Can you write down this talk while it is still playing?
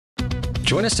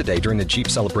Join us today during the Jeep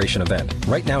Celebration event.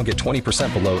 Right now, get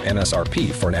 20% below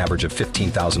MSRP for an average of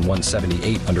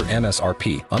 $15,178 under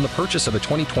MSRP on the purchase of a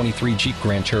 2023 Jeep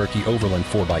Grand Cherokee Overland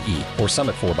 4xE or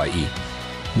Summit 4xE.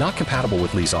 Not compatible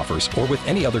with lease offers or with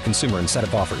any other consumer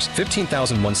incentive offers.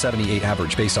 $15,178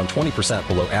 average based on 20%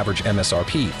 below average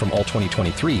MSRP from all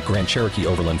 2023 Grand Cherokee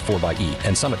Overland 4xE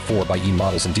and Summit 4xE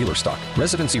models in dealer stock.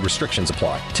 Residency restrictions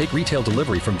apply. Take retail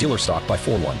delivery from dealer stock by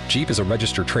 4/1. Jeep is a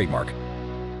registered trademark.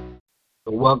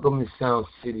 Welcome to Sound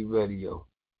City Radio.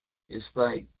 It's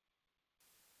like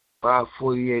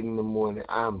 5:48 in the morning.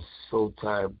 I'm so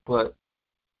tired, but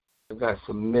I got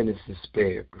some minutes to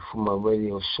spare before my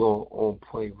radio show on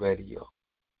Point Radio.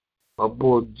 My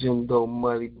boy Jim Doe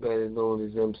Muddy, better known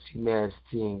as MC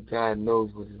Nasty, and God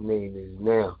knows what his name is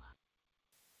now.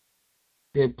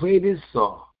 They play this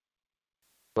song.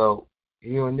 So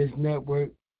here on this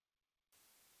network,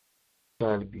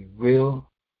 trying to be real,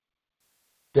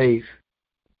 safe,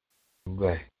 and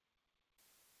right.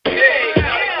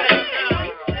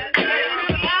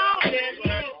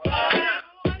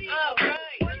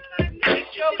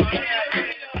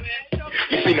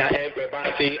 Now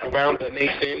everybody around the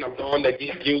nation, I'm going to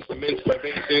give you some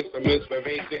inspiration,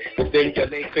 to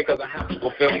stimulation, because I have to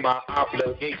fulfill my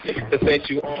obligation to send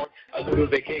you on a little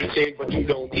vacation, but you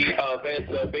don't need a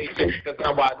reservation, because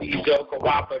now I need your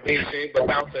cooperation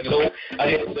without a no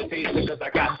hesitation, because I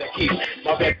got to keep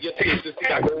my reputation.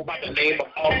 See, I go by the name of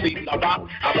all seasons. I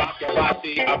rock your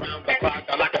body around the clock.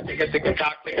 I like a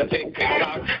tick-a-tick-a-tock,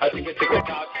 tick-a-tick-tick-tock, a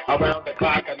tick-a-tick-a-tock around the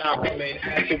clock, and I'm coming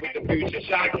at you with the future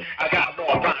shot. I got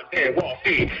more rhyme than Wall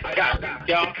Street. I got stop,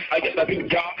 y'all. I guess I do,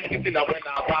 y'all. And you know when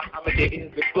I rock, I'ma get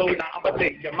in the flow. Now I'ma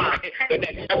take your mind. The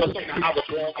next episode, now I was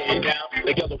walking down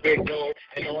the yellow brick road,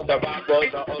 and on the rock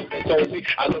was the ugly soul.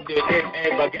 I looked at him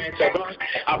and began to run.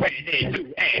 I ran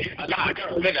into a lot of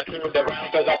girls, then I turned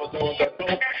around because I was on the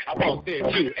phone. I bumped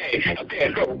into a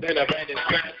dead girl, then I ran as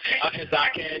fast as I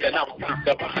can, and I was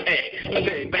stopped by I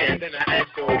said, man, then I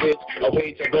asked her which a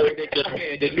way to go. They just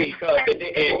handed me because they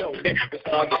didn't know that we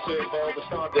started to serve all the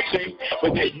stars to sing,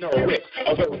 but didn't know which.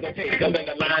 A road to take, and then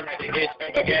the line had to hit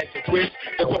and began to twist.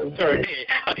 The phone turned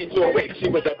into a wig. She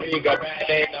was a bigger bad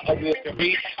and the ugliest to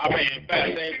me. I ran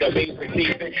fast and the leaves were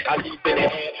leaving. I leaped in the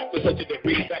air with such a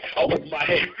degree that I was my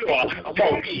head floor. I'm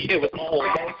on me, it was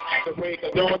almost the break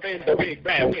of dawn, then the big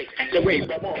bad witch. The way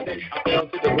I wanted, I fell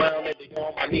to the ground and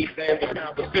on my knees, and the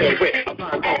ground was still wet. I'm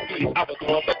flying on feet, I was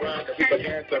on the ground, and we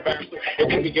began to wrestle. It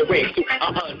took me away to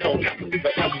no,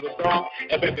 but I was wrong.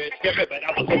 And baby, but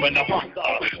I was moving up on the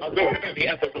I'm very heavy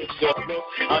as a rich just look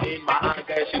in my eyes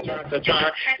as she turned to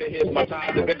to hit my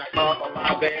thighs, and then I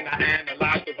compromised, and I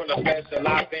analyzed it when I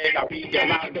specialized, and I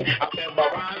realized it. I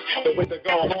memorized the way to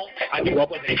go home. I knew I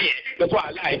wasn't here. The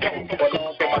twilight don't come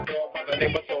along for myself by the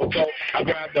name of So. I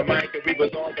grabbed the mic and we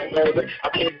was on the road. I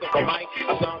picked up the mic,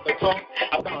 I found the talk.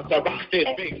 I found to rock this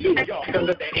big New York. Cause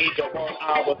at the age of 1,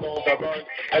 I was on the run.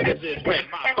 And this is when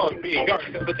my fun began.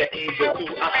 Cause at the age of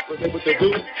 2, I was able to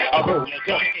do a rolling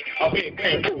joint, a big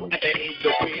bamboo. At the age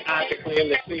of 3, I could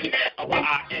clearly see why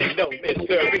I am no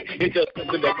mystery. It just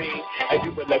comes to me, and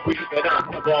you will agree that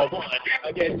I'm the ball one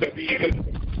against the beat.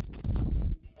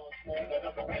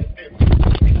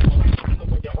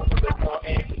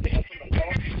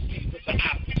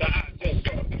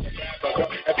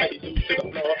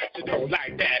 You don't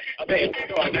like that. A baby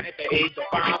girl at the age of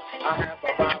 5, I have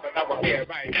a rhyme, and I'm here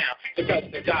right now. Because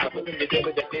the job was in the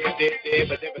devil that did,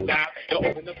 but never died. You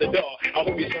open up the door. I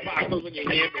hope you survive, because when you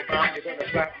hear me rhyme, you're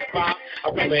gonna slap the vibe.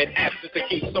 I'm coming after to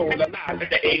keep soul alive. At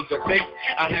the age of 6,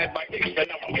 I had my kicks,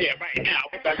 and I'm here right now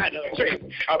with the hand of a trick.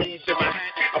 I reach in my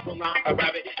hand, I pull out a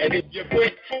rabbit, and if you're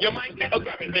quick, you might get a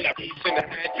rabbit. Then I reach in the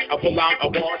hand, I pull out a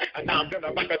wand, and now I'm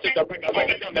gonna rock a to the ring,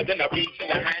 then I reach in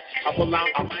the hand, I pull out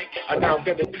a mic, and now I'm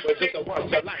gonna do it just a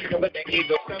once a life. At the age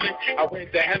of 7, I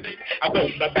went to heaven, I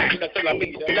built the back until I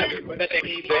made 11. But at the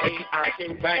age of 8, I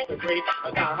came back to 3,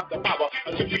 and now I have the power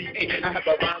to create. I have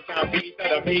a rhyme sound beat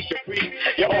that I make you free.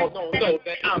 You all know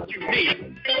that I'm unique.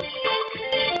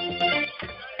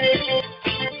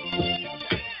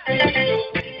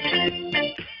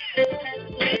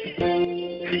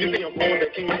 You say I'm born the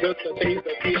king, just to taste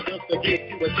the taste, just to get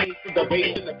you a taste of the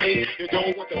bass and the bass. You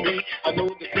don't want to be, I know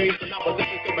the space, and I'm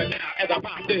listening to it now as I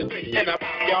pop this, and I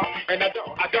pop y'all, and I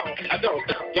don't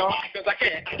stop y'all, cause I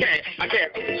can't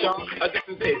quit y'all. This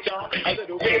is it, y'all, a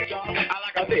little bit, y'all. I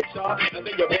like a bit, y'all. And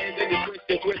then you bend and you twist,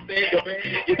 and you bend,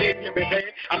 you dip, you bend.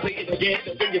 I say it again,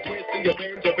 and then you twist and you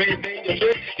bend, and you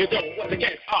twist. You don't want to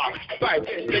get off. Right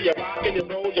this, then you rock and you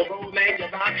roll, and you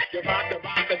rock the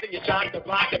rock, and then you shot the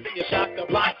block, and then you shot the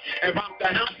block, and rock the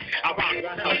house. I rock the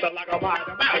house like I ride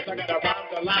the mouse. I gotta rock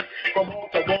the line from wall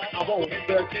to wall. I won't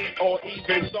hesitate. late or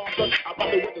even softer. I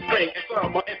rock it with the spring and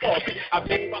summer and fall. I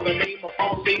go by the name of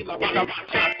all things. I rock my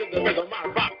chop to the rhythm, I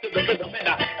rock to the rhythm, and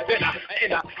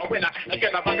when I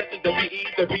rock it to the B,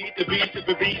 the B, the B, to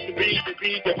the B, the B, the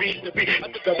B, the B, the B,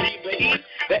 to the B, the E,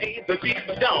 the A, the B,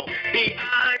 but don't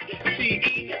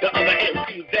B-I-C-E, the other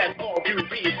MCs, that's all you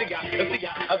read.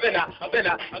 Then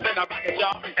I rock it,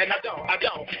 y'all, and I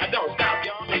don't stop,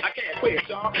 y'all. I can't quit,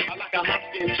 y'all. I like a hot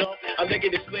skin jump, a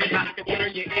negative slim, I can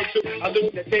turn you into a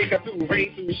lunatic, through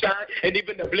rain, through shine, and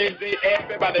even the blizzard.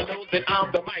 Everybody knows that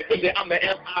I'm the mic, I'm the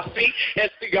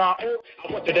M-I-C-S-C-R-O.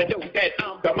 I want you to know that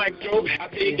I'm the maestro. I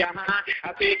take you high,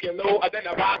 I take you low, then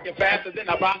I rock you faster, then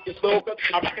I rock you slow, cause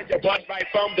I rock your butt right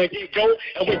from the get-go.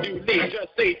 And when you leave, just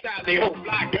say, Sally, oh,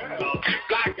 fly girl,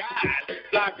 fly guys,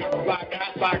 fly girl, fly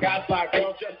guys, fly guys, fly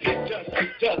girl,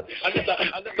 just, unless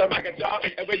I rock it, y'all,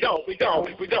 and we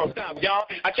don't stop, y'all.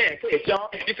 I can't quit, y'all.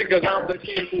 You think cause I'm the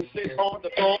king who sits on the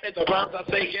throne, and the rhymes I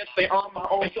say, yes, they are my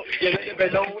own, so you let it be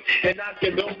known, and I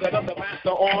can know that I'm the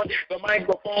master on the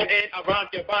microphone, and I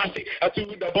rock your body to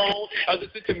the bone.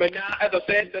 Listen to me now, as I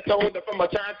said, the tone from my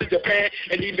time to Japan,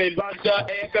 and even Russia.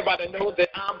 Everybody knows that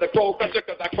I'm the cold crusher,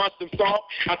 cause I crush them soft,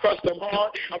 I crush them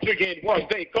hard. I'm drinking one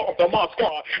day, call the Mars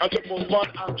squad. I took one,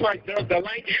 I'm trying to the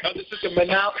light. Listen to me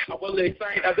now, I will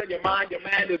excite, as in your mind, your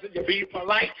manners, and your be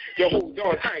polite. You hold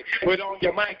on tight with all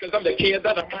your mic, cause I'm the kid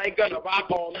that I'm gonna rock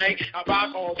all night. I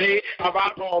rock all day, I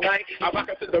rock all night. I rock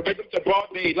it to the rhythm to broad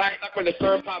daylight. Like when the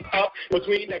sun pops up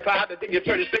between the clouds, and then you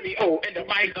turn the stereo and the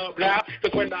mic up loud.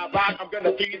 Cause when I rock, I'm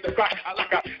gonna please the crowd. I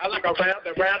like a round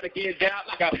and round to get down.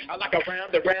 I like a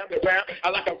round and round and round. I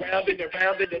like a round and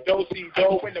round in the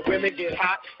do-si-do. When the women get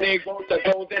hot, they want to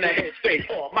go, then I head straight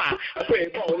for my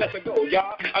quick roll. Let's go,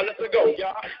 y'all. Let's go,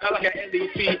 y'all. I like a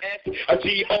L-E-T-S, a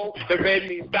G-O. The red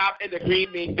means stop and the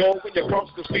green means go. When you cross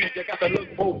the street, you got to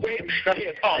look both ways. Now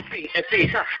here's R-C and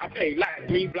C. I play like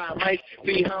green blind mice.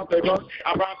 See how they run.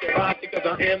 I rock the rhyme because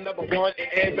I am number one, and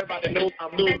everybody knows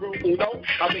I'm numero uno.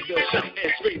 I make your shot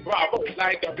and straight bravo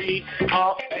like a B,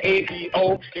 R, a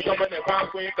A-B-O. You come in the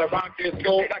rock with the rock is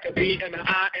gold like a B and an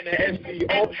I and an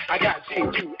S-C-O. I got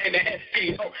J-U and an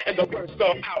S-C-O, and the word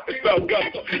spelled out is spelled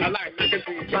gusto. I like looking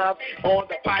 3 times on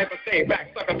the pipe and stay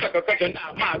back, sucker, cause you're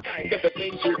not my time. Cause the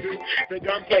things you do, they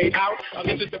done played out. I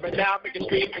listen to me now, make it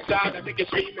scream and shout, I make it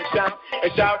scream and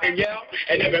shout and yell,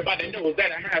 and everybody knows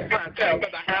that I have clientele,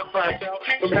 cause I have clientele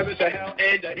from heaven to hell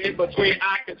and the in between.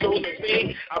 I control the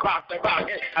scene. I rock the rock,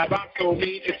 and I rock so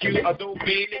mean. If you are so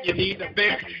mean and you need a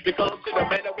fix, you come to the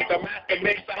man with the master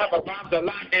mix. I have a rhyme a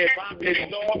lot and rhyme is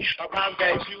law. A rhyme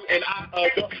that you and I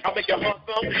adore. I make you hunt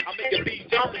some, I make you beat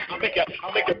jump, I make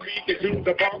you breathe and do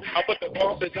the bump. I put the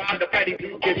bump inside the patty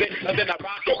do give it, and then I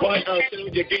rock your butt until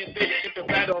you get it. If the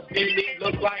fat on skinny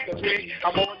look like a twig,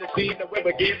 I'm on the scene, the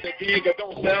river gives the gig. I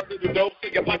don't sell to the dope, so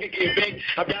your pocket get big.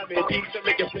 I'm down in deep to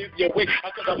make you flip your wig.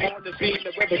 I cause I'm on the scene,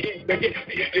 the river gets big.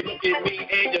 You look at me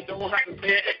and you don't have to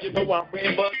stand. You know I'm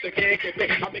red, but you can't get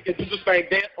big. I make you do the same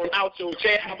dance on out your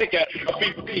chair. I make you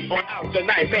a beat on out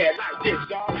tonight, man, like this,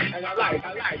 y'all. And I like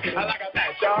a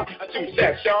that, y'all. A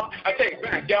 2-step, y'all. I take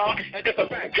back, y'all. And just a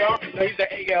fact, y'all. Now he's the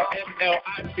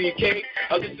A-L-M-L-I-C-K.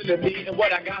 Listen to me and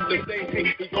what I got to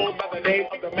say. We go by the name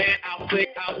of the man I'll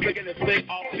slick in the slick,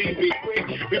 all see me quick.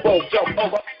 We both jump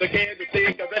over the Kansas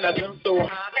City, cause then I jumped so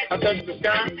high, I touched the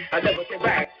sky, I never came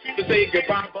back to say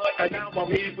goodbye, but now I'm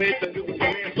here with the new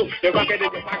career. So you rock it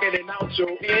in your pocket and out your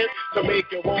ear to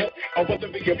make you want. I want to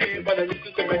be your man, but I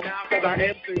listen to me now, cause I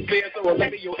am sincere. So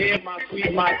let me your ear, my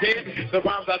sweet, my dear. The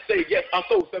rhymes I say, yes, I'm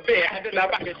so severe. And then I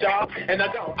rock it, y'all, and I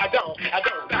don't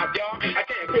stop, y'all. I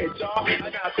can't quit, y'all. I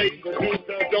gotta take the news,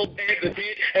 the dope, and the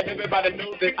did. And everybody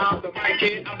knows that I'm the mic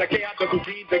kid. I'm the K, I'm the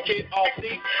routine, the kid all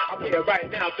see. I'm here right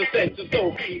now to set your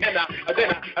soul free. And then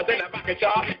I rock it,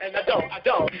 y'all. And I don't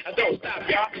stop,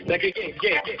 y'all. Like I get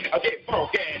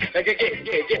funky. Like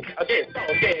I get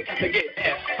funky. Cause I get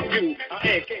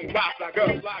S-U-N-K.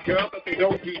 Fly girl, cause they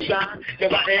don't be shy.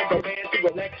 Cause I am the man to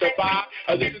electrify.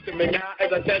 Listen to me now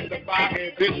as I testify.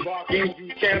 And this walking,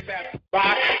 you can't pass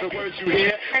by. The words you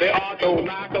hear, they are no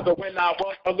lie. Cause when I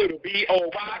was a little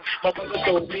B-O-Y, my mother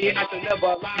told me I should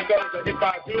never lie. Cause if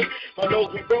I do, my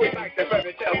nose will grow like the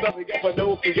fairy tale. Something get for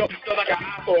no for you. So like an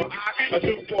eye for an eye, a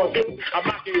tooth for a tooth. I'm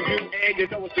mocking you and you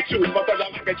know it's the truth. Because I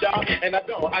rock it, y'all. And I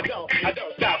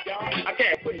don't stop, y'all. I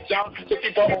can't quit, y'all. So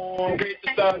keep on with the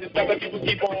sun. It's never people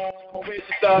keep on with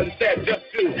the sun. Instead, just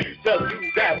do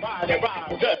that body rock.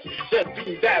 Just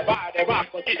do that body rock.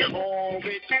 But keep on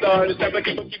with the sun. It's never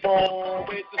keep on on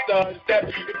with the sun step.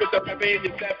 We put the pep in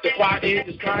your step, the quiet in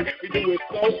your stride. We do it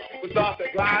slow, we start to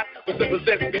glide. With simple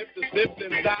steps, the slips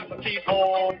and stop. I keep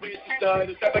on with the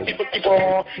sun step. I keep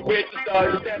on with the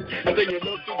sun step. And then you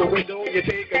look through the window, you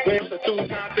take a glimpse of 2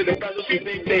 times to the brothers who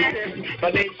think they test. My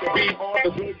name should be on the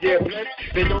good, yeah, blessed.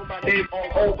 They know my name all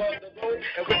over the road.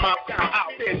 And with my style,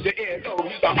 I'll pitch your ear. So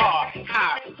he's the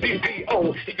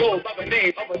R-I-C-C-O. He goes by the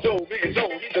name of a Joe Man Joe.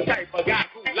 He's the type of guy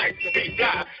who likes to be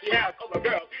fly. He has other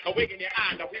girls, a wig in your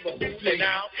eye. Now we were fooling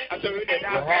out. I turned it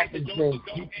out. What happens when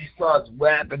people start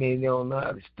rapping and they don't know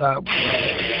how to stop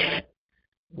rapping?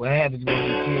 What happens when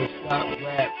you can't stop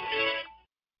rapping?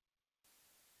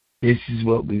 This is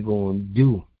what we're going to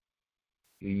do.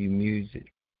 Hear your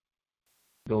music.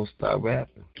 Don't stop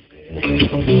rapping.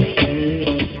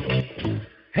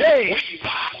 Hey!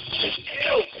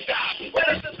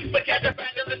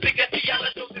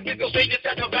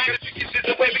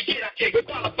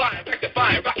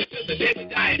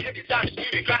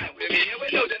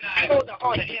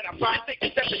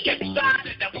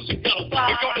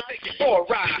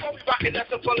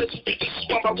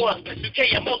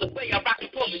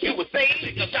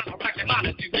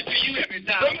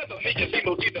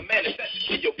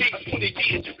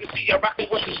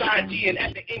 And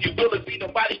at the end, you really be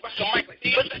nobody but the mic like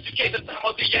this. But that you gave the time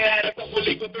of the year, had a couple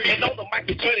leave with 3. And on the mic,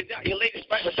 you turn it down, your latest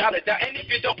right without a doubt. And if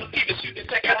you don't believe it, you can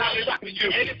check out how we rock for you.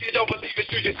 And if you don't believe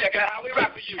it, you can check out how we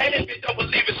rock for you. And if you don't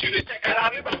believe it, you can check out how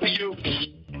we rock for you.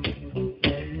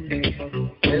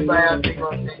 Everybody out there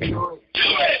gonna say do it. Do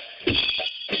it!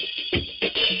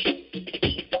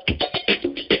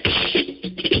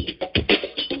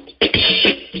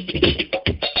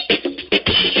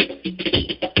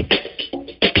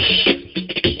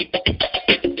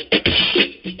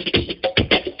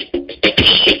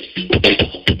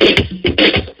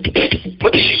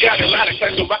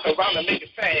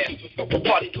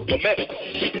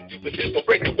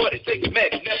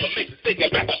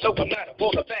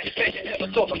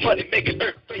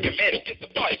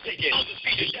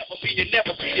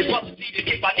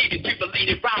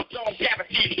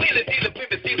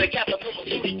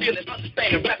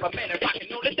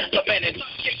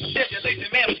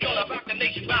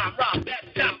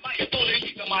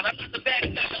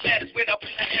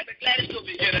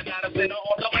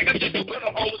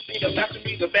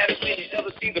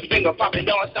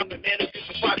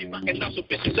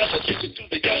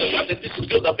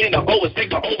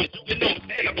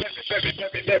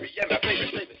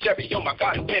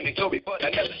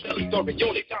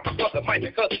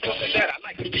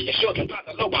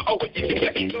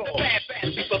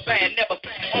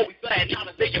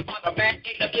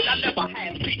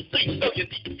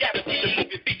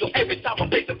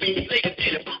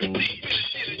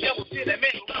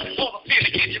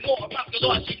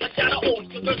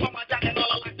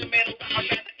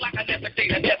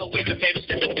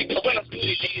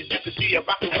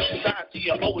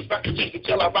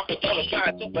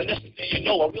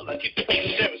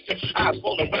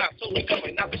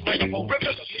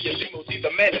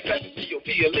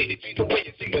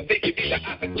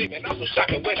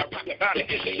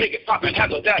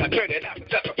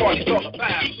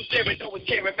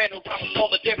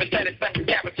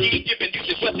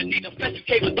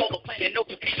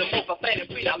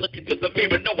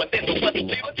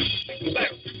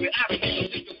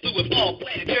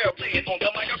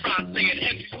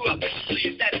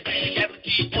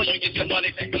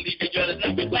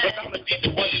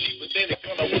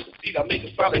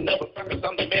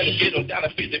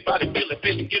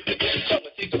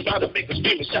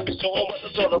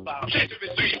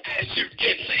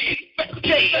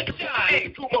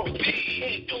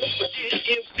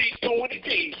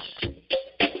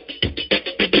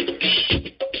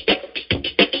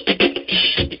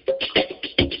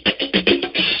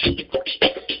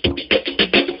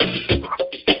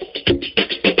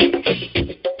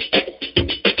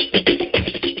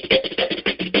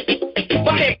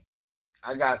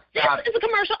 It's a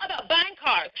commercial about buying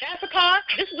cars. That's a car.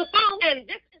 This is a phone, and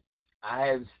this is... I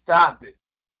had to stop it.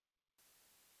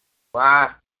 Why?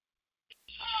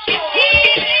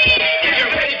 If you're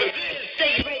ready for this,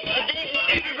 Say you're ready for this.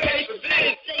 if you're ready for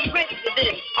this, Say you're ready for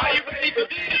this. are you ready for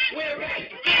this? We're ready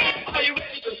for this. Are you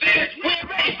ready for this? We're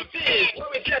ready for this. Where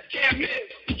we just can't miss.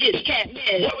 We just can't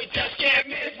miss. Where we just can't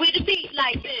miss. With a beat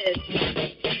like this.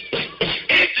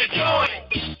 It's the joint.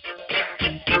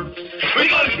 We're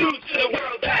gonna prove to the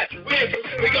world that we're for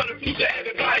real. We're gonna prove to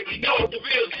everybody we know the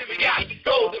real thing. We got the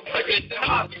gold, the records, the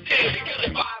heart, the day. We got the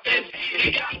vibe and speed.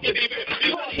 We got to be real. We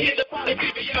wanna hear the party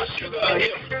people yell Sugar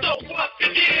Hill. So what's the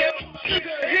deal?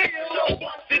 Sugar Hill. So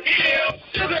what's the deal?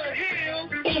 Sugar Hill.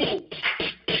 Ooh.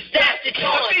 That's the My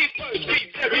joint. feet first.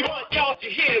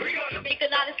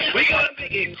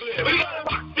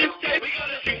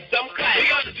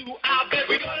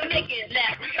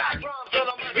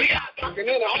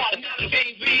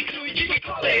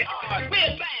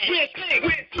 We're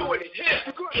doing it. Yes,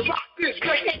 we're going to rock this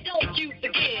great. And don't you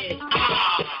forget.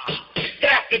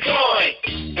 That's the joint.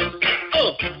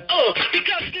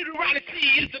 Because little Ronnie C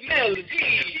is the melody.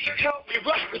 Help me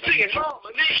rock and sing in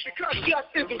harmony. Because just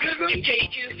is the rhythm. And J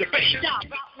is the bass. Stop,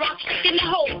 rock, shaking the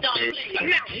whole darn place.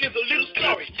 Now here's a little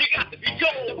story. You got to be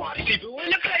told. The party people in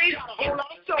the place got a whole lot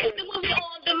of soul. So when we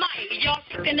on the mic, y'all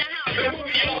in the house. And when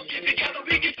we all get together,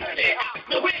 we can turn it out.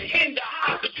 Now we're in the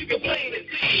house, but you can play the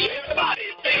see. Everybody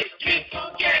say, get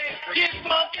funky,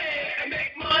 and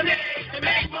make money,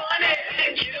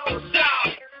 and you don't stop.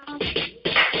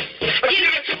 But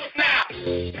give it to us now.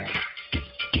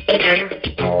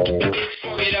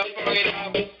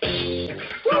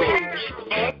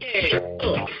 Funk it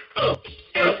up.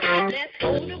 Let's go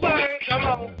to work. Come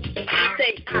on. I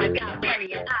say I got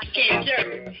money and I can jerk.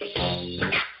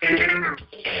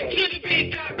 To the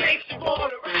beat that makes you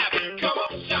wanna rap. Come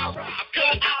on, THoRough,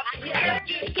 cut out the crap.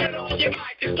 Just turn on your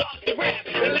mic and start to rap.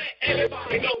 And let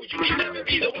everybody know you can never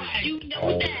be the one. You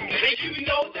know that. And you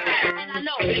know that. And I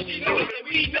know. And she knows that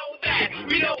we know that.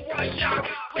 We know what THoRough.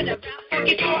 When I rap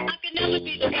funky for, I can never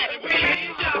be the one. We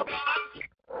need THoRough.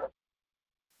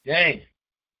 Dang.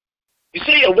 You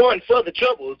see, a one for the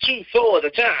trouble, two for the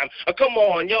time. Come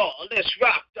on, y'all, let's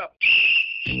rock up.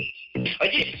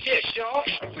 Yes, y'all.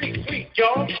 Freak,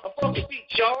 y'all. A funky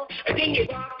beat, y'all. And then you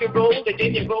rock and roll, and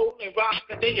then you roll and rock,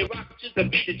 and then you rock to the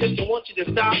beat. I just don't want you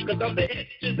to stop, cause I'm the S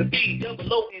to the B,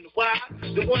 double O and Y.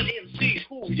 The one MC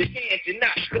who you can't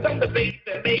deny. Cause I'm the bass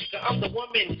that maker, I'm the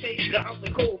woman taker, I'm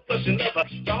the cold flushing lover,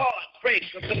 the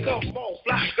heartbreaker. So come on,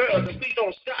 fly girls, and we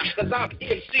don't stop, cause I'm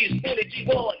MC's Spoonie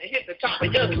G1 and hit the top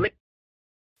of your list.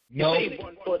 No.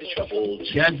 One for the trouble.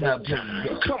 That's how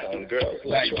good. Come on, girls,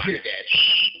 let's rock that.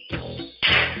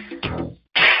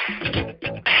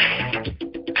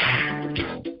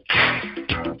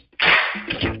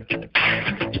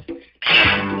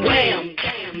 Wham,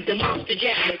 bam, the monster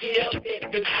jam. Get up,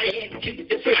 everybody, into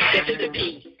the freak, to the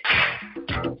beat.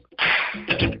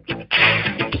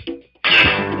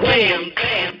 Wham,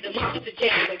 bam, the monster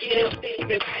jam. Get up,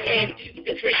 everybody, into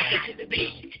the freak, to the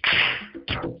beat.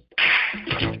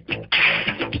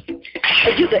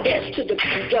 You the S to the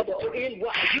P, double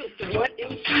O-N-Y. You the one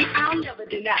MC I'll never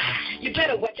deny. You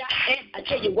better watch out, and I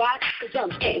tell you why. Cause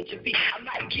I'm Angie. I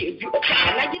might give you a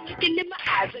try. Now you're looking in my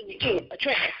eyes and you're in a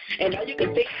trance. And all you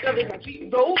can think of is my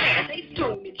beat roll. And they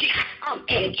Spoonie G. I'm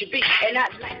Angie B. And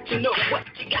I'd like to know what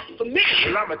you got for me.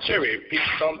 Well, I'm a cherry peach.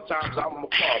 Sometimes I'm a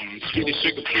plum. Sweetie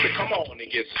sugar Peter, come on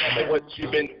and get some of what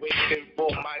you've been waiting for,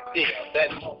 my dear.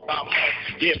 That month by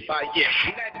month, year by year,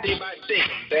 that day by day,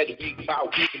 that week by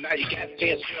week. Now you got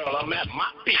 10, girl, I'm at my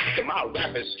peak. And my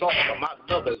rap is strong, and my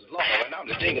love is long, and I'm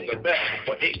the thing of the best,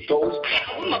 but it goes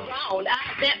on. With my brown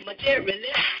eyes, that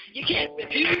materialist. You can't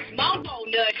refuse my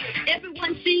walnut.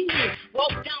 Everyone see me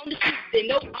walk down the street. They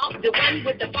know I'm the one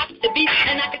with the box to beat.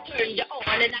 And I can turn you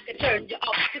on and I can turn you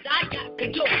off. Cause I got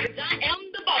control, cause I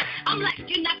am the boss. I'm like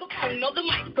you're not gonna phone or the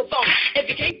microphone. If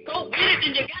you can't go with it,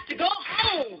 then you got to go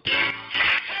home.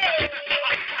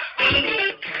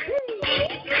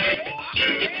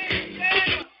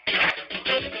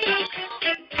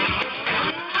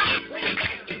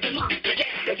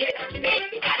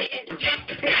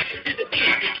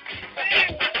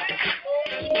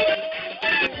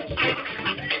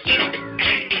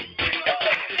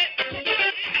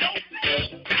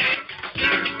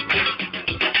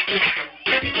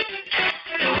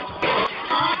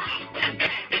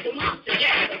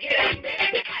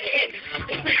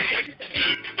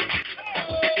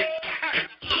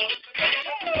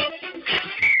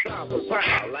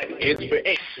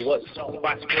 Inspiration was so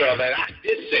much, girl, that I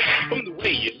did say. From the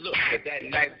way you look at that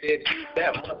night there,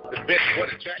 that must have been what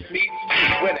attracted me to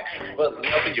you. When I asked for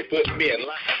love and you put me in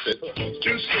line, I said,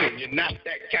 too soon, you're not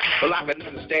that kind. Well, I can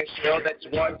understand, girl, that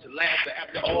you want to last.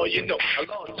 After all, you know, a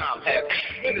long time has.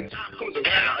 When the time comes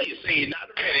around, you say you're not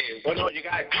ready. But all you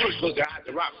gotta do is close your eyes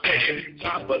and rock steady.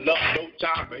 Time for love, no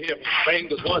time for hip.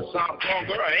 Fingers once I'm gone,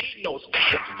 girl, ain't no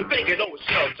stop. So think it over,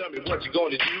 yourself, tell me what you're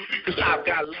gonna do. Cause I've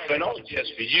got love and all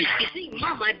just for you. You see,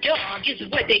 mama dog is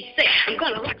what they say. I'm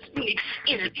gonna rock Spoonie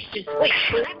in a vicious way.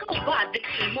 Well, I go by the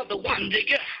name of the Wonder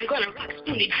Girl. I'm gonna rock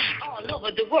Spoonie all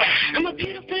over the world. I'm a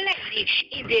beautiful lady.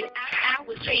 In that I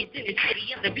was raised in the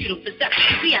city of the beautiful South.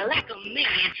 You see, I like a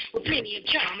man with plenty of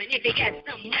charm. And if he got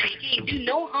some money, he can't do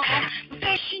no harm.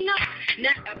 Professional,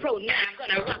 not a pro. Now I'm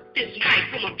gonna rock this mic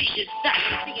from a vicious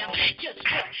side. See, I'm just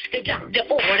what the doctor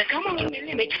order. Come on, let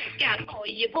me check out all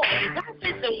your boys. I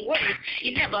said some words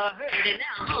you never heard, and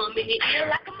now hum in your ear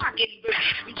like a mockingbird.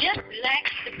 I'm just like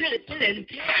the penicillin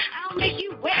pill. I'll make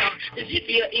you well, as if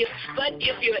you're ill. But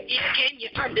if you're ill, can you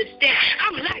understand?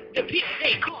 I'm like the pill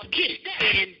they call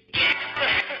Tristan.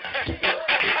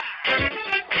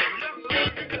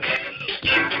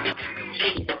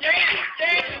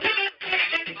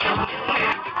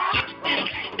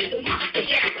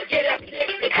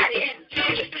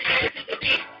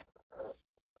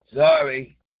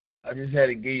 Sorry, I just had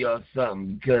to give y'all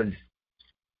something because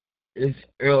it's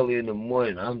early in the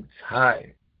morning. I'm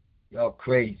tired. Y'all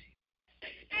crazy.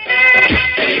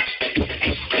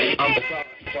 I'm the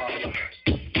Godfather.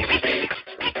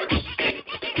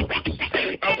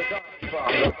 I'm the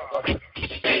Godfather.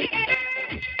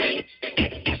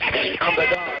 I'm the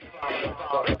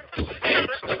Godfather.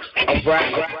 I'm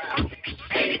rap.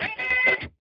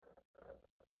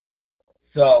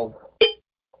 So,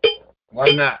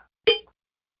 why not?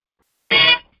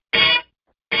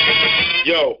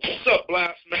 Yo, what's up,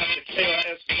 Blast Master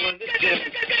KRS-One? This jam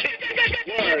is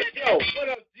word. Yo, what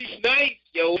up, D-Night?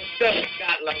 Yo, what's up?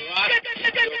 Got La Rock.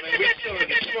 Yo, man, we're still in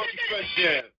the Funky Fresh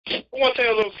Jam. I want to tell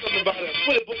you a little something about us.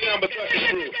 Put a book down beside the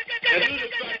crew. And due to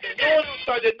the fact that no one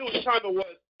outside that knew what time it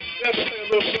was, let me tell you a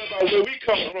little bit about where we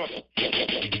come from.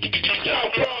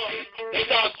 South Bronx, the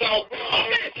South Bronx,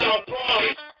 the South Bronx,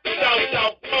 the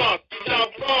South Bronx, the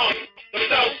South Bronx, the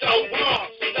South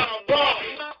Bronx, the South Bronx,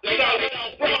 the South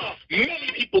Bronx.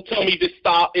 Many people tell me this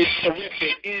style is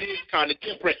terrific. It is kind of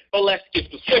different, but let's get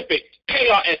specific.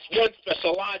 KRS-One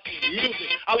specializes in music.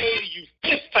 I'll only use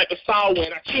this type of style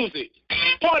when I choose it.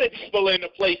 Party people in the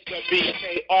place to be.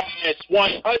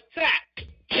 KRS-One attack.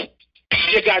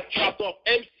 You got dropped off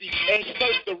MCA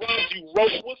because the rhymes you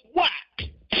wrote was whack.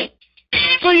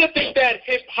 So you think that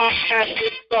hip-hop has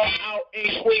its start out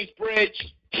in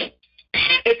Queensbridge?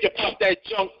 If you pop that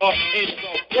junk up in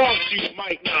the Bronx, you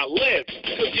might not live,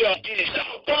 because you're in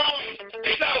South Bronx,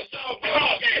 South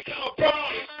Bronx, South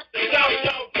Bronx,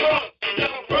 South Bronx,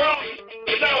 South Bronx,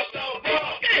 South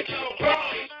Bronx, South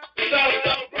Bronx,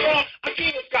 South Bronx. I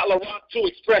came to Scotland Rock to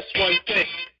express one thing.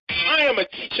 I am a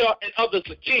teacher and others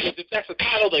are kings. If that's a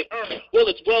title they earn, well,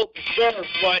 it's well deserved,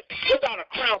 but without a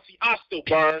crown, see, I still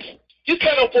burn. You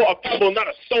settle for a pebble, not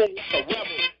a stone like a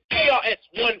rebel.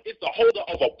 KRS-One is the holder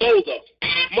of a boulder,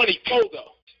 money folder.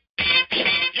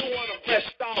 You want a fresh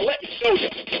style? Let me show you.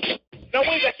 Now,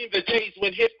 way back in the days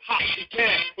when hip-hop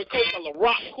began, with Coach La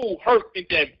Rock, Cool, Herc, and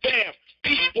then bam,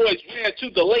 these boys ran to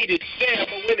the latest jam,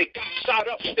 but when it got shot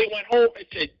up, they went home and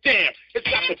said, damn, it's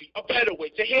got to be a better way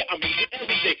to hear our music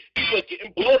every day. People are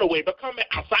getting blown away, but coming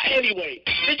outside anyway.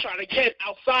 They try to get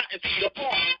outside and see the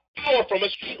park. Power from a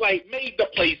street light made the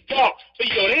place dark, but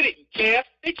yo, they didn't care.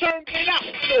 They turned it out. I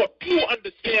know if you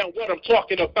understand what I'm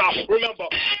talking about. Remember,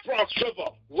 Bronx River,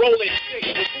 Rolling Six,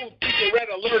 with Food DJ Red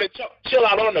Alert and Chill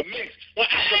Out on the mix. When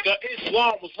Africa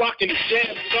Islam was rocking the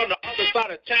jams, and on the other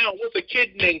side of town was a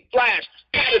kid named Flash.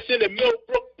 Patterson and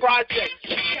Millbrook Project,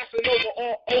 Casanova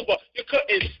all over. You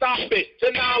couldn't stop it.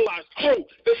 The Nine Lives crew,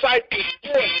 the Cypress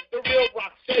Boys, the real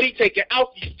Rock City, taking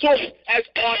out these toys. As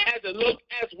hard as it looked,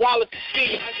 as Wallace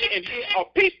seen, I didn't hear a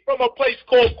peep from a place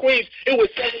called Queens. It was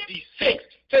 76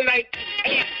 to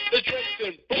 1980. The drinks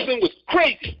in Brooklyn was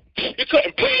crazy. You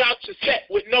couldn't bring out your set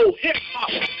with no hip-hop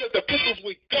because the pistols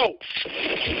would go. So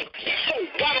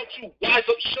why don't you wise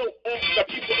up, show off the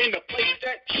people in the place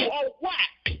that you are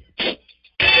whack?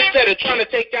 Instead of trying to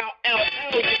take out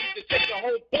LL, you need to take the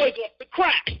homeboys off the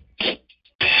crack.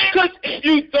 Because if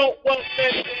you don't, well,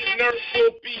 then nerves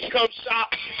will become sharp.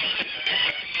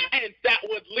 And that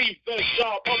would leave the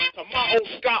job up to my old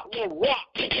Scott La Rock.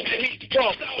 And he's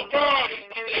from South Bronx,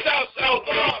 South Bronx,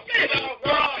 South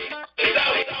Bronx,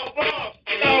 South Bronx,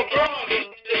 South Bronx,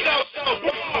 South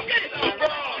Bronx, South Bronx, South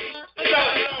Bronx,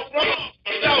 South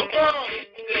Bronx, South Bronx, South Bronx,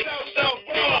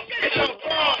 South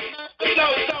Bronx,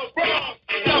 South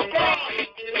Bronx, South Bronx, South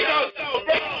Bronx,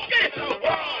 South Bronx,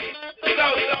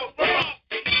 South Bronx.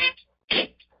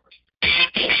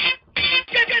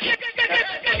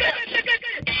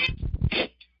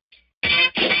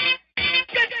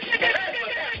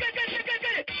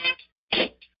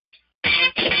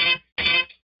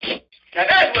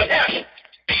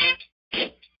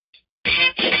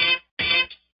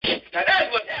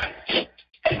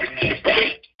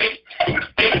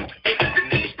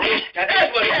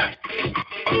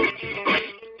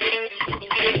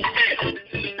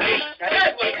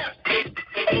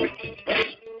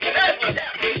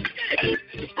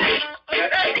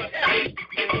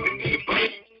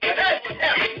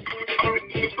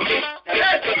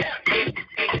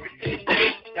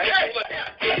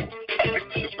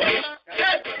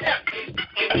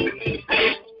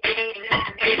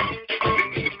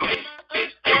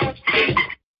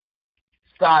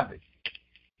 stop it.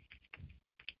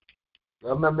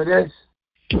 Remember this?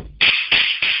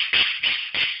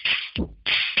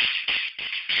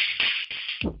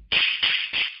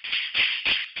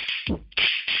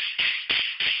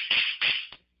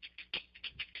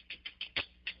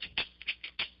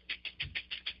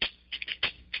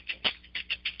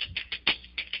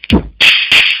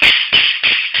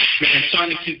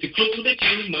 Trying to keep the clue that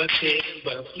you must have,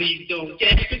 but please don't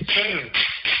get concerned.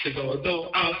 Cause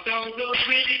although our sound goes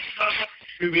really hard,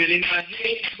 we really not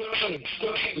here to burn.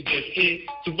 We just here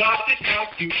to rock the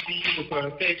house you see, we're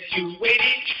perpetuating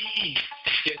key.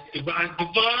 Just to rock the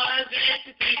bars and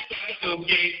to take back some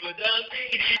games for the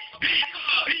ladies.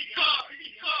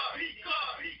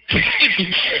 It's the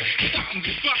word, time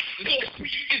to rock, the whole free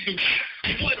is the rap.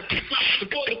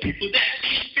 For the people that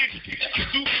see fit, that you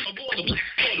do, aboard the black,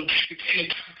 for the white, and the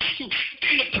two,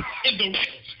 in the top, in the red.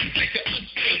 Like the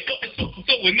unfair, but it's so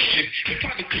annoying. The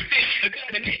product is thick, I got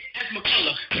an it as my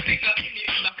color. But they got in it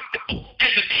on the hot,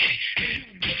 as a kid. You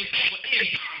brothers over in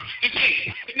time. This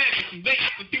way, it never too late.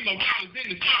 But through my rhymes in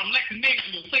the time, like the name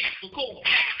of your place, for cold,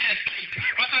 ass,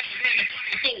 my eyes are in the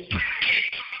fire, so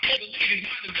all the ladies,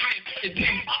 mine and giant, his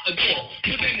name out the door.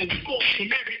 His name will be called from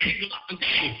every angle up and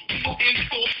down. In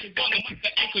store, to run them like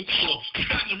the anchor color. I'm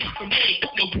trying to rock and roll,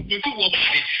 put my group into a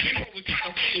body. And always try to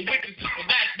hold the way to top of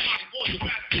that line, or the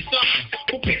rap is done.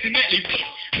 Who passionately put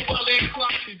the well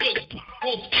inclined to just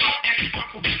won't stop, act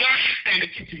proper design, and to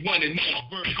keep you running more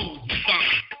Virgo's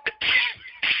design.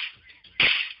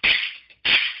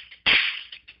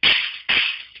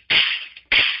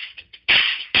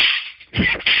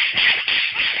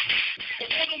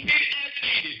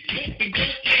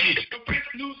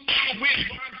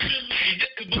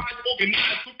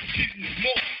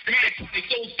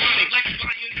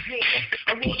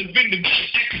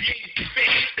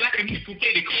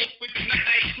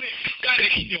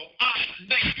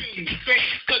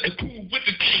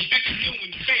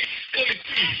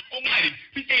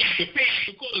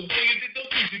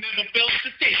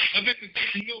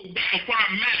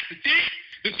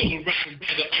 This all around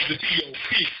brother of the TOP.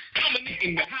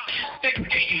 Dominating the house,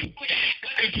 segregating the place.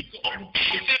 Like a geek or over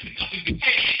people, stepping up in the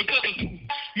game. Because of who?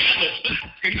 Mellow,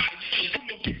 black, and not yellow. Who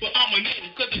know people I'm a know,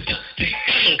 because it just stays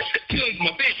mellow. Kills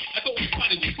my face, I thought we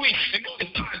started to swing. And all the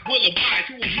stars will abide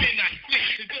to a midnight flick.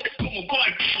 It's just come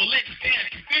apart, people, let's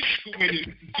dance. This go in and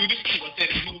listen to the school, I said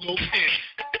it's no dance.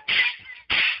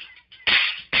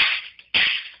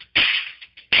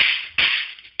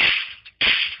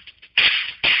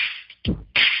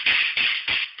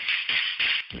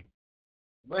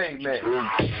 Wait a minute.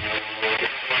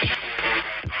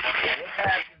 What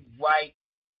happens right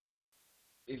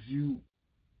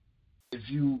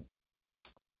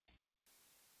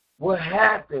what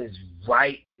happens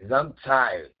right is I'm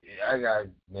tired.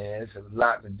 Man, it's a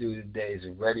lot to do today. It's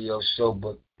a radio show,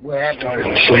 but what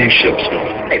happens? Slave ships.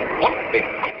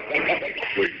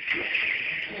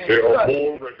 There are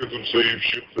more records of slave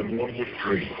ships than one would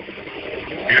dream.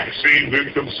 It seemed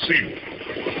inconceivable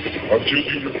until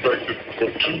you reflected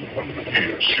for 200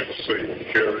 years ships sailed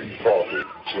carrying cargo of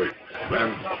slaves.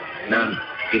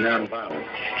 Non-bound.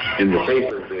 In the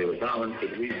face of the violence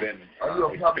that we've been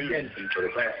experiencing for the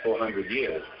past 400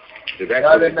 years,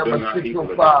 Call number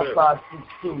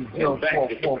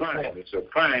 605-562-0444. it's a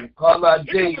crime. Call our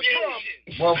date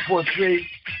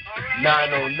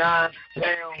 143-909 pound.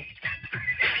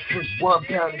 Push 1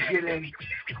 pound to get in.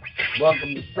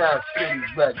 Welcome to South City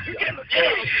Radio.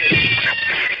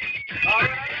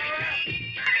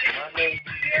 My name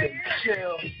is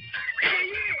CHiLL.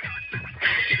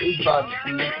 It's about to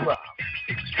be a problem.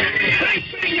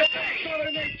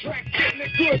 Track getting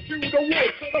it good through the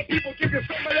woods, so the people give you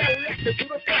some of that reaction to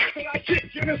the fact that I kick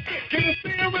in the stick, in the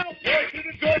stay around, boy, to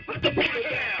the joint, put the booty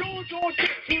down. Goes on to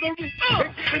the roof,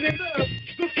 and giving it up,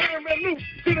 to turn and loose.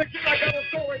 To the kid, I got a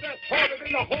story that's harder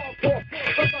than the hardcore.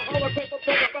 But the Holocaust, I'm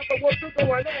talking about the what's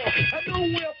going on. I know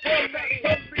we're from that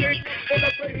country, ain't for the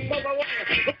place of the land.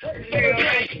 The place of the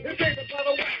land, it's ain't about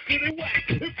a whack, to the whack.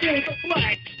 It feels the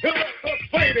flag, it lets us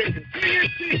fight it.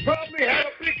 TNT probably had a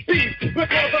big piece, because of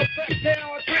that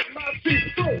now I drink my teeth.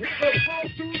 So here's a fall to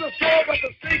the soul, but the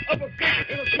state of a state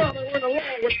and a smile went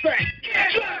along with that.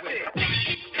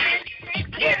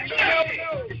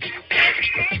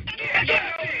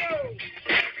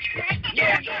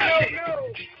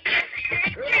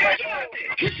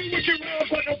 Wicked real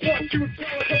like a what you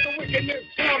tell us of the wickedness.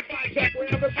 Sound bites back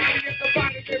where everybody in the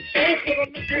body gets sold for the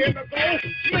liquor in the goal.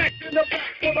 Smacked in the back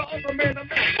for the other man to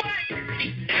make.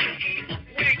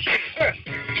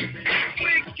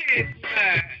 Wicked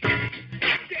man.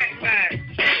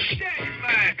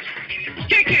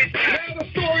 Kick it. Now the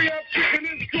story of chicken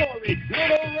is glory.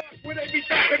 Little rock with every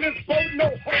time.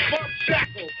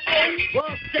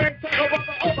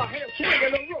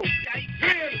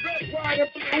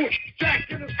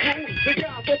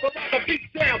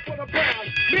 for the Browns.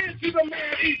 Man to the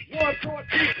man, each one for a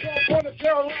teach, one for the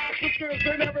terrorize sisters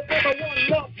and every brother, one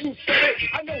love who said it.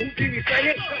 I know who did he sang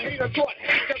it. The hater thought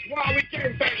hate, that's why we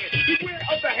came banging. Beware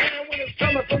of the hand when it's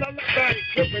coming from the left side.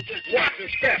 Clipping, just watch your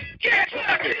step. Get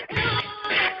it.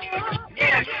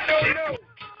 Yeah, no.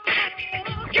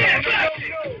 Yeah, no. Yeah, no.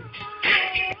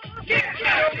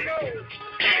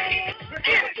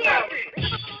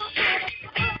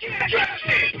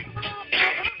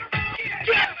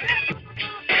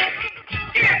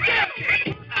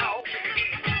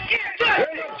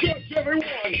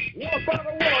 Everyone, one by the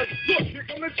one. Look, here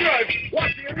come the judge.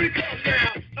 Watch it, here he comes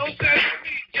now. Don't say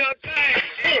me, Judge.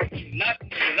 Nothing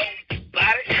to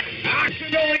nobody. I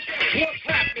can only guess what's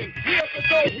happening. Years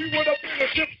ago, we would have been a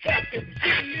ship captain.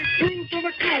 Getting these crews on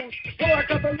the cruise. So I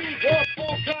got the lead off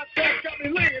full contact. Got me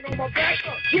laying on my back.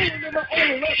 Doing in my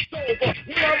own leftover.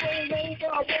 When I roll over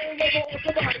on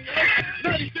somebody else.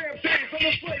 90 damn days on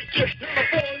the slave ship.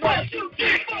 California. 1, 2,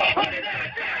 3, 4, 100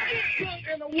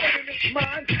 in the wilderness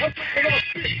mind. I'm taking off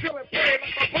shit, chilling, playing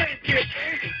like my brain can't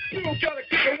change. You don't gotta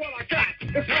give me what I got.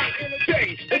 It's hot in the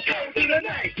day, it's cold in the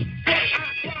night. But I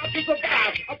try to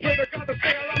survive. I pray to God to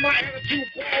stay on my attitude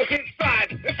balls inside.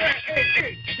 If that ain't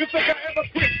it, you think I ever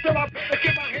quit? Still I better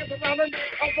get my hands around the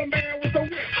neck of the man with the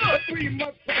whip. A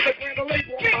 3-month project ran the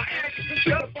label on my ass. The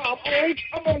shit if I'm on.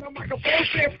 I'm on the microphone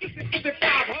saying 50-55.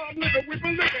 How I'm living, we've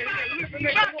been living here, living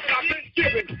in the world I've been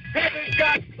given. Heaven's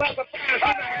got lots of fires in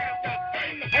the half got.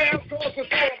 Half cause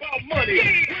it's all about money. When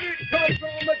it comes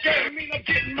on the game, mean I'm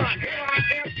getting mine. Here I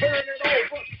am, turn it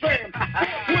over, Sam.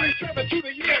 27 to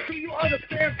the year, do you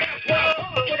understand? That's why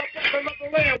I'm for the blessing of the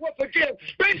land. Once again,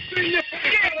 basically if I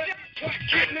get it, like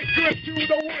getting it good to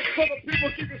the work, so the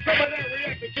people keeping some of that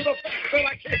reaction to the fact that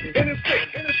I can't. And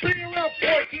it's being around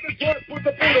point to the joint with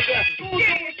the photograph. Going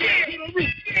to the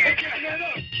roof, and getting it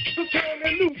up, so turn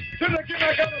it loose. Then again,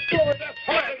 I got a story that's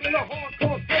harder than a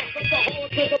hardcore stuff. That's the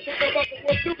hard to the book about the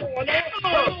what's going on.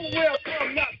 I know where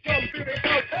from, not from, did it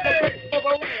come from the base of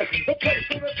the land, the place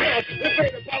of the judge,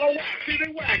 invaded by the wax, see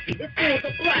they wax, it fools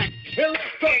the black, and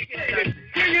let's start saying,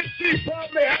 King and Chief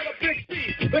probably had a big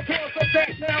beef, because of that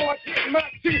now I get my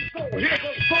teeth, so here's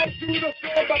a song to the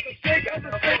song about the shake of the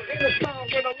state, and the sound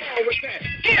went along with that.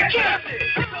 Get justice!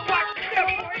 Watch the step,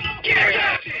 boy! Get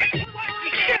justice! Watch the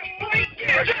step, boy!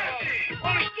 Get justice!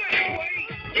 On the step, boy!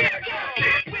 Get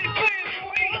justice! We're playing,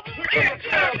 boy! Get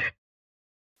justice!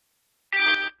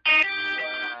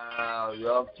 Wow,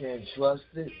 y'all can't trust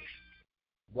it?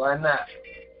 Why not?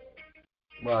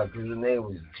 Why, because the name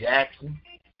was Jackson?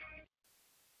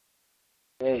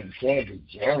 Hey, it can't be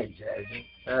Janet Jackson.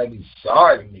 I'd be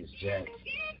sorry, Miss Jackson.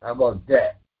 How about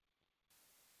that?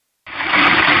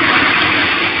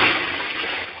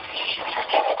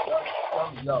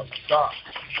 No, stop.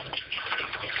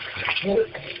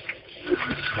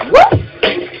 What?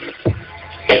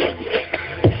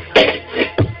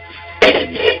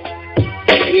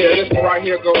 Yeah, this one right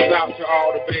here goes out to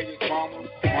all the babies, mamas.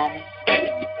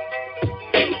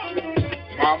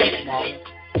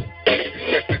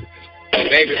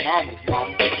 Baby mamas.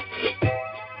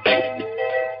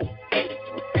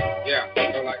 Yeah,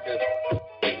 go like this.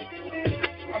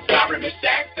 I'm sorry, Miss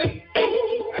Jackson.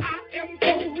 Ooh, I am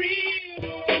for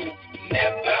real.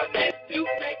 Never meant to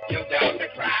make your daughter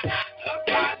cry.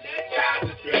 Apologize a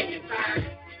trillion times.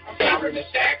 I'm sorry, Miss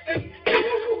Jackson.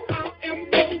 Ooh, I am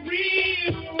for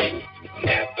real.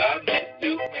 Never meant to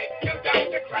make your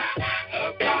daughter cry.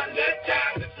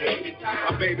 Apologize a trillion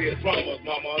times. My baby is drama,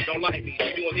 mama. Don't like me.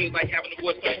 She's doing things like having a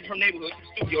voice come from her neighborhood to the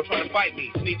studio trying to fight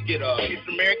me. She needs to get it's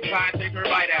American pie and take her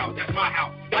light out. That's my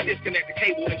house. I disconnect the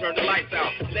cable and turn the lights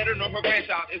out. Let her know her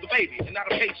grandchild is a baby and not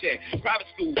a paycheck. Private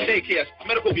school, daycare,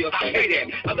 medical bills, I pay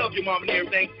that. I love your mom and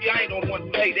everything. See, I ain't the one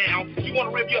who lay down. You want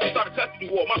to rip you up and start a custody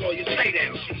war, my lawyer, stay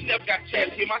down. She never got a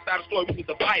chance to hear my side of the story. We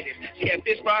was divided. She had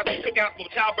fish fries and cookouts for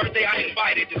a child birthday. I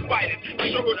invited, despite it. I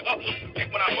show her the back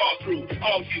when I fall through.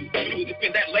 All you do is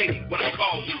defend that lady when I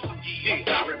call you. Yeah,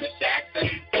 sorry, Miss Jackson.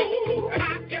 Ooh,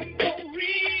 I am for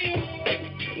real.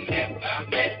 Never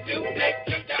meant to make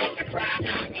your daughter cry.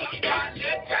 Apologize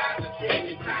a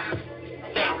trillion times.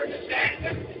 I'm sorry, Miss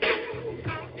Jackson. I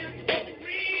am for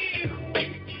real.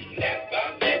 Never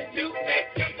meant to make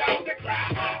your daughter cry.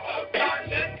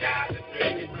 Apologize a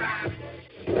trillion times.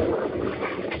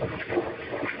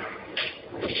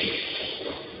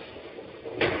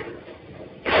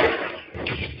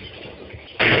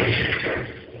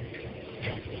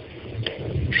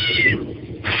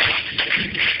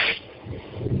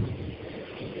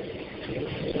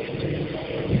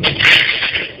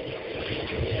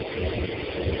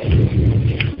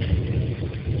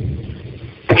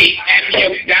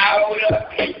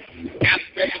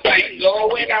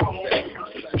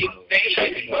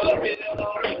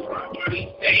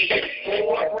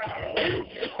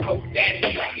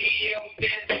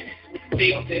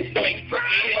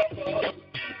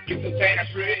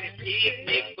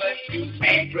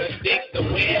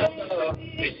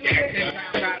 forever. This cat 10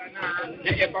 times out of 9.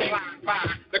 And if I'm lying,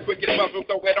 fine. The quickest muzzle,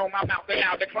 throw it on my mouth and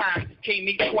I'll decline. King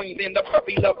meets queen, then the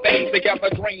puppy love things together.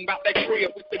 Dream about that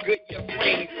crib with the good year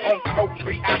swing. On the oak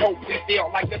tree, I hope we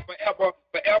still like this forever.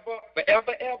 Forever,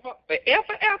 forever, ever,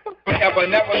 forever, ever. Forever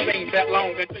never seems that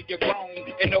long until you're grown.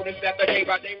 And notice that the day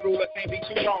by day ruler can't be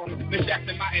too long. Miss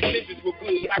Jackson, my intentions were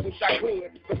good. I wish I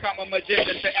could become a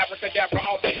magician to abracadabra,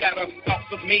 all the shadow.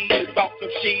 Thoughts of me, thoughts of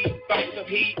she, thoughts of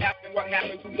he. Asking what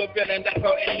happened to the villain that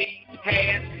her and me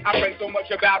had. I pray so much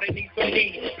about it, need some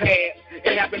knee pads.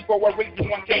 It happened for a reason,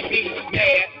 one can't be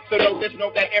mad. So just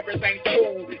know that everything's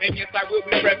cool. And yes, I will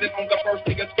be present on the first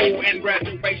day of school and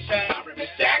graduation. Miss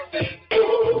Jackson,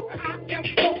 ooh, I am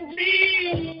for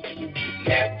real.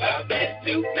 Never meant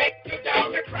to make your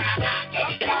daughter cry. I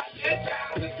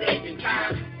apologize a trillion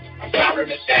times. I'm sorry,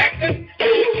 Miss Jackson.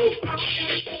 Ooh, I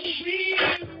am for real.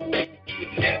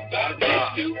 Never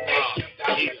meant to make your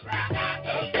daughter cry. I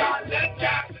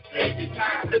apologize a trillion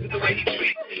times. Look at the way he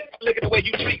treats me. Look at the way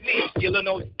you treat me. You little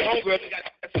know homegirl, you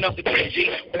got enough to drink, G.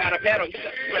 Without a paddle, you got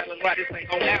to straddle right this thing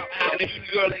on out. And if you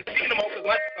girl ain't seen them on the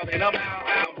lunch, then I'm out.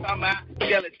 I'm talking about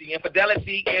jealousy,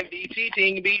 infidelity, envy,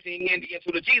 cheating, beating, and the N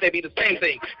to the G, they be the same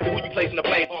thing. But who you placing the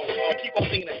blame on? You keep on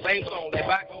singing that same song. That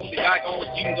bygones be bygones.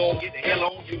 You can go and get the hell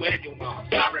on you and your mom.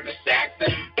 Sorry, Miss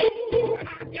Jackson. Ooh,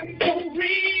 I am for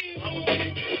real.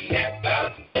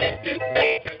 Never to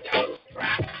make a dog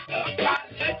cry.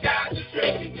 Apologize a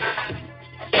trillion times.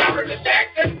 I'm sorry, Miss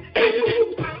Jackson.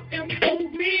 Ooh, I am for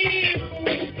real.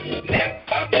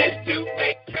 Never meant to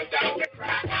make your daughter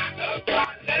cry. I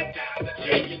apologize a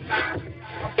trillion times.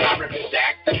 I'm sorry, Miss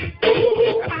Jackson.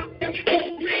 Ooh, I am for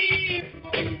real.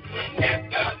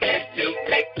 Never meant to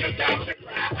make your daughter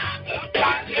cry. I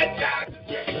apologize a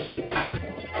trillion times.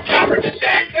 I'm sorry, Miss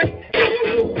Jackson.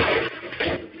 Ooh, I am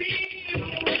for real.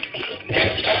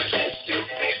 Never meant to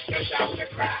make your daughter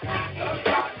cry. I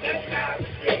apologize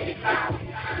a trillion times.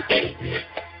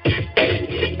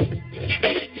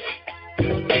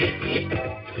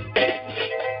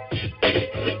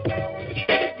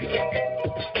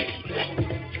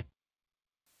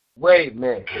 Wait a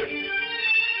minute. Yo,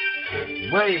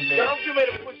 I'm getting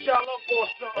ready to put y'all up on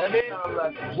something, man. Sound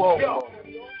like whoa. Yo,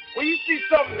 when you see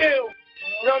something ill,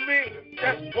 you know what I mean?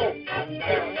 That's whoa.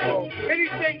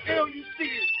 Anything ill you see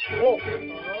is whoa.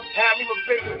 Have him a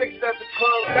big fix at the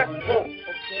club, that's whoa.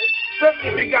 Especially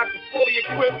if he got the 40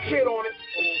 equipped kid on it,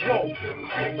 whoa.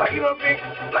 Like, you know what I mean?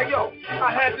 Like, yo,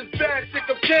 I had this bad chick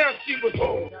uptown, she was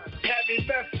whoa. Had me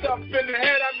messed up in the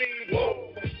head, I mean,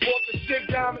 whoa. Bought the shit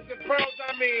diamonds and pearls,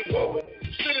 I mean, whoa.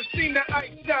 Should've seen the ice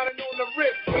shining on the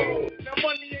wrist, whoa. Now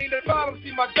money ain't the problem,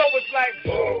 see my dough is like,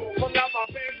 whoa. Pull out my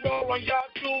bankroll on y'all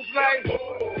dudes like,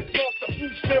 whoa. Lost the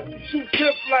blue strip and two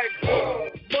tips like, whoa.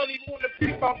 Money wanna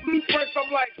beat my blueprints, I'm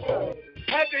like, whoa.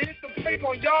 Had to hit the bank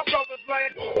on y'all brothers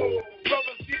like, whoa.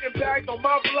 Brothers getting bagged on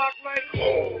my block like,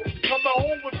 whoa. Coming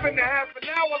home within a half an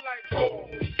hour like, whoa.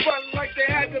 Running like they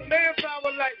had the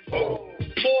manpower like, whoa.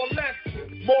 More or less,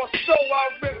 more so I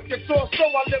risk it, or so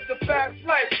I live the fast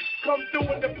life. Come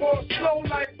through in the more slow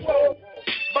like, whoa.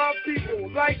 My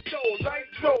people, like so,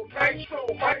 nitro, mic flow,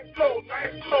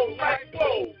 nice flow, like,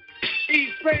 whoa.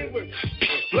 East Penguin,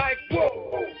 like,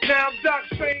 whoa. Now I'm Doc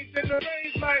Strange in the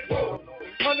range like, whoa.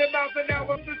 100 miles an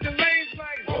hour switching lanes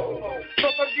like, whoa. So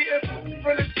I'm getting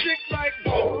really sick like,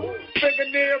 whoa.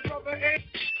 Fingernail rubber ain't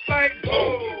like,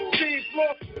 whoa. Jeans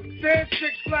floor, dead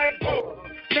chicks like, whoa.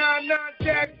 9-9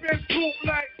 jack, fist coupe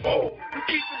like, whoa. You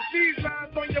keep some cheese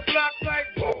lines on your block like,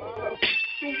 whoa.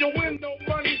 Through your window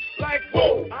money like,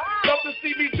 whoa. Love to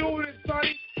see me do this,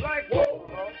 sonny, like, whoa.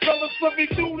 Fellas let me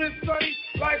do this, sonny,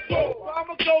 like, whoa.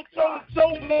 I'ma go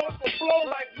toe-to-toe, Lord, for flow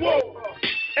like, whoa.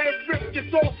 And rip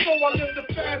gets all so I live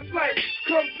the fast life.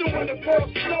 Come through in the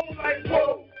ball slow like,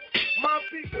 whoa. My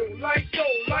people, like so,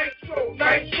 nitro,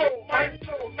 mic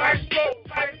flow, nice flow,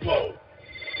 like, whoa.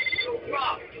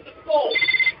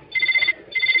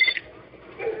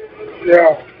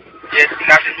 Yeah. Yes, you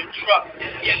got the new truck.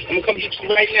 Yes, I'm gonna come get you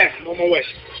right now. I'm on my way.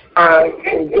 Alright,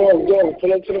 go.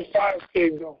 Pull up to the fire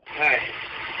escape, though. Alright.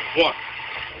 One.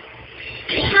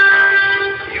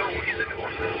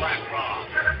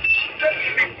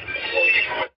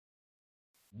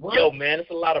 Yo, man, there's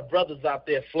a lot of brothers out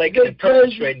there flaking and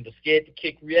perpetrating, but scared to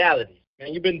kick reality.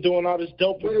 Man, you've been doing all this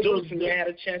dope producing, and you had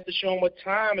a chance to show them what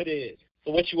time it is.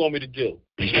 So what you want me to do?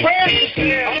 I'm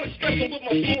expressing with my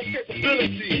full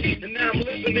capability, and now I'm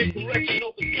living in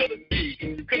correctional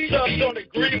facility. Cause some don't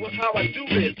agree with how I do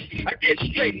this. I get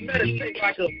straight and meditate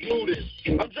like a Buddhist.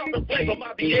 I'm dropping blame on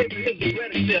my behavior is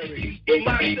hereditary, but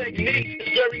my technique is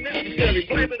very necessary.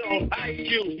 Blame it on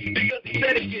IQ, because he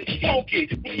said it gets funky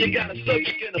when you got a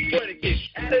subject and a predicate.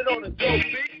 Add it on a dope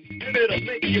beat, and it'll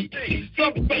make you think.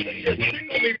 Some brothers just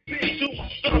tickle me big to my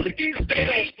stomach. They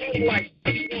don't roll like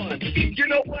this one. You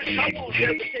know what? I won't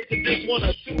hesitate to just one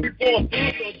or two before I'm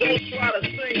through, so don't try to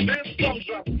sing this. Some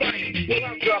drop science, well,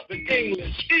 I'm dropping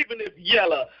English, even if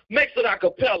Yella makes it a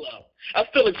cappella. I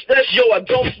still express, yo, I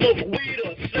don't smoke weed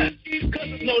or sex, cause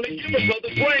it's known to give a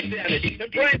brother brain damage,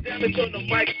 and brain damage on the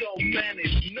mic don't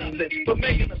manage nothing but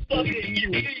making a sucker in you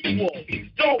equal.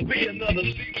 Don't be another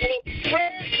sequel.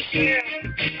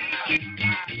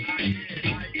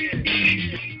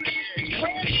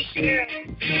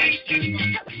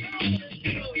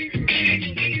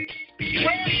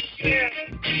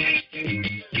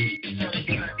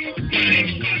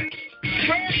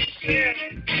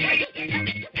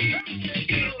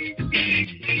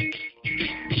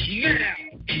 Now,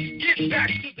 get back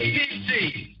to the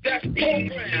DJ. That's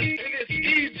program, and it's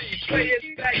easy. Play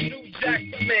it back, New Jack,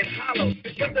 the man hollow.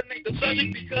 It doesn't make the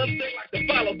subject because they like to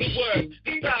follow the words,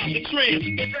 the style, the trends,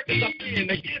 the records I'm seeing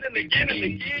again and again and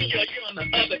again. You're on the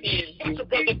other end. Watch a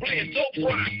brother playing dope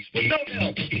rock with no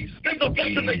help. There's no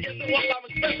blessing to get to while I'm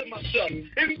expressing myself.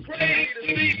 It's crazy to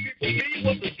see people be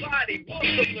what society wants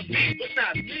them to be, but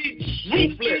not me.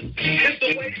 Ruthless is the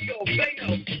way to go. They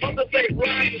know. Others say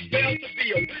rhymes was failed to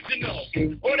be original,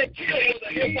 or they kill with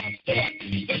a hip-hop start.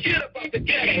 Forget about the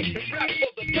ghetto and rap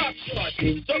for the top chart.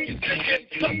 Some musicians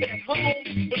stuck at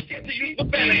home, but get to use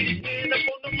profanity. Stand up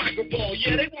on the microphone.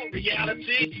 Yeah, they want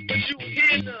reality, but you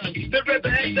hear none. They'd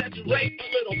rather exaggerate a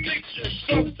little fiction.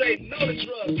 Some say no to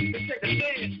drugs and take a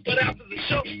stand, but after the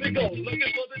show, they go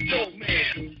looking for the dope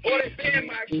man. Or they ban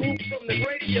my group from the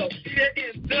radio. Here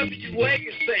in WA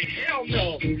can say hell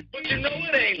no. But you know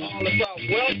it ain't all about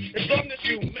wealth. As long as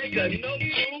you make a note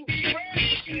to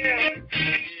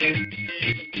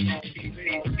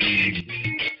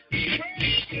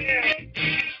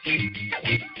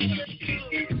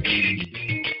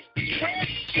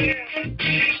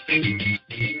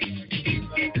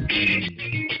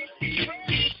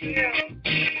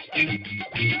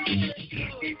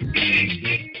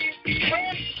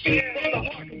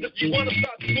if you want to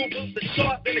start to move up the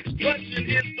chart, then expression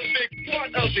is the big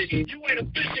part of it. You ain't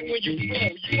efficient when you flow.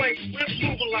 You ain't swift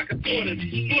moving like a tortoise,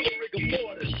 full of rigor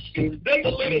mortis. There's a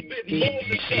little bit more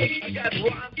to show. I got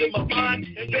rhymes in my mind,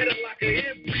 embedded like an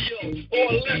embryo or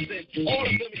a lesson. All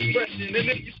of them expression. And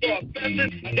if you start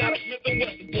fessing, I got a Smith &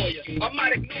 Wesson for you. I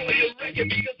might ignore your record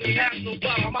because it has no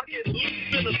bottom. I get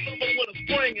loose in the summer with a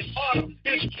spring and autumn.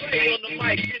 It's Trey on the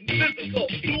mic, getting physical.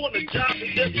 Doing the job in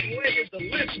WA is the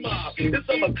lynch mob. It's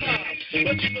a macabre,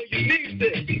 but you know you need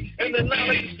this. And the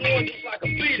knowledge is growing just like a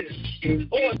fetus.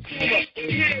 Or a tumor,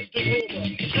 here's the rumor.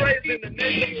 Trey's in the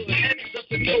neighborhood, and he's up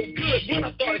to no good. When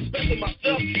I start expressing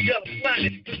myself, you gotta plan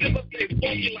it. Cause if I stay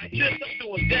funky like this, I'm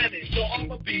doing damage. So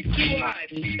I'ma be too high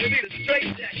and need a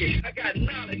straight jacket. I got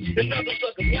knowledge, and other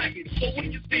suckers like it. So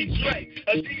when you see Dre,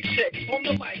 a DJ on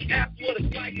the mic, ask what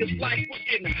it's like. It's like we're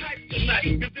getting hyped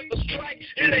tonight. Cause if a strike,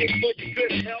 it ain't for your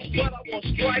good health. But I won't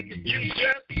strike if you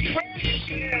just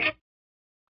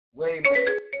wait a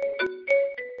minute.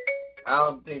 I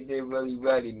don't think they're really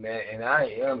ready, man, and I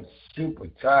am super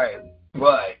tired,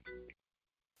 but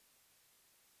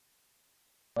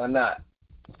why not?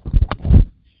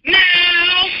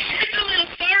 Now, it's a little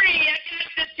story I got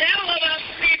to tell about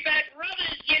three fat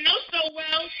brothers you know so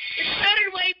well. It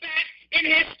started way back in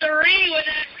history with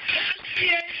a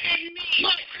here and me.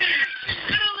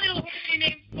 Got a little horsey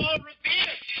named Paul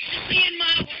Revere. Me and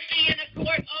my horsey in a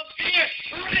quart of beer.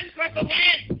 Riding across the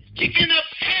land, kicking up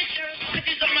pressure.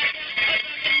 Punches on my back because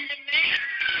I'm in demand.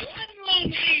 One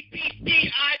lonely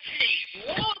PCIG.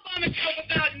 All by myself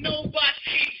without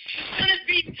nobody. The sun is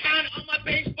beating down on my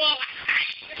baseball.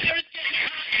 The hair is getting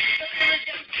hot. The hair is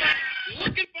getting fat.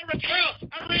 Looking for a girl.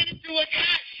 I ran into a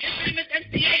guy. His name is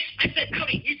MCH. I said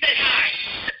howdy. He said hi.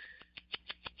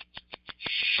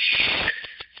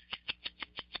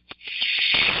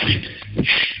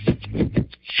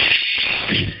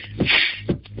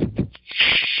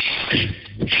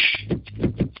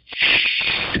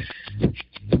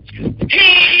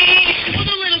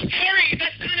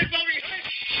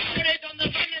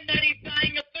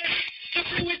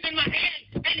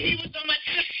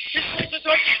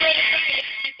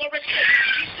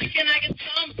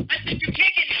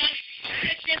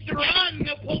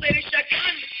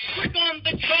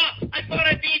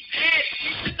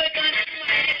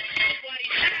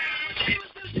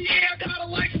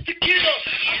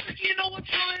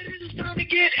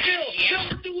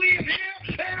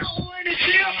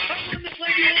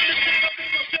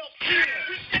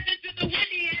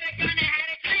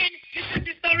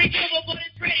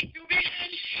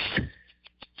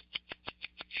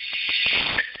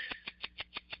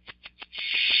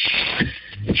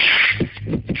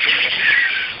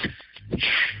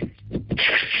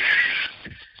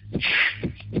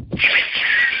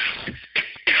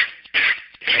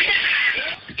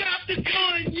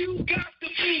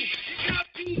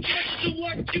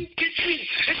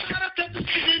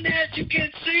 that you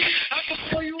can see. I can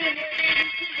pull you away and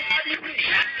you can ride with me.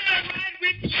 I'm gonna ride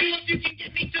with you if you can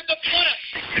get me to the border.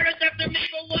 The sheriff's after me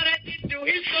for what I did to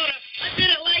his daughter. I did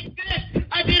it like this,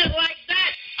 I did it like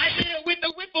that. I did it with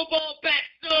the whipple ball bat.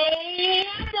 So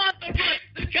I'm on the run.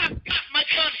 The cop got my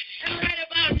son. And right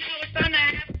about now it's time to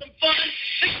have some fun.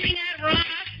 The king had run.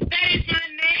 That is my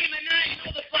name, and I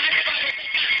know the fly spotters that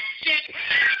got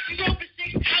champagne. We drove for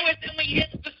 6 hours and we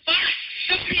hit the spot.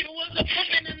 The beat was a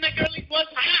pumping and the girlie was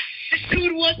hot. The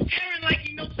dude was staring like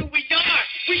he knows who we are.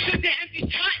 We took the empty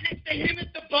spot next to him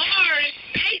at the bar. And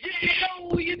hey, did you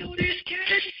know you know this kid?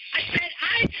 I said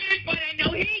I did, but I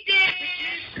know he did.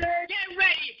 Get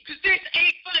ready, cause this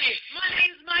ain't funny. My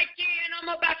name's Mikey and I'm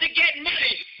about to get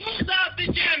money. Pulls out the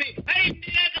jammy, aimed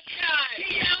it at the sky.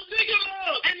 He yelled,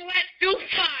 "Digable!" and let's do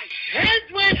fine.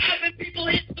 Heads went up and people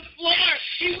hit the floor.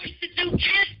 He wished to do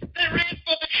kids that ran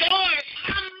for the door.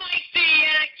 I'm Mikey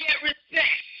and I get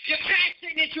respect. Your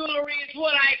fashion and jewelry is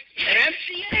what I said.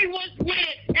 MCA was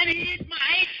weird and he hit my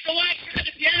ace, so I grabbed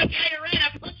the piano player and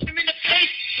I punched him in the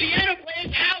face. Piano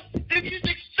player's out, the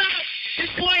music stopped.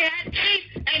 This boy had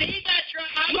teeth and he got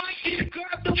dropped. Mikey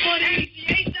grabbed the money,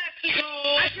 MCA's has to go.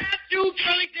 I grabbed 2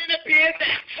 drugs and a beer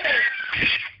that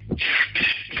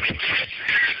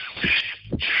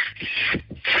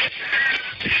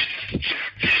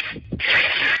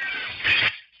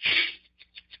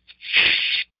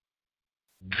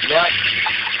What?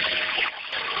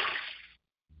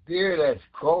 Beer that's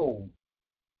cold.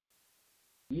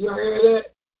 You heard that?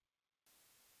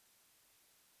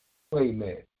 Wait a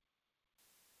minute.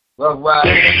 Rough Rider.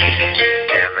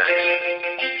 Yeah, man.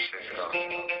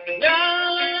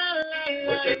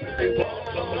 what they really want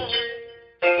from us.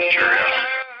 Sure, yeah.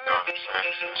 No, I'm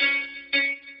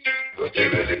saying. What they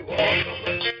really want from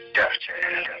us. Gotcha,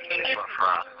 yeah. It's my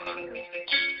friend.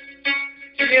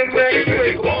 What they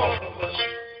really want from us.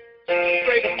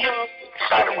 Break them up.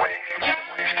 By the way,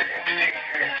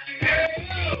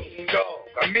 Dog,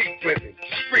 I meet women,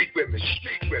 street women,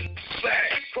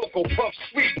 slash, Cocoa Puff,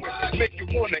 sweet women, make you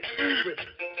wanna eat with it,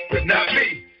 but not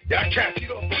me. Y'all cats, you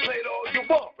don't play it all you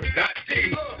want, but not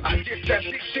me. I get that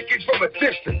big chicken from a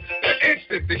distance. The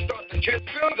instant they start to kiss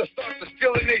film, they start to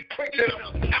steal and they quick that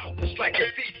I'm out. It's like a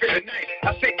thief in the night.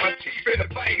 I take my teeth in the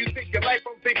bite. You think your life,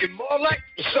 I'm thinking more like,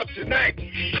 what's up tonight?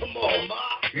 Come on, ma.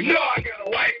 You know I got a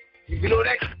wife. You know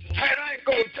that hat, I ain't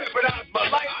gonna jeopardize my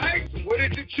life. Right? What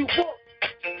is it you want?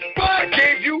 I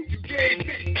gave you, you gave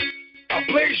me. I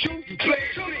blaze you, you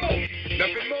blaze me.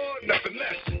 Nothing more, nothing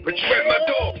less. But you at my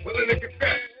door, willing to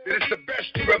confess that it's the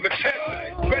best you ever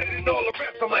tested. Better than all the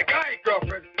rest. I'm like, I ain't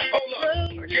girlfriend. Hold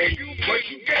up. I gave you what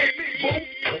you gave me, boo.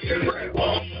 What's it really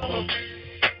want from us?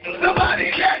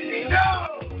 Somebody let me know.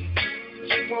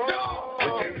 No.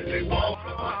 What they really want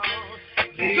from us?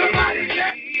 Somebody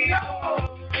let me know.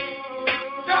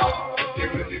 No. What they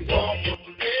really want from us?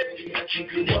 I keep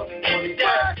you up on the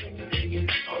back.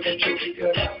 All that you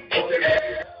figure out.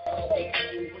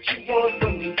 What you want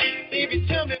from me? Baby,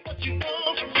 tell me what you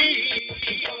want from me.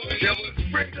 There was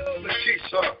Brenda,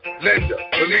 Leticia, Linda,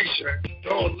 Felicia,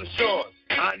 Dawn, LaShawn,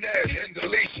 Inez, and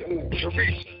Alicia,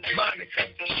 Teresa, Monica,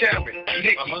 Sharon,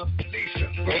 Nikki, Lisa,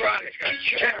 Veronica,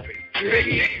 Carrie,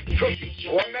 Vicky, Cookie. So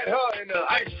I met her in the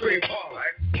ice cream bar,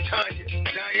 right? Tanya,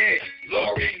 Diane,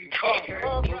 Lori,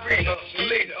 Carl, Marina,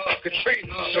 Selena,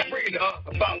 Katrina, Sabrina,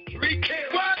 about 3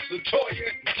 kids, Latoya,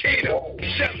 Tina,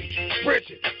 Shelly,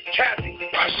 Bridget, Kathy,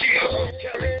 Rashida,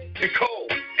 Kelly, Nicole,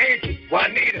 Angel,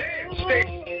 Juanita,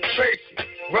 Stacy, Tracy,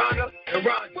 Rhonda, and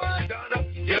Rhonda, Donna,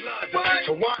 Yolanda,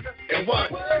 Tawana, and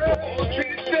Wanda. We're all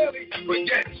treated silly, but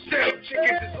yet still,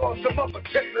 chickens is awesome. I'ma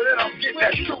tell you that I'm getting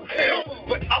that true hell,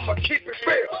 but I'ma keep it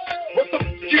real. What the f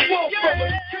you want from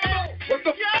us? What the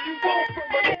f you want from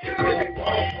us?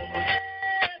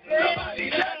 Somebody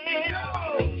let me know.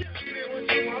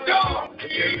 Dog,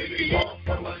 what you really want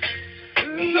from us?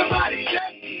 Somebody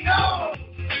let me know.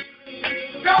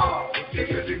 Dog, what you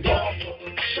really want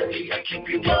from us? Shorty, I keep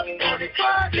you up on the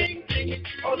fire, ding, ding.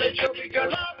 All that trophy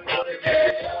got up on the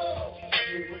hell.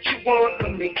 What you want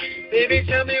from me? Baby,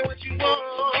 tell me what you want.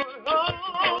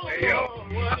 Hey, yo,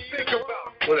 I think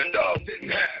about what a dog didn't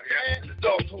have, yeah? The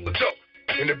dog told the dope,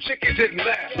 and the chicken didn't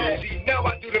laugh. See, now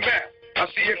I do the math. I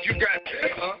see if you got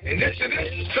this, and this,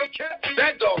 some cat,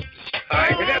 that dog.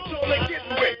 Alright, and that's all they're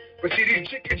getting with. But see, these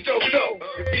chickens don't know.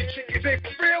 If these chickens ain't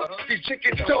for real, these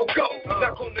chickens don't go.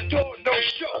 Knock on the door, no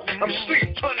show. I'm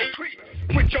asleep, trying to creep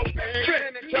with your best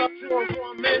friend and talk to him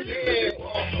for a minute. Oh,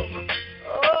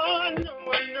 I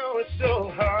know it's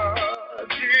so hard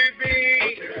to be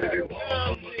a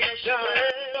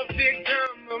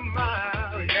victim of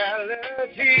my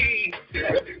reality.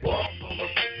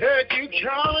 Heard you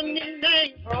calling me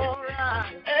names,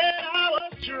 alright.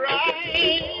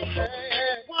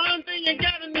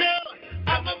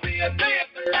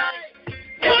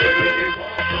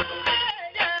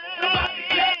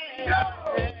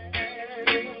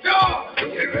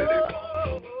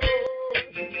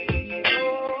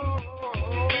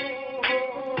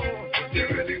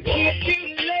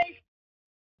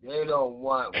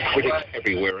 Critics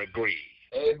everywhere agree.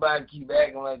 Everybody keep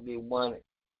acting like they won it.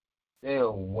 They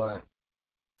don't want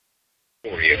it.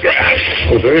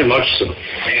 Choreographed. Oh, very much so.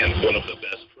 And one of the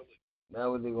best.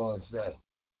 Now what they gonna say?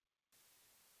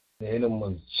 They hit him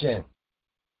on the chin.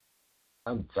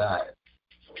 I'm tired.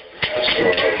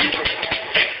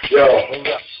 Yo,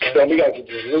 we gotta get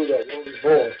this loot up. Loot is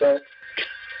born, son.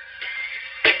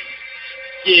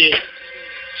 Yeah.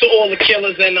 To all the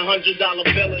killers and the $100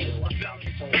 billers.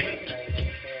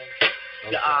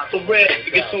 For real,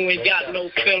 because who ain't got no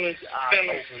feelings.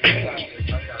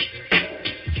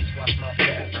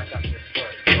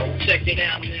 Check it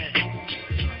out, man.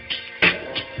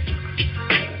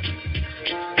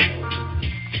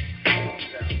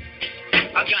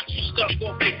 I got you stuck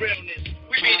off the realness.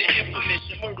 We be the infamous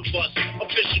and murder bus.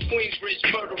 Official Queensbridge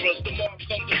murderers. The mark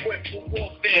comes equipped for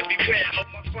warfare. Beware of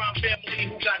my crime family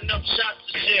who got enough shots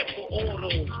to share for all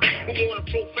those who wanna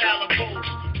profile and pose.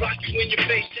 Rock you in your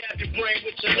face, stab your brain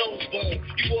with your nose bone.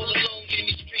 You all alone in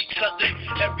these streets, cousin.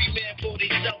 Every man for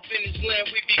themselves in his land,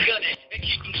 we be gunning and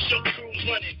keep them shook crews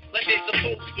running like they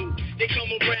supposed to. They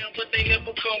come around, but they never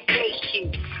come close to.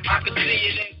 I can see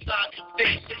it inside your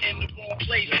face, in the wrong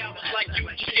place. Cowards like you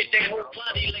just get their whole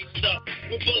body laced up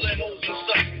with bullet holes and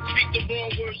stuff. Speak the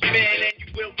wrong words, man, and you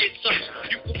will get touched.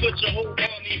 You can put your whole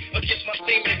army against my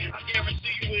semen. I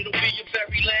guarantee you it'll be your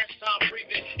very last time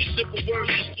breathing. Your simple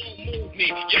words just don't move me.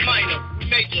 You're minor, we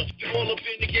major. You're all up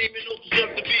in the game and don't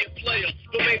deserve to be a player.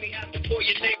 Don't make me have to call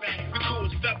your name out. We cool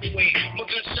as featherweight. My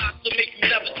gunshots will make you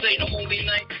levitate. I'm only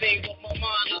 19, but my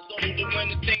mind is older. When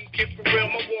the things get for real,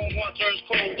 my warm heart turns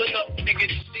cold. Enough niggas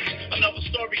to see another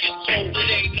story is told. It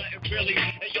ain't nothing really.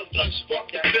 And yo, done spark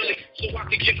the Billy, so I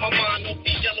can get my mind off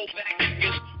these yellow back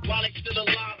niggas. While they still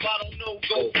alive, I don't know.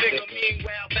 Go figure.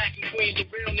 Meanwhile, back in Queens, the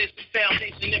realness and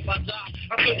foundation. If I die,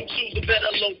 I couldn't choose a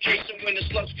better location when the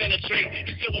slugs penetrate.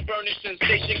 You feel a burning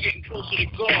sensation, getting closer to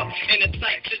God. In a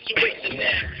tight situation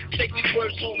now. Take these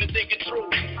words home and think it through.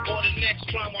 Or the next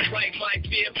rhyme I write might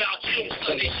be about you.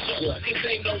 Sonny, cause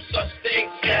ain't no such thing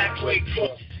as halfway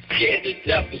crook. Scared to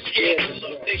death and scared to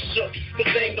look, they shook.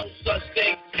 Cause ain't no such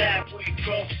thing as halfway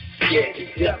crook. Scared to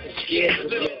death and scared to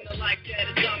look. Living like that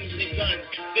is diamonds and guns.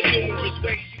 The numerous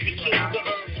ways you can choose to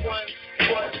earn funds.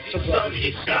 So some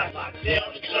get shot, locked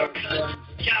down, and turn guns.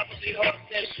 Cavalry hearts,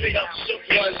 then straight up shook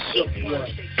one, shook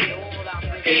one.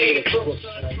 It ain't a crook,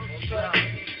 son.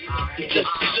 It's just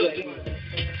a shook one.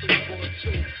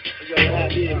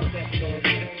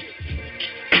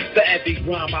 For every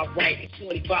rhyme I write, it's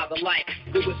 25 to life.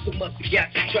 There was so much to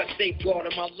got to trust, safeguard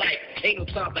in my life. Ain't no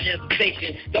time for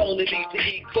hesitation. The only lead to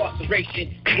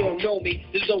incarceration. You don't know me,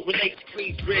 there's no relation.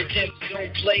 Queensbridge, MC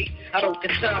don't play. I don't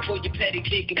got time for your petty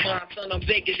thinking, my son. I'm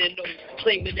bigger than those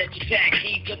claiming that you pack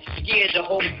heat, but you're scared to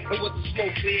hold. And with the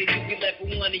smoke clear, you can let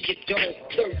for one of your don't.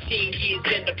 13 years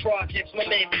in the projects, my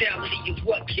mentality is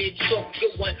what, kid? So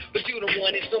good one, but you the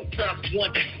one that sometimes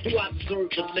wonder, do I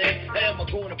deserve to live? Or am I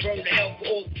going to burn to hell for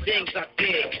all the things I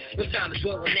did? No time to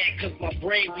dwell on that, cause my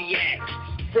brain reacts.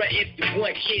 Front if you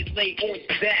want, kids lay on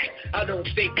your back. I don't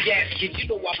fake gas, kid, you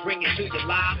know I bring it to your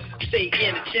life. Stay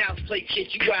in a child's play,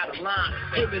 kid, you out of line.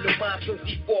 Criminal mind,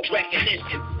 thirsty for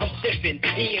recognition. I'm tipping,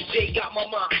 EMJ got my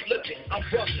mind flipping. I'm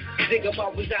rushing, think I'm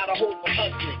always out of hope for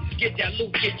hustling. Get that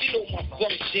loot, kid, you know my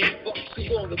function. As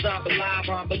long as I'm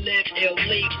alive, I'm alive,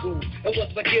 illegal. And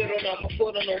once I get on my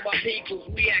foot on all my peoples,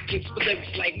 react with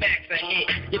lyrics like Max, I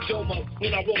hit. You told me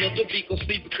when I roll on the beat, go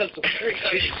sleep because I'm free.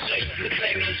 This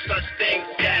ain't no such thing.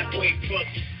 Halfway crook,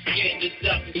 scared to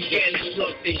death, scared to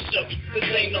look, they shook. This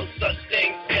ain't no such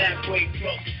thing, halfway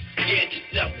crook, scared to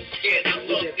death, scared to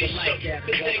look, they shook.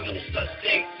 This ain't no such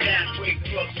thing, halfway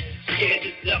crook, scared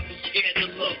to death, scared to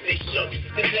look, they shook.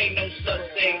 This ain't no such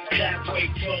thing, halfway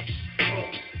crook.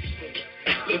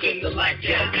 Living the life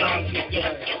that times we go.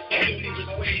 And you need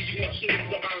the ways you can choose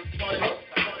to earn money.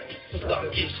 So some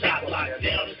get shot, locked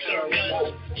down, and turn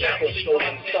on. Cavalry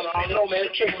hearts, I don't know, man,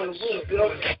 it came from the roof, you know?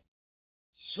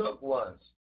 Shook ones.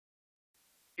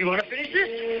 You want to finish this?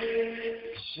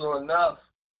 Sure enough.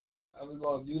 How we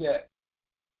gonna do that?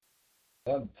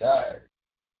 I'm tired.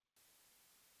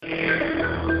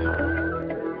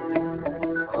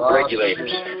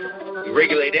 Regulators. We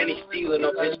regulate any stealing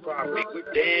of this property.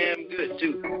 We're damn good,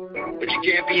 too. But you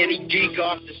can't be any geek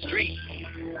off the street.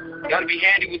 You gotta be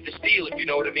handy with the steel, if you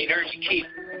know what I mean. Earn your keep.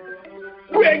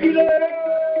 Regulators!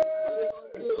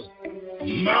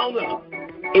 Mount up.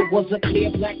 It was a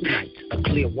clear black night, a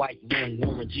clear white moon.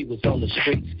 Warren G was on the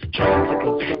streets, trying to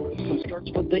console some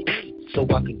skirts for the eat, so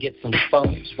I could get some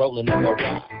phones, rolling in my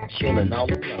ride, chilling all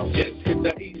alone. Just hit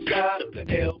the east side of the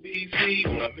LBC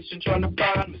on a mission trying to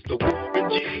find Mr. Warren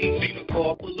G. Seen a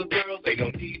car full of girls, they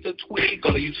don't need to tweak.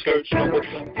 All of you skirts know what's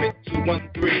up with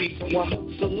 213. So I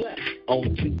select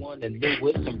on 21 and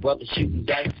Lewis. Some brothers shooting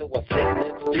dice, so I said,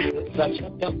 let's do this. I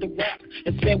jumped out the rap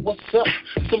and said, what's up?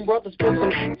 Some brothers put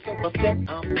some heat, so I said,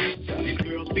 I'm these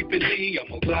girls peeping me, I'm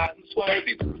gonna glide and swerve.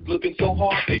 These looking so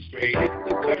hard, they straight hit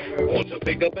the curve. Want to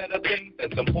bigger, better things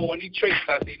than some horny tricks.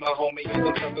 I see my homie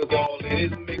using suckers all in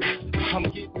his mix. I'm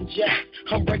getting jacked,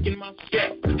 I'm breaking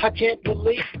myself. I can't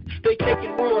believe they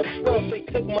taking more stuff. They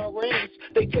took my rings,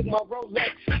 they took my Rolex.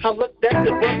 I looked at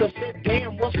the brother, said,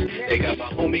 damn, what's the next? They got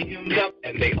my homie hemmed up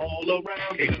and they all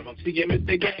around. They come see him if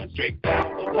they going straight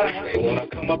down the line. They wanna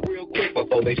come up real quick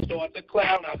before they start to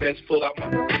clown. I best pull out my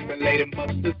and lay them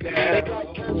busters down. They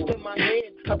got guns to my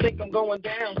head, I think I'm going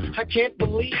down. I can't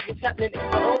believe what's happening in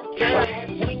my own town. I had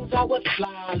wings, I would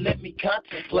fly, let me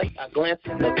contemplate. I glance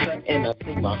in the cut and I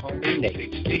see my homie Nate.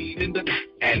 16 in the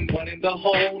and 1 in the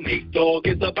hole. Nate Dogg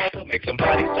is about to make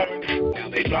somebody turn. Now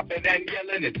they dropping and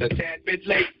yelling, it's a tad bit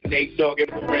late. Nate Dogg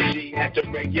and Reggie had to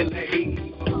regulate.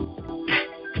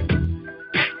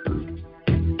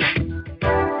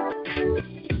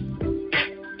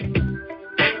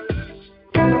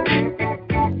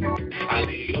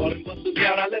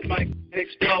 I let my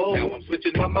explode. Now I'm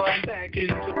switching my mind back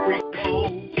into freak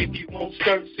mode. If you won't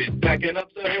skirt, sit back and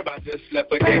observe. I just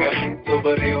left a gang of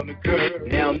over there on the curb.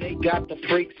 Now they got the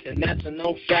freaks, and that's a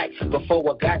known fact.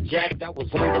 Before I got jacked, I was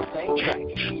on the same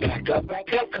track.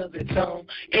 Back up, cause it's on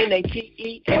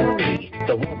N-A-T-E-L-E,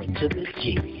 the woman to the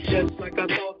G. Just like I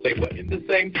thought, they were in the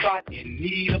same spot, in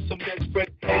need of some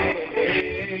desperate help.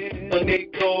 The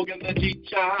Nate Dogg and the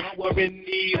G-Child were in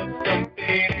need of something.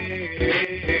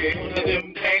 One of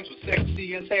them things was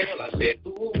sexy as hell. I said,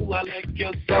 ooh, I like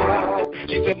your style.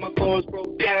 She said my chords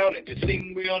broke down and just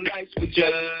seemed real nice. Would you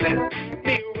let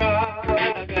me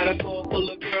ride? I got a car full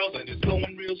of girls and it's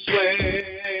going real swell.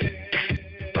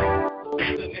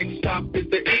 The next stop is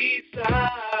the East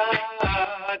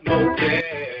Side Motel.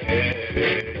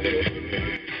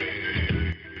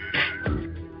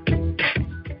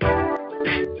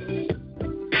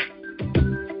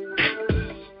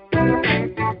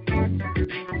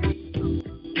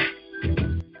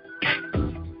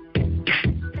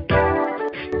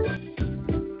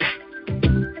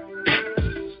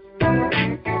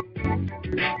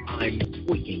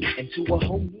 Into a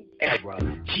whole new era.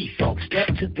 G-Funk, step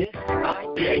to this, I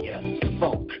dare ya.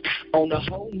 Funk on a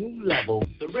whole new level.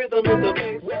 The rhythm is the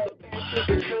bass with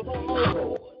the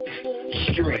treble.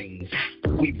 Strings,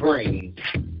 we bring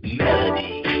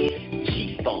melody.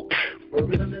 G-Funk, where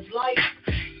rhythm is life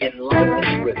and life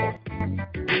is rhythm.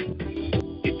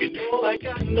 If you know like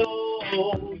I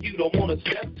know, you don't want to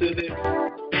step to this.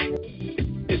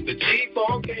 It's the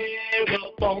G-Funk era,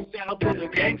 funked out to the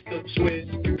gangster twist.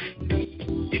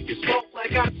 If you smoke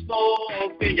like I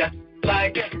smoke, then you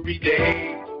like every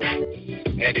day.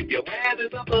 And if your head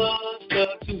is a buster,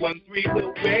 213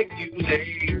 will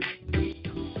regulate.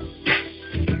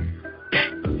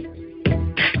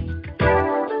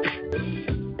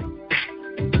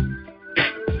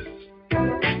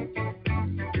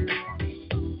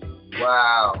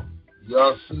 Wow.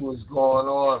 Y'all see what's going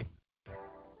on?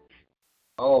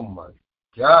 Oh my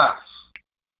gosh.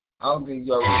 I don't think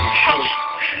y'all really know.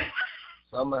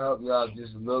 So I'm going to help y'all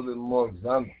just a little bit more because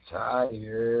I'm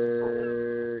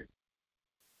tired.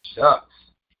 Shucks.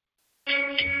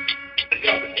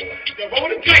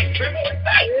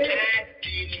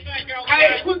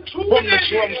 From the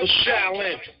drums of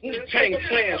Shaolin, Wu-Tang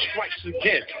Clan strikes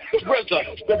again. RZA,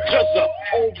 the Jizza,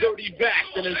 old dirty back,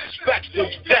 and Inspector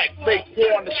Deck, they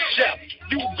on the chef.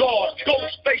 You guard,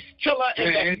 Ghostface Killer,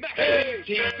 and the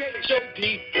M.E.T.H.O.D.N.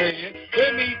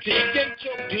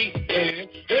 M.E.T.H.O.D.N.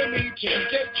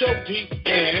 M.E.T.H.O.D.N.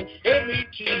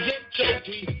 M.E.T.H.O.D.N.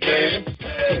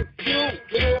 Hey, you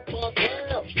little fuck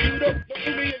down. You don't know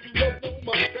me and you don't know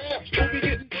my staff. Don't be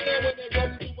getting down when they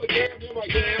run through a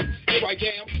jam. Here I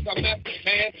am, the method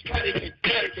man.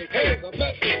 Hey, the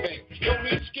method man. Don't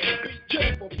be scared, be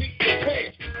careful, beat your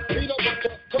pants. Beat up a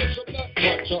cause I'm not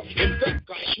much. In fact,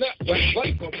 I snap back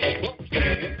like a rubber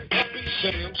band. I be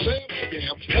Sam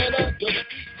again, and I just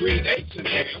green eggs and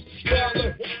ham. Now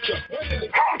look, watch your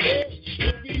hand,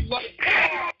 you'll be like,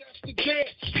 that's the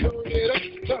chance. Turn it up,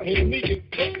 now hear me get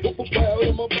up, I'm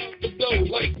about to blow,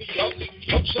 light me up.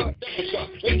 Upside,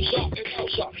 downside, inside and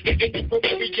outside. Hitting you from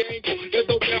every game, there's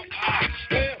no doubt.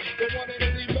 Damn, the one and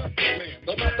only method man,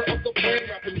 the master of the plan,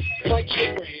 rapping like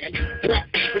Superman. Rap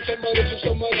with some of this and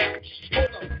some of that.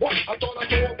 Hold up, what? I thought I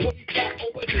saw a bloody clock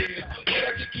over there. But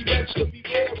I think he wants to be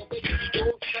more of a baby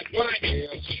girl like my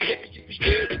hands. If you be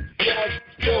dead, guys,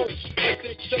 yo, I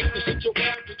think safe to sit your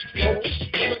average, yo.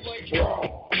 Coming like raw.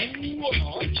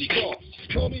 Ooh, Chico.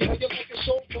 Tell me how you like it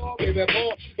so far, baby,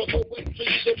 boy. Before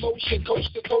motion,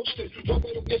 coast to coast,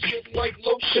 rubbing against it like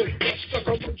lotion. Stuck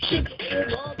on motion, oh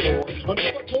my lord.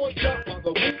 Another toy drop by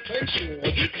the Wu-Tang Sword.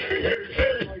 Hey, hey,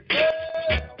 hey, like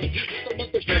that. The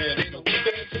mother man ain't no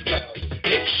fancy about.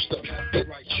 It's the master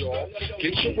right, y'all.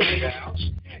 Get your way out.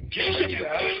 Get your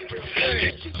out.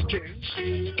 Hey,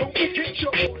 kids, don't forget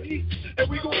your money. And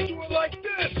we gonna do it like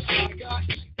this. I got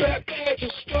bad bags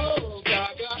of stuff.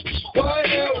 I got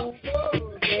white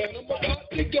elbows. And I'm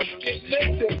about to go get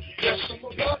lifted. Yes, I'm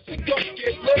about to go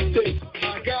get lifted.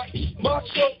 I got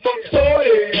myself a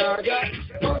party. I got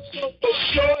myself a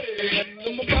shorty. And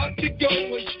I'm about to go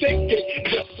and stick it.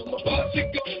 Yes, I'm about to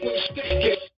go and stick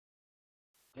it.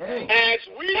 Dang. As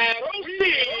we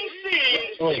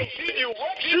proceed, give you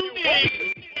what you need.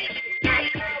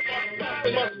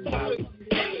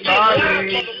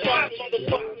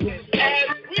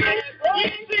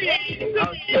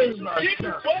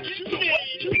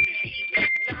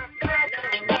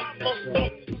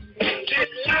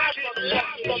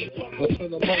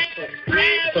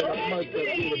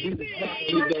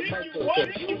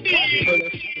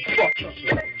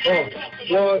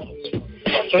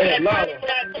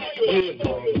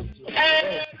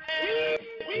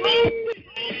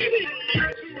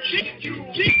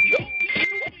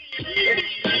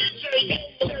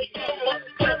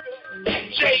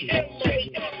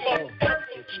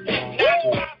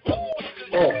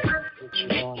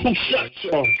 Who shot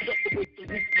y'all?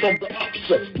 From the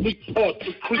offset, leap hard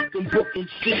to creep and Brooklyn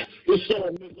Street. It's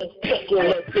on, nigga. Fuck all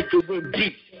that bickering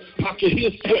beat. I can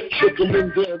hear sweat trickling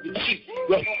down the cheek.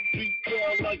 The heartbeat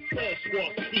down like fast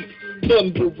walk feet.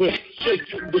 Thundering,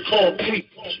 shaking the concrete.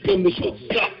 Then the shit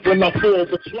stopped when I called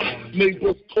the clock.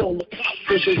 Neighbors call the cops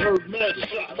cause they heard mad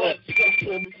shots. Stop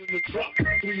for me in the drop,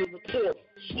 3 1/4.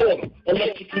 Slaughter,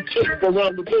 electrical tape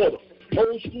around the border.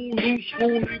 Old school, new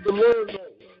school, need to learn though.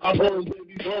 I burn,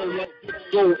 baby, burn like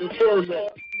Disco Inferno.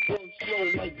 Burn slow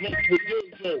like Next with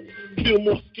Dildo. Kill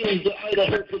more skins than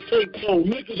Idaho potato.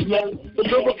 Niggas know the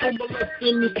miracle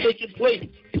molesting is taking place.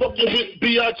 Fucking with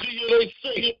B.I.G. and they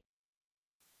say it.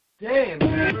 Damn,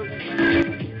 man.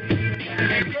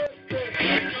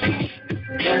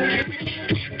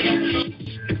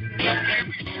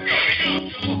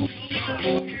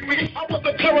 I was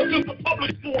the terror since the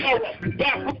public school era.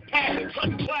 Bathroom passes,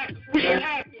 cutting classes, we can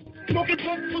have this. Smoking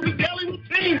blunts was a daily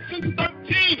routine since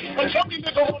 13. A chunky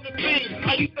nigga on the scene. I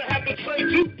used to have the tray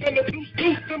juice and the juice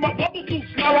in my bubble juice.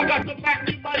 Now I got the back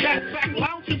in my knapsack,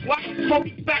 lounging black,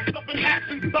 smoking stacks up in hats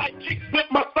and sidekicks with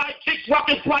my sidekicks,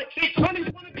 rocking fly kicks. Honey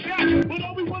wanna chat, but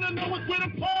all we wanna know is where the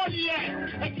party at.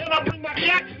 And can I bring my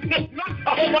yak? If not,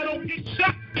 I hope I don't get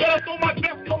shot. Better throw my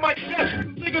vest on my chest.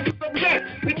 Niggas is a mess.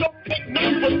 It don't take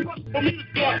nothing but trust for me to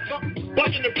start something.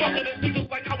 Bucking and bucking at niggas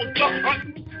like I was duck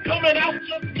hunting. Coming out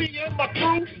just me and my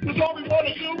crew, cause all we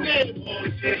wanna do is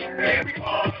bullshit, every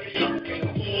party, bullshit,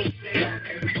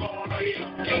 every party,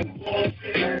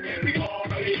 bullshit, every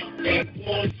party,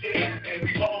 bullshit,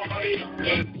 every party,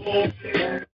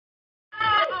 bullshit.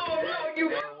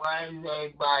 Why is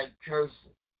everybody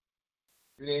cursing?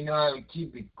 Do they know how to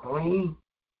keep it clean?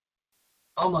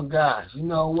 Oh my gosh, you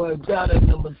know what? Dial at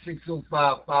number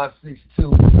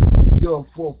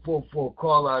 605-562-0444.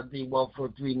 Call ID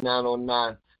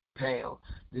 143909#.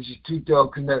 This is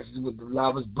THoRough Connections with the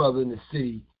loudest brother in the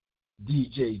city,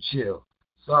 DJ CHiLL.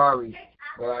 Sorry,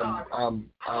 but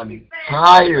I'm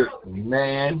tired,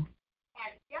 man.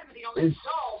 It's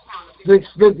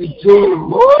 6:52 in the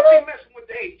morning.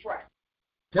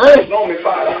 Dang.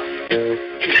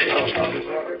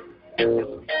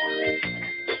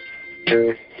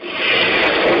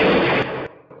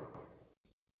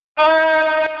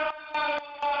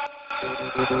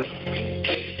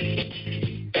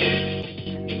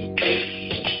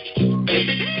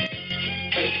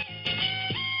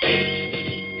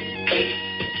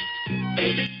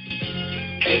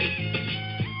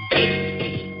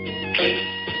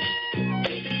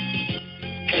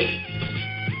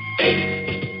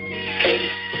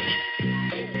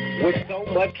 With so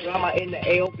much drama in the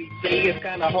LBC, it's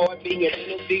kind of hard being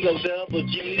Snoop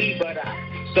D-O-double-G, but I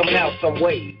somehow, some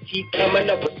way keep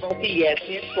coming up with funky ass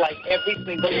hits like every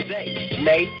single day.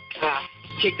 May I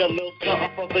kick a little something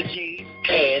for the G's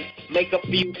and make a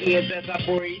few ends as I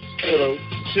breeze through.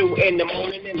 2 in the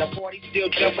morning and the party still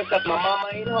jumping cause my mama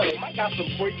ain't home. I got some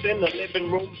freaks in the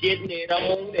living room getting it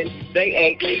on and they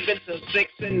ain't leaving till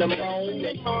 6 in the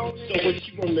morning. So what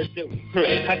you wanna do?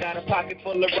 I got a pocket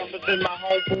full of rubbers in my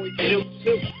homeboy too.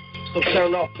 So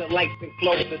turn off the lights and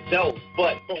close the door.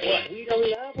 But for what? We don't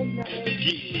love them now.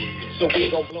 Yeah. So we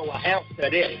gon' blow an ounce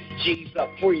of this. G's up,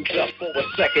 freeze up for a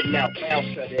second now.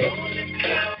 Bounce to this.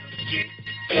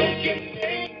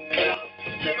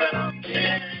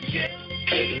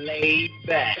 laid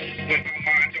back. With my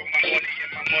mind on my money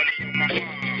and my money on my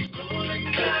mind.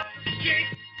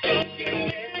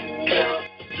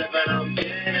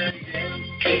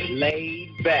 Laid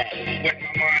back. With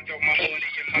my mind on my money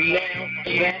and my money on my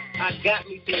mind. Now, I got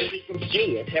me some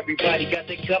genius. Everybody got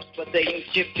their cups, but they ain't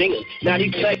shifting. Now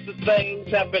these types of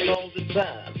things happen all the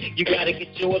time. You gotta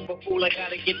get yours before I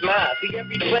gotta get mine. See,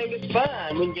 everything is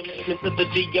fine when you're listening to the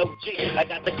D.O.G. I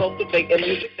got to cultivate a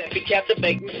music that be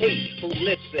captivating me. Who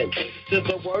listen to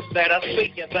the words that I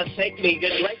speak as I take me a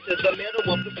drink to the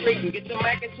middle of the street and get the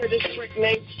Mac into this trick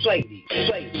named Sadie.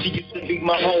 She used to be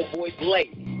my homeboy's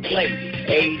lady.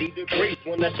 80 degrees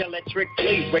when I tell that trick,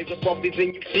 please raise up off these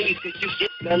NUCs, cause you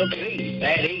get none of these.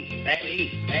 That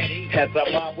ease. As I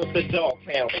ride with the dog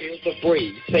pound, feel the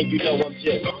breeze. Say you know I'm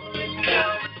just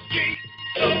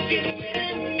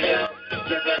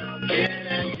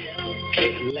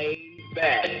laid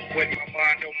back. With my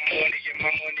mind on my money and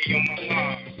my money on my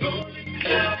mind.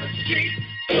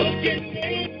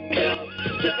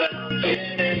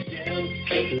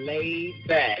 Laid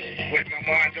back. With my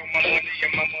mind on my money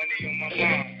and my money on my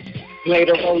mind.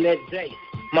 Later on that day,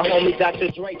 my homie Dr.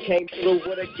 Dre came through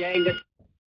with a gang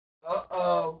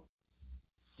of...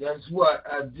 Guess what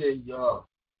I did, y'all?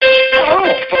 Oh,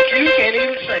 fuck you, can't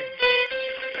even say.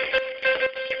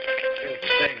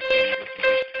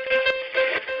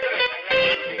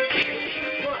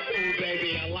 Baby,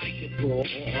 I like it, bro.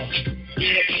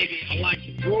 Yeah, baby, I like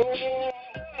it, bro. Oh,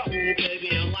 baby,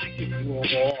 I like it, bro.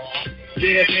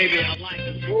 Yeah, baby, I like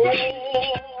it, bro.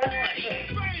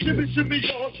 Shimmy, shimmy,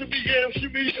 y'all, shimmy, yeah,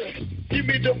 shimmy, yeah. Give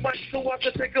me the mic so I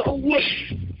can take a look.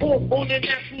 On the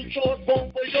natural sauce,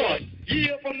 bon voyage.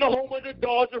 Yeah, from the home of the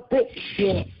Dodger Brook.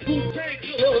 Who takes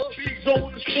the beats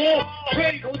on the storm?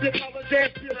 Ready on the color that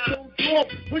just so drunk.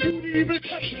 But you didn't even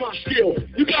touch my skill.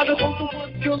 You gotta hold the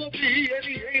one killer me, and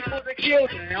he ain't for the kill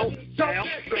now. Stop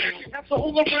that, have to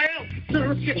hold around.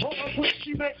 Nerves get hard when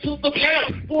she met to the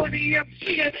ground. For the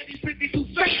MC and any 52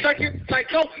 seconds,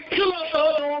 psycho killer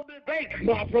on the bank.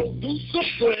 My producer,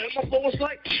 slam, my flow is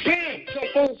like bam. Some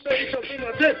phone say something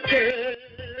like this.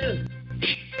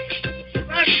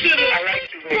 I like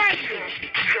to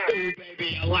Oh, baby,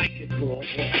 I like it, bro.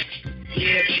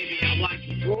 Yeah, baby, I like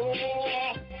it, bro.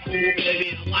 Oh,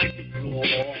 baby, I like it, bro.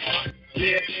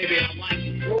 Yeah, baby, I like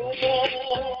it, bro.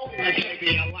 Baby,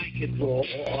 I like it, bro.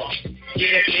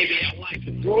 Yeah, baby, I like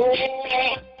it, bro.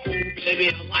 Baby,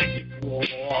 I like it, bro.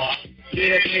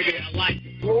 Yeah, baby, I like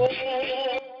it, bro.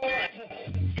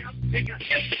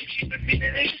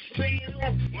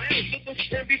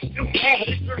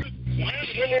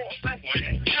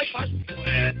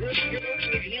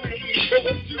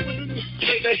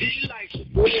 He likes it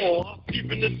raw,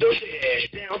 keeping the dirty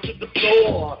down to the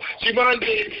floor. See, my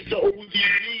name is the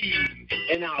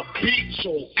ODB, and I'll beat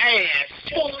your ass.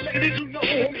 All the ladies who know me,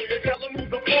 tell them who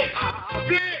the fuck I've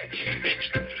been.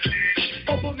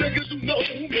 All the niggas who know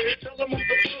me, tell them who the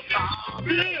fuck I've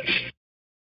been.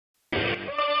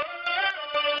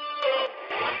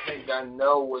 I think I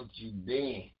know what you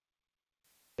been.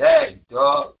 Hey,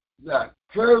 dog, you got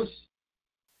curse?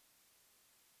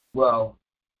 Well,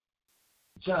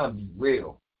 I'm trying to be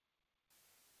real.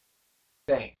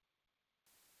 Thanks.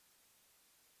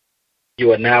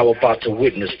 You are now about to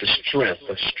witness the strength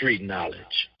of street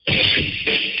knowledge.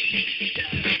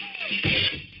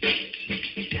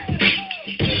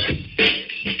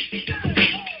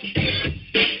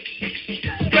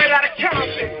 Straight out of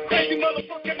Compton, crazy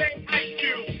motherfucker named Ice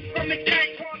Cube. From the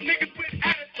gang called niggas with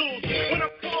attitude. When I'm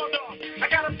called off, I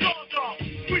got them called off.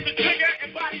 Squeeze the trigger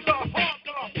and bodies are hauled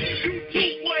off. You two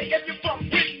way if you fuck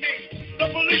with me. The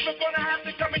police are gonna have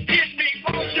to come and get me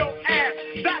off your ass.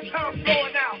 That's how I'm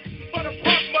going out. For the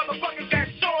punk motherfuckers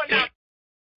that's showing out.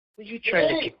 Were you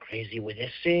trying to get crazy with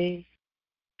this thing?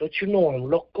 Don't you know I'm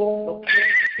loco?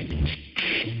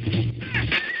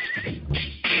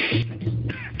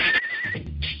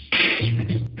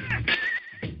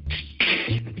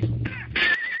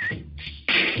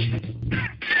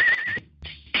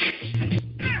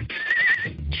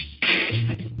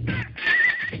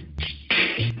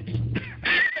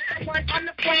 On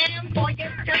the plan, boy,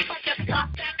 it's just like a top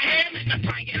that hand in the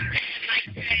frying pan. Like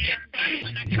that,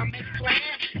 when I come and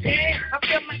slam. Yeah, I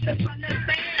feel like the sun is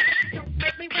sand. Don't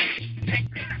make me wait. Take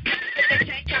the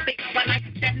tank, I'll be going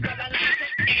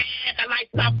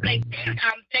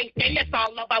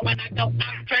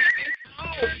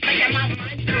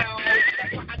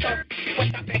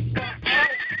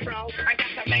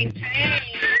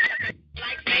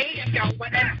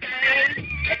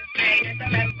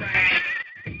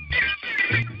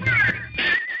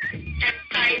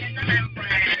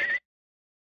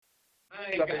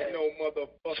ain't got no motherfucker.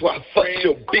 That's why I fucked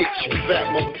your bitch, you fat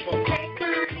motherfucker.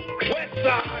 West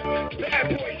side, bad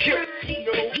boy killer.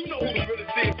 You know who the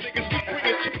realest is, niggas. We bring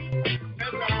it to you.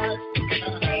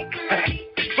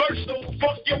 First off,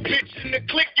 fuck your bitch in the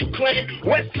clique you claim.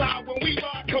 West side, when we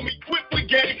ride, come equipped with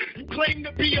game. You claim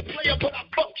to be a player, but I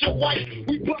fucked your wife.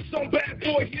 We bust on bad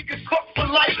boys, niggas fuck for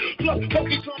life. Plus,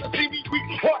 Pokey trying to see me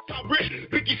weak, hearts I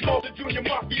rip. Biggie Smalls and Junior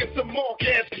Mafia, some mark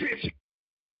ass bitch.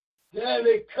 Damn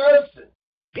it, cursing.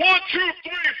 1, 2,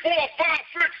 3, 4, 5,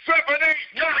 6, 7, 8,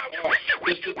 9.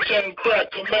 It's the 10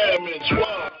 crack commandments.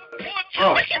 Wow.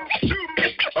 1, 2, 3.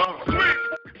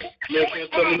 Man,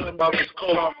 can't tell me nothing about this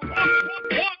coke.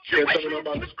 Can't tell me nothing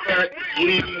about this crack.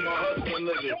 Weed and my husband,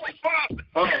 niggas.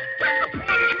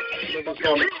 Niggas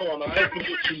on the corner. I ain't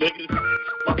forget you, niggas.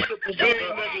 My triple B,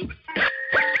 niggas. 1,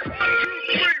 2,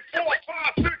 3, 4,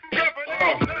 5, 6, 7,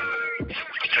 8, 9.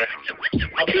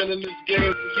 I've been in this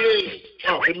game for years.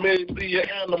 It made me an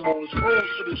animal. It's rules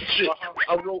for this shit.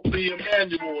 I wrote me a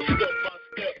manual, a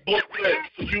step-by-step booklet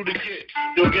for you to get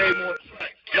your game on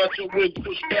track. Got your wig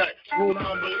pushed back. Rule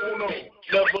number uno.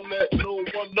 Never let no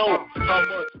one know how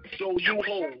much dough you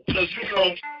hold. Cause you know,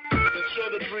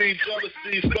 instead of breed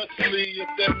jealousy, especially if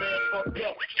that man fucked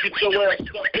up, get your ass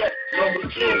stuck up. Number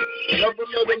 2, never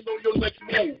let them know your next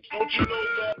move. Don't you know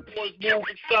that boys move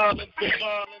in silence for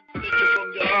violence, taking from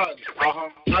your eyes?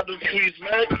 I done squeeze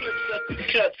mad clips at these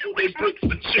cats for they bricks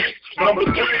and chicks. Number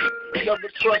 3, never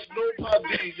trust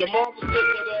nobody. Your mama set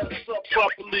that ass up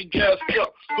properly, gassed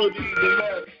up, hoodie the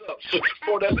mask up. So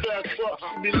for that fast up,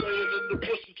 she be laying in the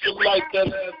bushes to light that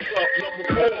ass up. Number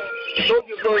 4, know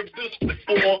you heard this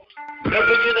before.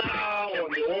 Never get high on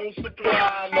your own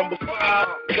supply. Number 5,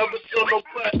 never sell no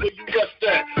crack where you rest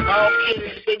at. I don't care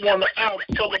if they want an ounce,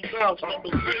 tell them bounce. Number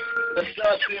 6, that's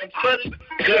goddamn credit,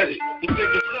 get it. The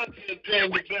biggest country is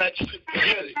paying the bad shit to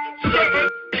get it. 7,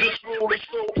 this rule is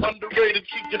so underrated.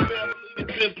 Keep your family and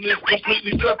business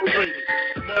completely separated.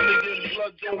 Money and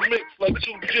blood don't mix like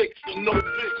 2 dicks and no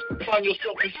bitch. Find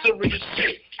yourself in serious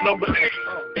shit. Number 8,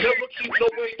 never keep no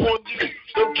weight on you.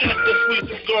 Them cats that squeeze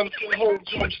them guns can hold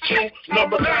jumps too.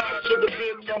 Number 9 should have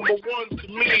been number 1 to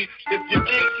me. If you ain't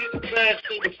getting bad,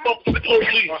 say the fuck the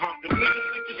police. If niggas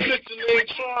think you're snitching, they ain't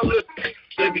trying to listen.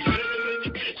 They be sitting in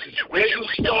your bitches. Where you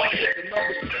start hitting?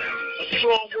 Number 10, a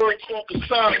strong word called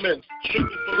consignment.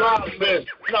 Strictly for live men,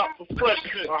 not for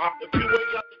freshmen. If you ain't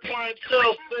got the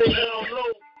clientele, say hell no.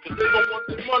 Cause they don't want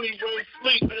their money, rain,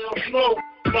 sleep, hell no.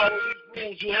 Follow these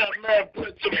rules, you have mad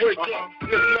bread to break up.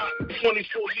 If not,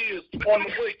 24 years on the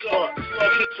wake up.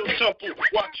 Slug hit your temple,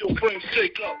 watch your brain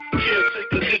shake up.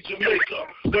 Caretaker did your makeup.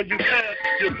 When you pass,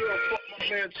 your girl fuck my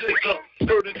man Jacob.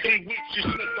 33 weeks, she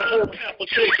sniffed the whole half a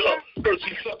cake up. First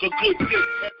she suck a good dick,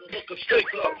 never hook a steak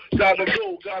up. Gotta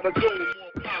go, more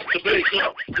pies to bake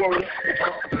up. Word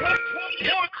up.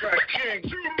 Crack king,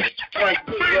 Frank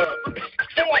Wizard.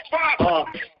 4, 5. 1,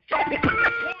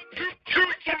 2, 3,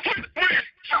 4,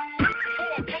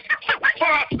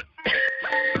 5. 1,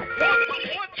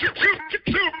 2, 2,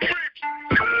 3,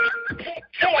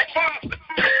 4, 5. 1, 2,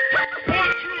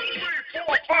 3,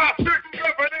 4, 5, 6,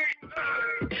 7, 8,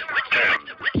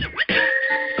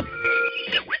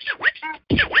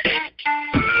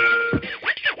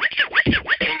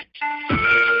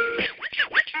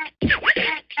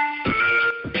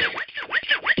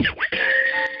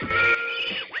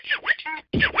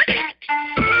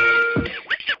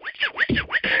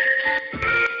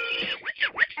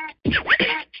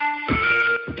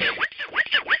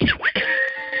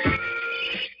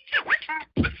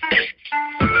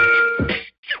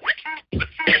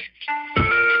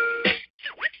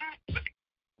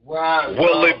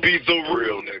 Well, it be the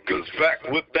real niggas back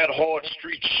with that hard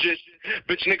street shit.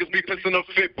 Bitch niggas be pissing a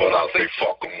fit, but I say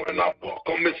fuck 'em when I walk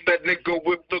 'em. It's that nigga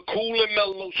with the cool and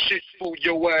mellow shit for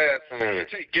your ass.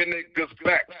 Taking niggas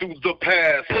back through the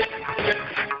past.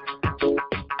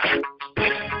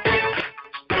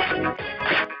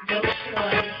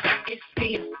 It's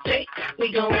Beyonce,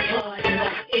 we gon' party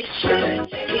like it's Chile.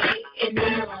 In the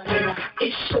morning like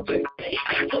it's your birthday.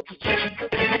 So put your hands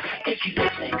up in the air if you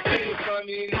don't think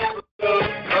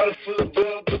I'm full of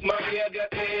bug, but mommy, I got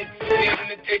the head.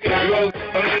 I'm in to take a drug. I'm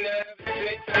in to have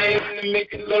sex. I ain't in to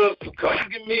make love. So come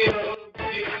give me a hug. I'm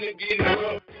in to get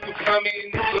rough. You find me in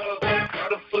the club.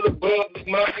 I'm full of bug, but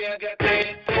mommy, I got the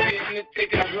head. I'm in to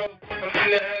take a drug. I'm in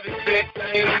to have sex. I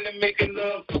ain't in to make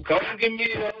love. So come give me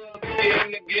a hug. I'm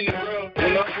in to get rough.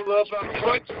 When I pull club, I'm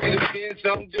front to the Benz,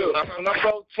 I'm due. When I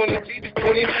roll 20 deep,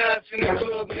 29s in the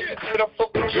club, niggas heard I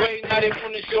fuck with Dre, now they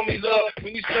wanna show me love.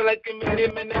 When you smell like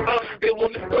Eminem and the up, they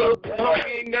wanna rub.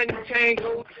 Homie, ain't nothing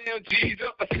tango, down, G's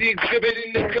up. I see exhibit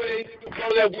in the cut, they niggas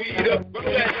roll that weed up. Roll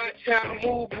that night time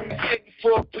move, taking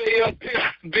for a play up here.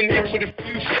 Been hit with a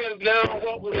few shells, now I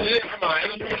walk with a lip,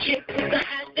 man. Chick with the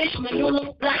hot fish, my new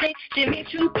little body. Jimmy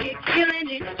Choo kick, killing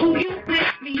it. Who you with?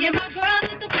 Me and my girl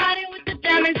at the party with the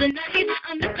diamonds and nuggets.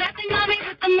 I'm the classic mommy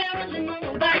with the mirrors and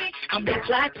my body. I'm the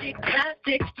classic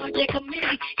project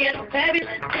committee. Get a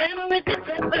fabulous glamorous and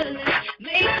fabulous.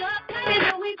 Makeup,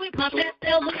 bodies a week with my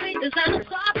pastel Louis. Designer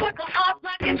soft work, a art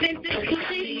rock and vintage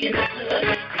Gucci. In the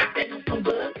club, there's some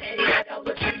bug, and I got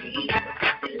what you need.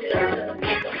 Love,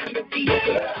 don't wanna be a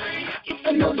girl. Get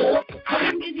some more love,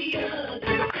 come give me a hug.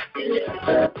 You can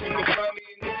find me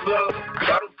in the club,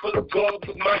 bottle full of gold.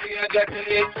 Look, mommy, I got the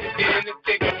hits, in the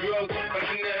take a drugs.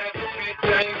 I'm in the happy fit, I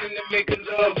ain't in the making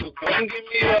love. So come give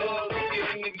me a hug,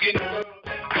 get in the getting love.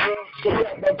 So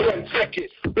grab my gun, check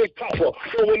it. Big Papa,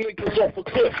 throwing niggas off a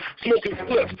cliff, smoking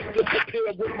flips. Just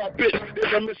prepare with my bitch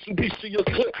in a Mitsubishi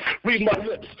clip. Read my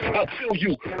lips, I feel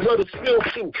you, let it spill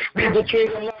too. Read between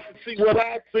the lines, see what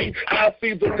I see. I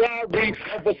see the diary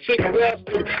of a sick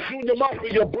bastard. Junior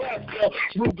Mafia blaster,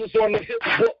 Ruger's on the hip,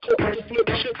 what cook to flip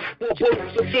shit, what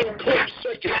bullets to fill clips.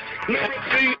 Check it.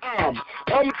 Lyrically, I'm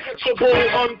untouchable,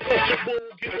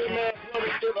 giving ass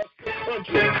running in a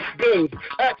 600 bills.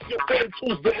 Ask your friend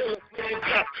who's the illest.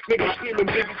 Niggas screaming,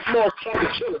 Biggie Smalls trying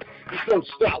to chill it. It don't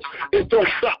stop, it don't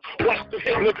stop. Watch the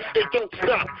hit, nigga, it don't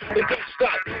stop, it don't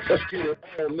stop. Let's get it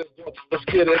on, nigga. Let's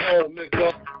get it on, nigga.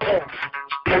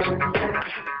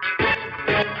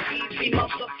 Easy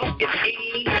motherfucking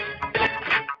easy.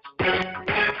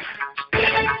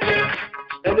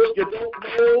 And if you don't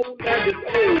know, now you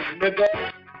know, nigga.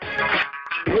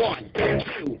 1,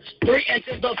 2, 3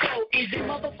 inches of flow. Easy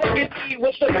motherfucking E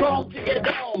with the chrome to your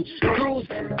dome.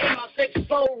 Cruising in my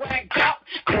 6-4 ranked out.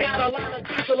 I got a lot of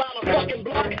juice, a lot of fucking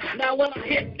blood. Now when I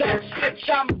hit that switch,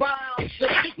 I'm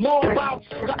bouncing. More bounce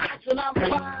to the ice and I'm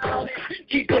pounding.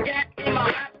 Keep the gap in my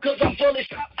lap cause I'm fully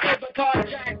strapped for the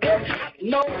carjacker.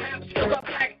 No haps cause I'm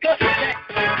back up. Jack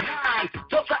 9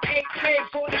 plus an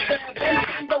AK-47.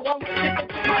 I'm the one with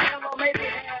tickets to my yellow, maybe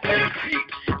having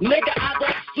peaks. Nigga, I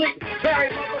don't sleep. Very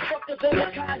motherfuckers in the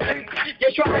concrete. You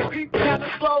try to creep kind of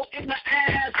slow in the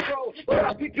Astro. But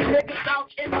I peep you niggas out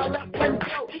in my left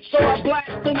window. So I blast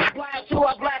and I blast, so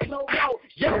I blast no go.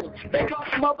 Yo, they call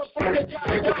the motherfucker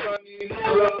Johnny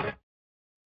Doe.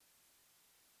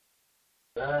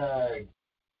 Dang.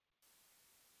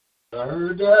 I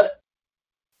heard that.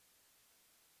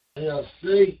 And y'all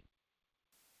see.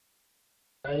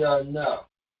 And y'all know.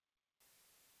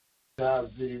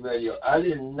 Sound City Radio. I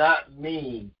did not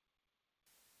mean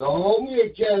the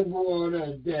homie can't go on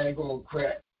that daggone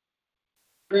crap.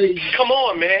 Crazy. Come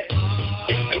on, man.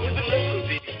 It was a local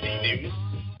news.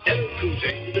 That's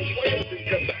Tuesday. The 12th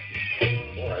come back.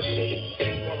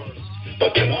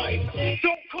 But tonight,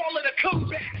 don't call it a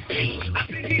comeback. I've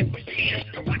been here for years.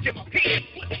 I'm watching my pants.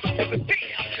 What's up with the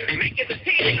beer? Making the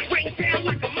dance rain down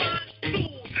like a monsoon.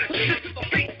 Listen to the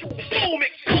faithful boom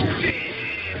explosion.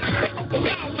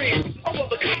 Over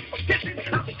the competition,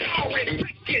 I'm sorry.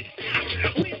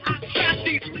 When I drop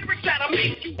these lyrics that'll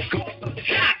make you go for the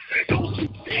top. Don't you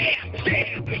damn,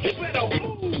 you better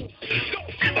move.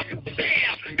 Don't ever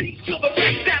compare me to the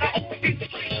rest that are on these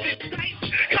places. Dice,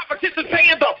 competition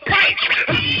paying the price.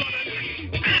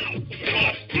 I'm gonna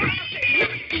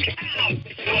knock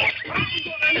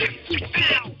you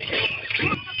out.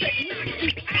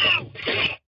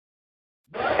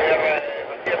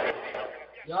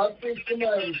 Y'all think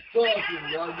somebody was talking.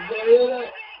 Y'all can go hear that?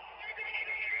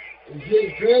 It's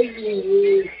getting crazy in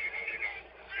here.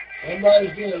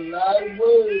 Somebody's saying a lot of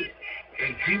words,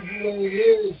 and people ain't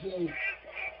hear it, so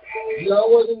y'all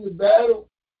wasn't in the battle.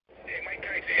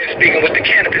 Speaking with the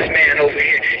cannabis man over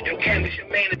here. Yo, cannabis, your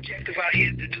main objective out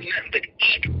here is to do nothing but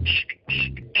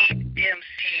eat them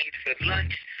seeds for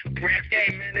lunch. Breath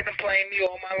game, man, they've been playing me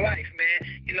all my life, man.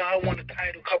 You know, I won the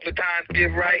title a couple of times,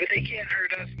 did right, but they can't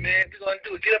hurt us, man. We're going to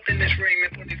do it. Get up in this ring, man,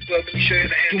 put this glove, let me show you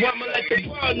the hand. So I'ma let the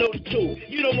world know the truth.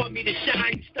 You don't want me to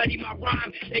shine, you study my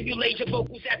rhyme, then you laser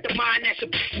vocals at the mind, that's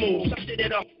a move. Something that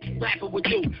a rapper would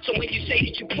do. So when you say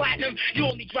that you platinum, you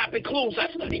only dropping clues. I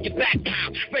studied your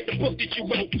background, read the book that you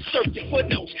wrote, searched your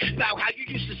footnotes about how you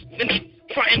used to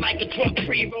frontin' like a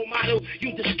drug-free role model.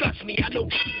 You disgust me, I know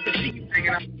to see you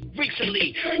bringing up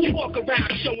recently. You walk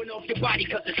around showing off your body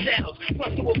cause it sells.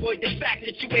 Want to avoid the fact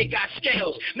that you ain't got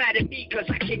scales. Mad at me cause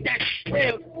I kick that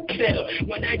real. sell.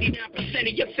 When 99%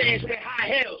 of your fans wear high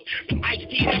heels. From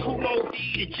Ice-T to Kool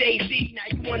D to Jay-Z. Now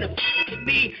you wanna f with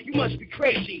me? You must be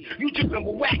crazy. You dripping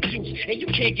with whack juice and you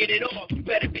can't get it off. You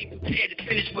better be prepared to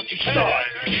finish what you start.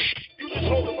 You just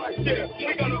hold it right there.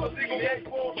 We got another thing on the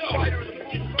 8-ball.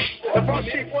 If I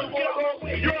see one more,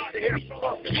 you're out of here.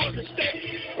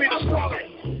 We the start.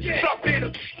 Stop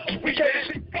being we can't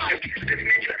see fire.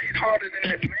 It's harder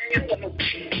than that, man.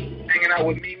 Hanging out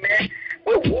with me, man.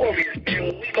 We're warriors, man.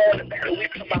 When we go into battle, we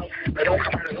come out. They don't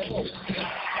come out at all.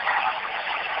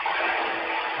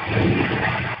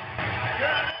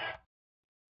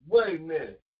 Wait a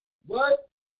minute. What?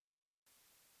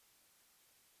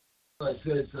 I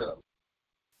said something.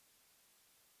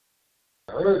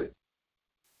 I heard it.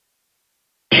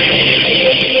 Go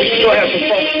ahead, some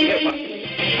folks in hip-hop.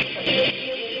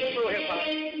 Go hip-hop.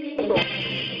 Go.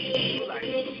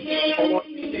 Hold on.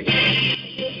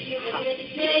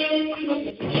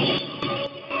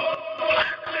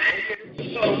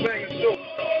 Something banging, too.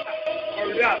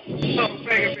 Hurry up. Something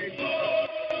banging, baby.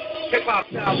 Hip-hop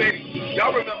style, baby.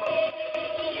 Y'all remember?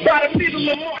 By the needle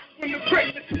of March, when the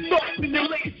greatness starts in your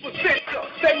late placenta,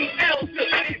 that means L's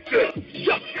just enter.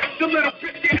 Just the little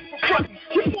bitch ass for frontin'.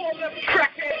 You all that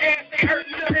crackhead ass ain't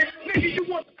hurting nothing. Nigga, you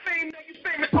want the fame, now you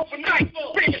famous overnight.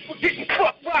 Famous for getting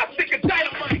fucked by a stick of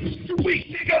dynamite. You weak,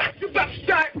 nigga, you about to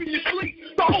die in your sleep.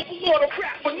 The overlord of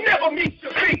rap will never meet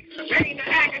your feet. Pain and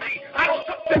agony, I don't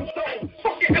touch them souls.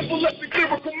 Fuck your epileptic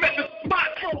lyrical methods, my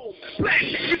soul. Black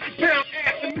 50-pound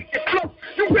ass and make it float.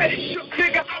 You ready, shook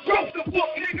nigga? I wrote the book,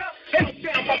 nigga. Held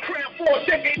down my crown for a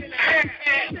decade and a half.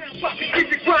 Now about to get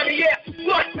your grimy ass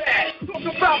bloodbath. Talk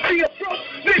about being broke,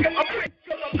 nigga. I'm rich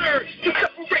because I learned to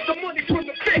separate the money from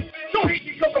the bitch. Don't hate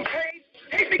me because I'm paid.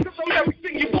 Hate me because I'm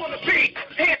everything you want to be.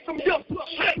 Handsome, young, plus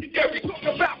legendary. Talk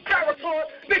about Farrakhan.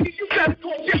 Nigga, you better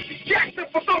call Jesse Jackson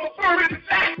for some affirmative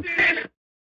action.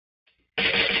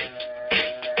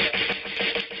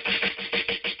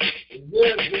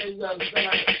 Yes, you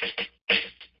understand.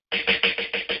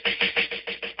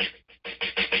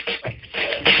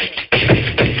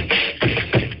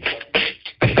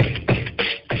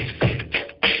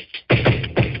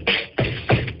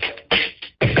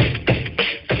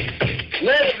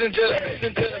 Ladies and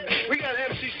gentlemen, we got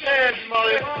MC Sands and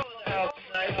Molly in the house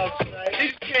tonight.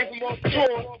 These came from off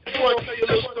tour. I want to tell you a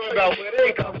little story about where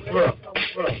they come from.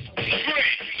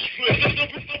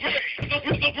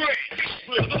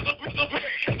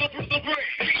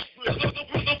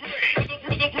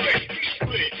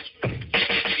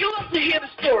 You love to hear the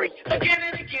story again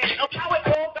and again of how it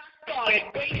all got started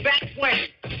way back when.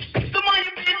 The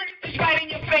monument is right in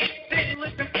your face. Didn't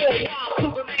listen for a while to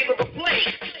the name of the place.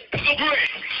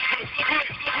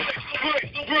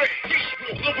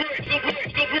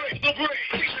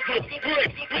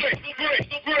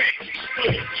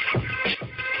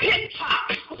 Hip hop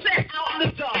was set out in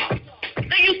the dark.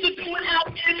 They used to do it out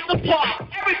in the park.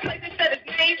 Every place they said his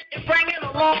name, it rang in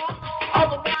alarm.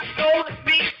 Otherwise known as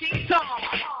B.T. Tom.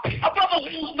 A brother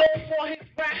who's known for his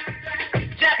rap.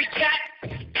 Jabby Jack.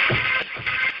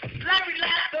 Larry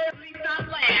Last, thirdly not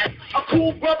last. A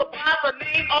cool brother by the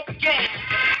name of Gas.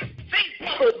 These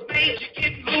brothers made you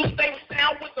get loose. They was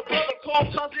down with the brother called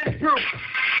Cousin Bruce.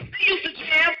 They used to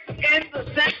jam in the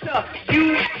center. You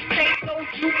ain't so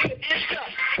you can enter.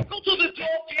 Go to the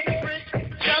door, get friends,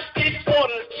 just in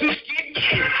order to get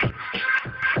in.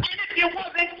 And if you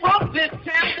wasn't from this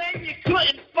town, then you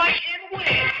couldn't find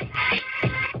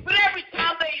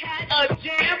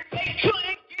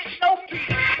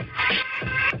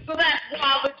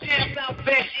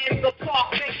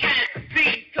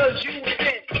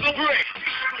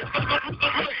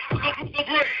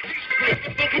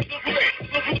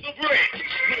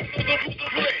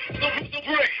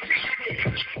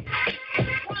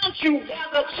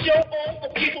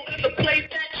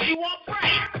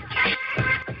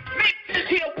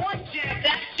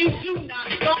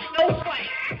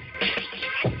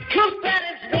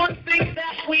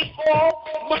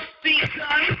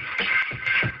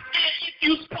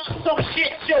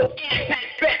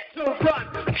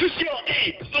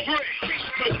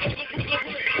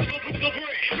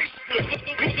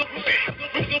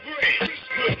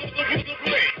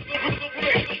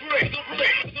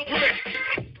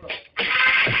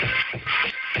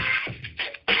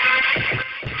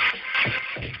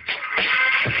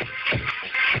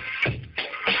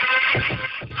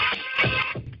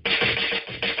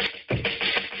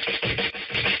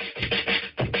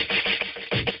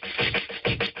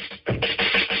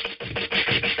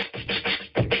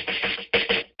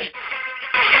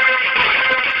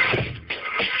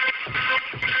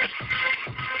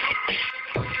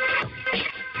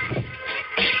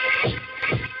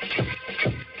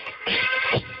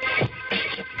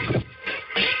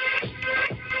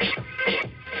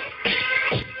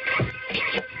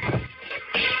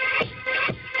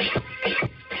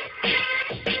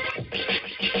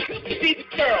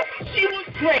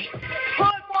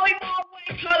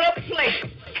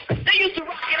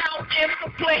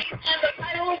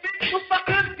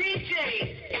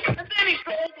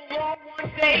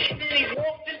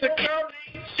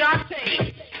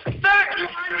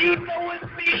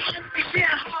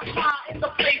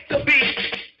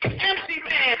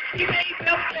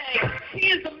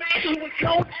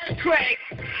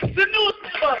The news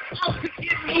never out to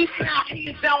get loose. Now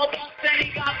he's down with us and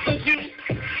he got the juice.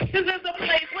 This is a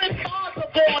place where stars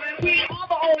are born, and we are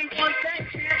the only ones that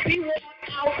can't be worn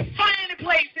out. Find any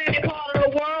place, any part of the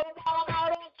world. While I'm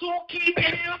out on tour, keep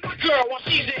it in my girl while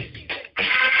she's in.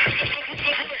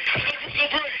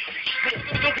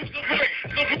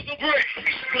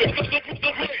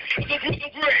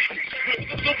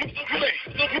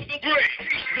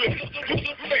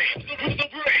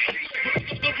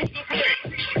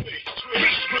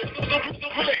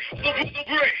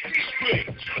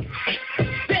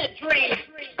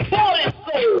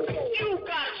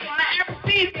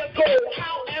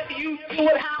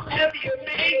 However you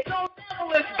may, don't ever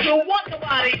listen to what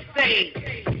nobody's saying.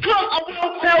 Cause I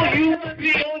will tell you the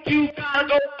deal, you gotta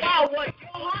go by what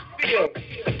your heart feels.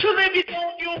 Cause if you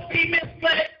don't, you'll be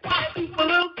misled by super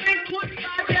little things put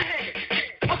inside your head.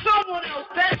 Or someone else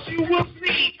that you will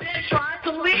see, they're trying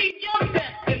to lead your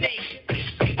destination.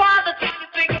 By the time you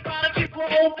think about it, you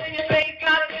grow, then you say,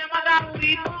 goddamn, I gotta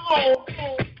leave my home.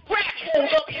 Grab hold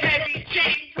of your heavy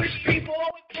chain, rich people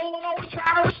always pulling, always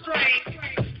trying to restrain.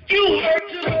 You heard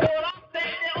just what I said,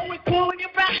 they're always pulling you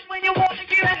back when you want to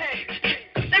get ahead.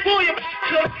 They pull you back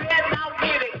to the bed, now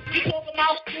with it. You talk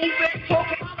about school, they talk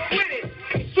about with it.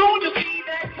 Soon you'll see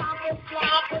that time will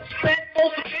fly, but spend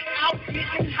most of it out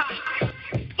getting high.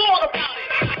 Thought about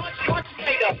it, much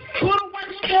later. Could have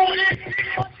went school and been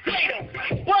much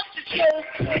greater. What you chose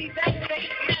to leave that thing,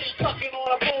 now you're sucking on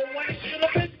a bone when it should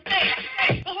have been there.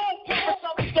 The whole purpose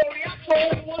of the story I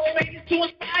told was made to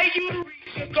inspire you to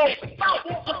reach your goal. Stop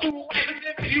walking through life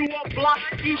as if you are blind.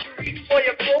 You should reach for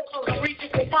your goal, cause I'm reaching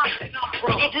for mine and I'm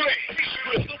from. The break.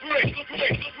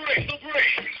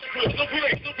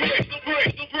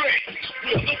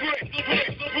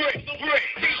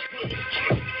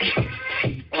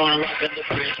 On rocking the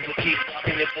bridge, we'll keep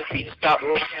rocking if the beat stop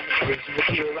rocking the bridge. We'll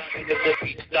keep rocking if the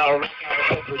beat stop rocking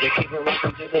the bridge. Keep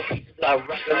rocking till the beat stop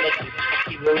rocking the bridge.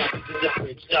 Keep rocking till the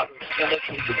bridge stop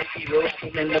rocking the bridge. Keep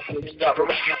rocking and the bridge stop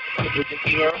rocking the bridge.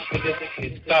 Keep rocking till the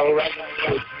beat stop rocking the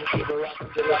bridge. Keep rocking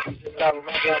till the beat stop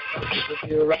rocking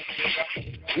the bridge.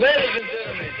 Ladies and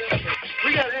gentlemen,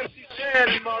 we got MC Chan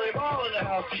and Molly Ball in the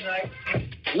house tonight.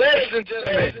 Ladies and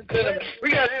gentlemen,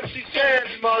 we got MC Chan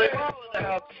and Molly Ball in the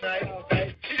house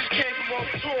tonight. She just came from off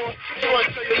tour. She want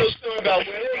to tell you a little story about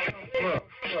where they come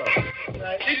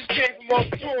from. She just came from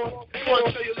off tour. She want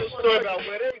to tell you a little story about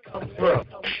where they come from.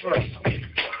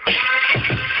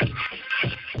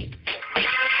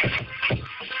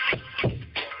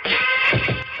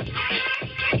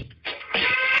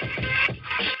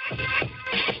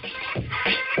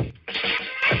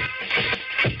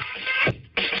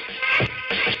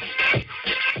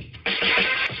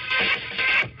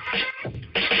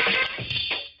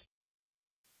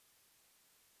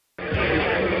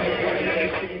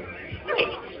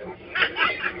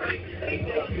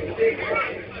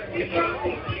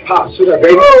 Pops, what up,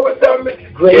 baby? Oh, what's up,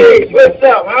 Mr. Great. What's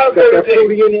up? How's got that everything?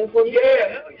 fruity in there for me?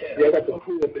 Yeah, Yeah, I got the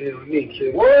crew up in here with me,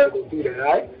 kid. What? We'll do that, all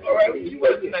right? All right, what you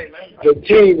what's your name, man? The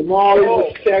team, the Marley,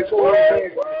 the Sex, all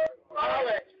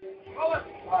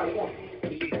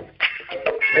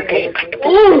Okay.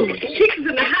 Ooh, chicks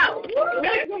in the house.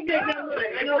 That's gonna get them good.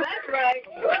 I know that's right.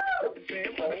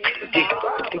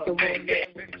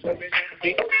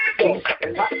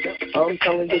 I'm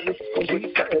telling you, this is going to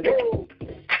be something.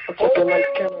 I'm talking like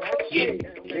camera action.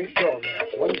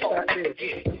 One shot there.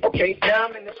 Okay, now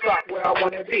I'm in the spot where I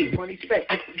want to be. Money spent,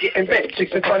 getting bent,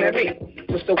 chicks in front of me.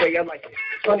 Just the way I like it.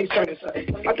 Sunny, sunny,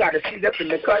 sunny. I got a seat up in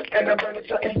the cut, and I'm burning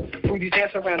something. Rudy's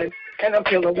dance around it, and I'm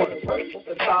feeling one. Off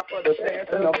the top of the stairs,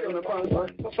 and I'm feeling fun.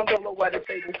 Put some dough at the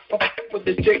table. With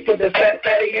this chick, with this fat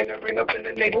fatty, and the ring up in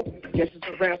the navel. Yes,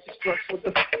 it's around, she struts with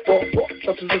the ball.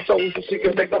 Touches the toes, so she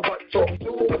can make a butt talk.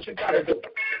 Do what you gotta do.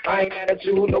 I ain't mad at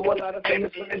you. Know a lot of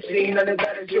famous women seen, none as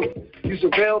bad as you. You's a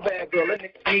real bad girl, and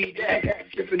niggas need that.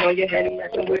 Sipping on your head and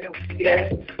acting with him. Yeah.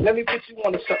 Let me put you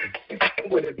on to something. You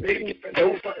fucking with it, baby, you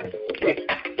know something.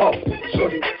 Yeah. Oh,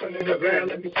 shorty, turn it around,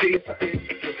 let me see something.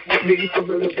 With me, for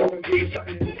real, it's gonna be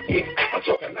something. Yeah. I'm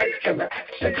talking lights, camera,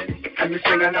 action. And you're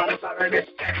singing on the side of this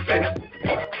accent.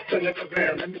 Turn it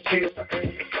around, let me see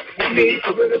something. With me,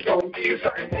 for real, it's gonna be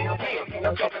something.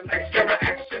 I'm talking lights, camera,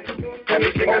 action. And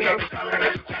you're singing on the side of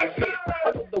this accent.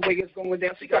 I love the way it's going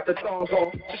down, she got the thongs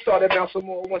on. She started bouncing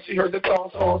more when she heard the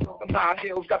thongs on. Them high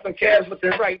heels got them calves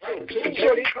looking right too.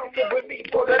 Shorty, come with me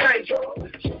for the night, y'all.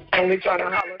 Only trying to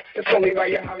holler, it's only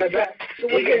right you holler back. So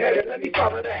we get headed, let me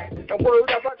follow that. And word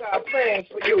up, I got plans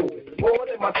for you. More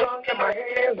than my tongue and my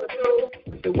hands will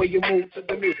do. The way you move to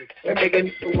the music and make a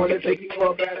people want to take you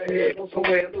up out of here, go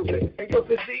somewhere and lose it. And your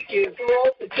physique is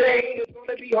off the chain. It's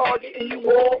gonna be hard getting you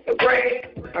off the brain.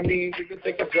 I mean, you can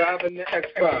think of driving the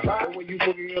X5. When you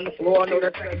boogie on the floor, I know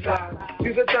that's X5.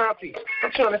 Use a timepiece.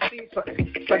 I'm trying to see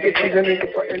something. Like it's season in the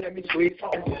front and let me squeeze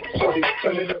something. Shorty,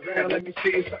 turn it around, let me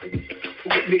see something.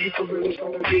 With me, for real, it's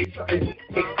gonna be something.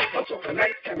 I'm talking nice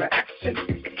camera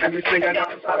action. Everything I know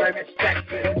is how I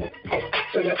expect it.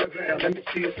 Turn it around, let me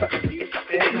see something.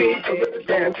 With me, for real, it's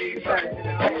gonna be something.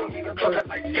 I'm talking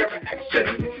nice camera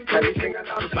action. Everything I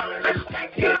know is how I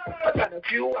expect it. I got a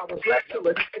few hours left till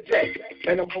it's the day.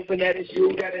 And I'm hoping that it's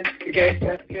you that is the game.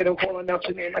 Get them calling out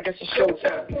your name, I guess it's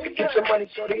showtime. Get some money,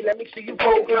 shorty, let me see you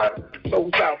program.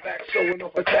 Clothes out back, showing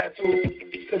off a tattoo.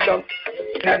 The dump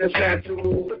had a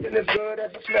tattoo. Looking as good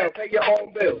as it smells, pay your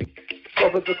own bill.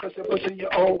 Cover the customers in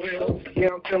your own will. Yeah,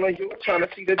 I'm telling you, trying to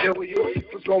see the deal with you.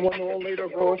 What's going on later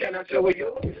on, can I tell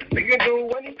you? We can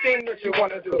do anything that you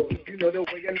want to do. You know the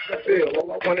way I feel,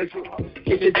 all I want to do.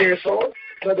 Get your dance on,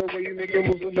 by the way you make your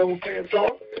moves with no pants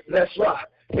on. Let's rock.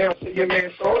 Now see your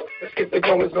man song. Let's get the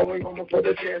going on before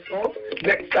the dance on.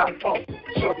 Next stop,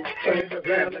 shorty, turn it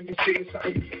around, let me see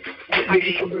something. With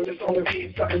me, for real, it's gonna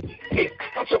be something. Yeah,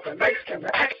 I'm talking nice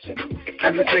camera action.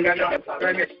 Everything I know is how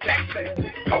I expect it.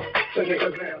 Turn it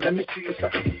around, let me see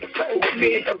something. With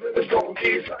me, for real, it's gonna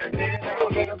be something.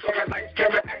 I'm talking nice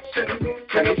camera action.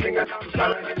 Everything I know is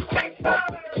how I expect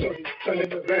it. Shorty, turn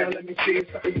it around, let me see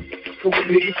something. With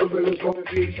me, for real, it's gonna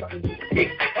be something. Yeah,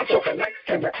 I'm talking nice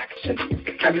camera action.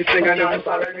 Everything I know is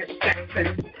all I expect.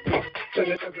 Turn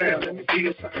it around, let me see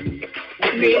you something.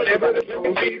 With me, everybody's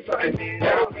gonna be something.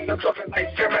 Now I'm talking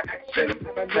like camera action.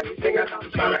 Everything I know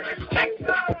is all I expect.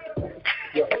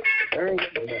 Yo, I ain't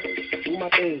getting that. Do my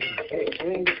thing. Hey, I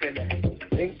ain't getting that.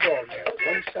 Think tall, man.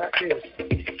 One shot this.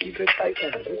 Keep it tight,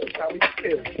 and this is how we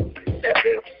feel. That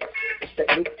feel. It's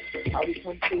that loop. How we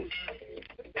come through.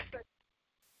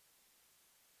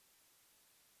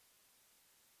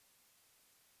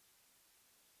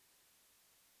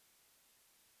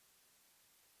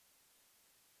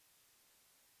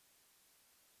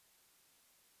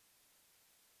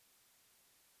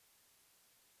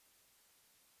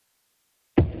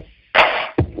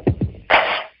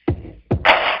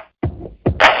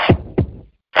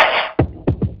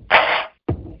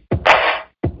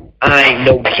 I ain't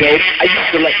no joke. I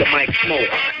used to let the mic smoke.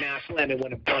 Now I slam it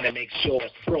when I'm done and make sure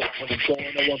it's broke. When I'm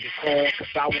going, no one gets on,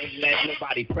 cause I won't let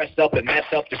nobody press up and mess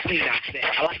up the scene I set.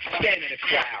 I like to stand in the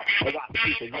crowd and watch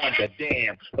people wonder,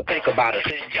 damn. But think about it,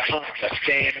 then you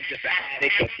understand. I'm just an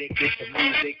addict, addicted to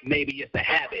music. Maybe it's a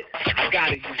habit. I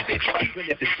gotta use it. Even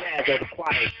if it's jazz or the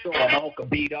quiet storm, I can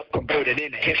beat up, converted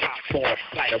into hip-hop form.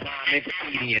 Like a rhyming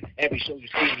comedian. Every show you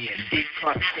see me in deep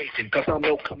concentration, cause I'm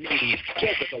no comedian.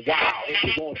 Jokers are wild, if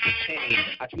you want to be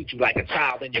changed. I treat you like a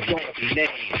child and you're gonna be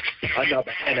named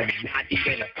another enemy, not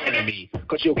even an enemy.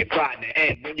 Cause you'll get fried in the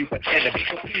end when you pretend to be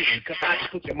competing. Cause I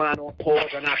just put your mind on pause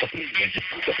and not competing.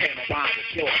 You can pen a rhyme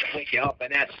with yours and wake you up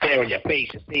and that stare in your face.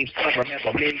 It seems fun,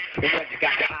 remember me. And when you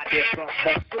got the idea from,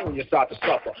 but soon you start to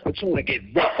suffer. The tune will get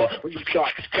rougher when you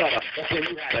start to stutter. That's when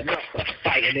you had enough of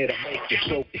fighting. It'll make you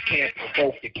choke. You can't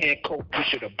provoke, you can't cope. You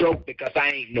should have broke because I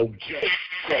ain't no joke.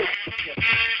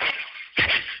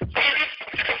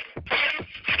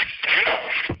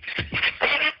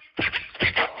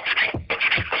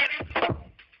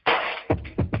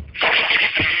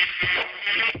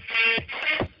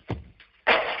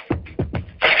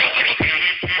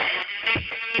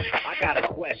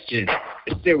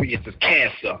 As serious as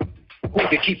cancer. Who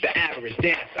can keep the average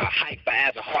dancer hyper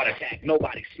as a heart attack?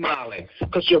 Nobody's smiling,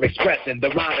 cause you're expressing the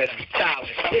rhyme that I'm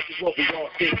styling. This is what we all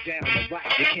sit down and write.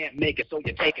 You can't make it, so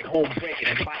you take it home, break it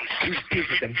and bite. Use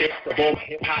pieces and bits of all my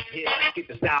hip-hop hits. Get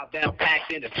the style down,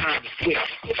 packed in, it's time to switch.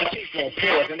 If the chief won't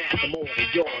pause and ask for more than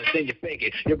yours, then you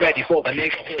figure you're ready for the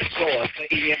neighborhood chores. The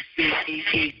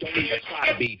EMC, don't even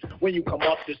try to be. When you come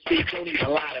up to speak, don't even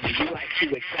lie to me. You like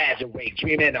to exaggerate,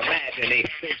 dream and imaginate.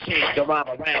 Then change the rhyme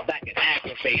around that can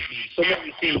aggravate me. So when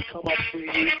you see me come up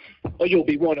free, or you'll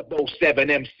be one of those 7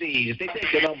 MCs. They think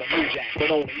that I'm a new jack, but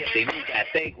only if they knew that.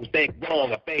 They who think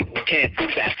wrong or think who can't do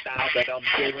that style that I'm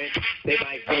doing. They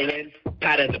might ruin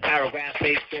patterns and paragraphs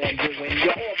based on doing.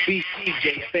 You're all BCJ,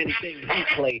 if anything you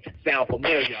play sound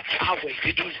familiar. I'll wait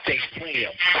till each day's play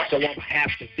 'em. So I'm half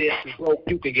to this and broke,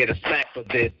 you can get a smack for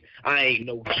this. I ain't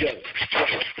no joke.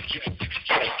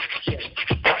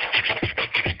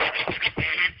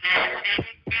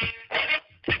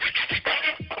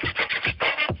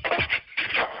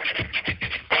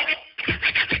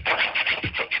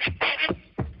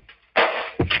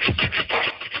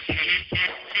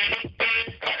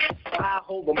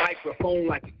 a microphone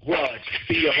like a grudge.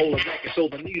 Be a whole record so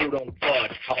the needle don't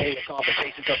budge. I hold a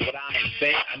conversation cause what I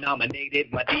invent. I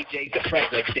nominated my DJ's the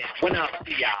president. When I'm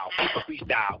y'all, keep a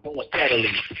freestyle, going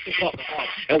steadily. To fuck up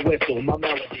and whistle my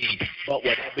melody. But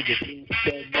whatever you do,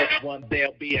 don't miss one.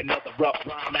 There'll be another rough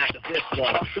rhyme after this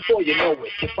one. Before you know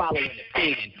it, you're following the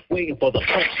pen, waiting for the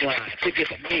punchline to get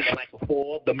the meaning like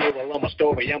before. The moral of my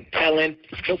story I'm telling.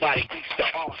 Nobody beats the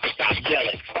art, so stop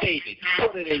yelling. Save it,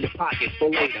 put it in your pocket for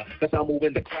later. Cause I'm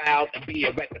moving the crowd and be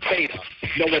a record fader.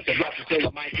 No interruption till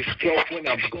the mic is broke. When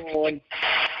I'm gone,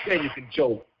 then you can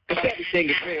joke. Cause everything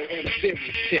is real and a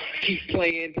serious shit. Keep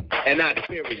playing and I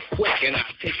fear it quick and I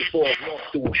take it for a walk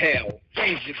through hell.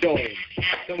 Change your dome,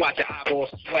 then watch your eyeballs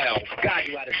swell. Guide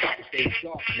you out of second stage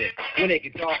darkness. When it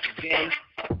get dark again,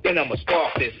 then I'ma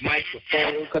spark this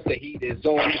microphone. Cause the heat is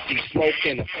on. You see smoke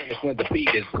in the furnace when the beat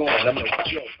is gone. I'm no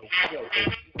joke, no joke.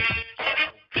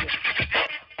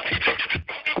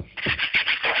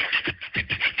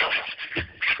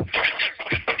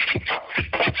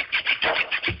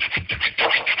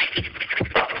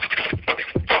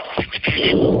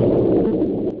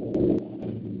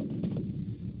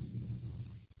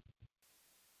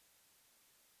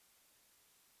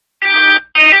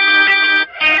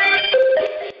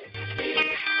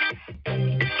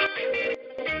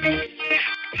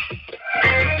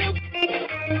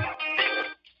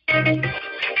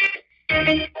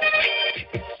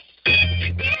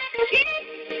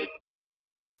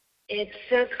 It's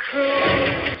a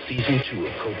cruel. Season 2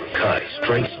 of Cobra Kai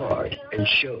strikes hard and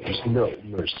shows no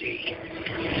mercy.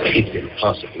 It's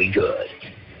impossibly good.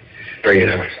 Rated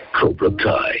R. Cobra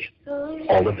Kai.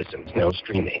 All episodes now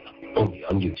streaming only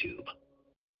on YouTube.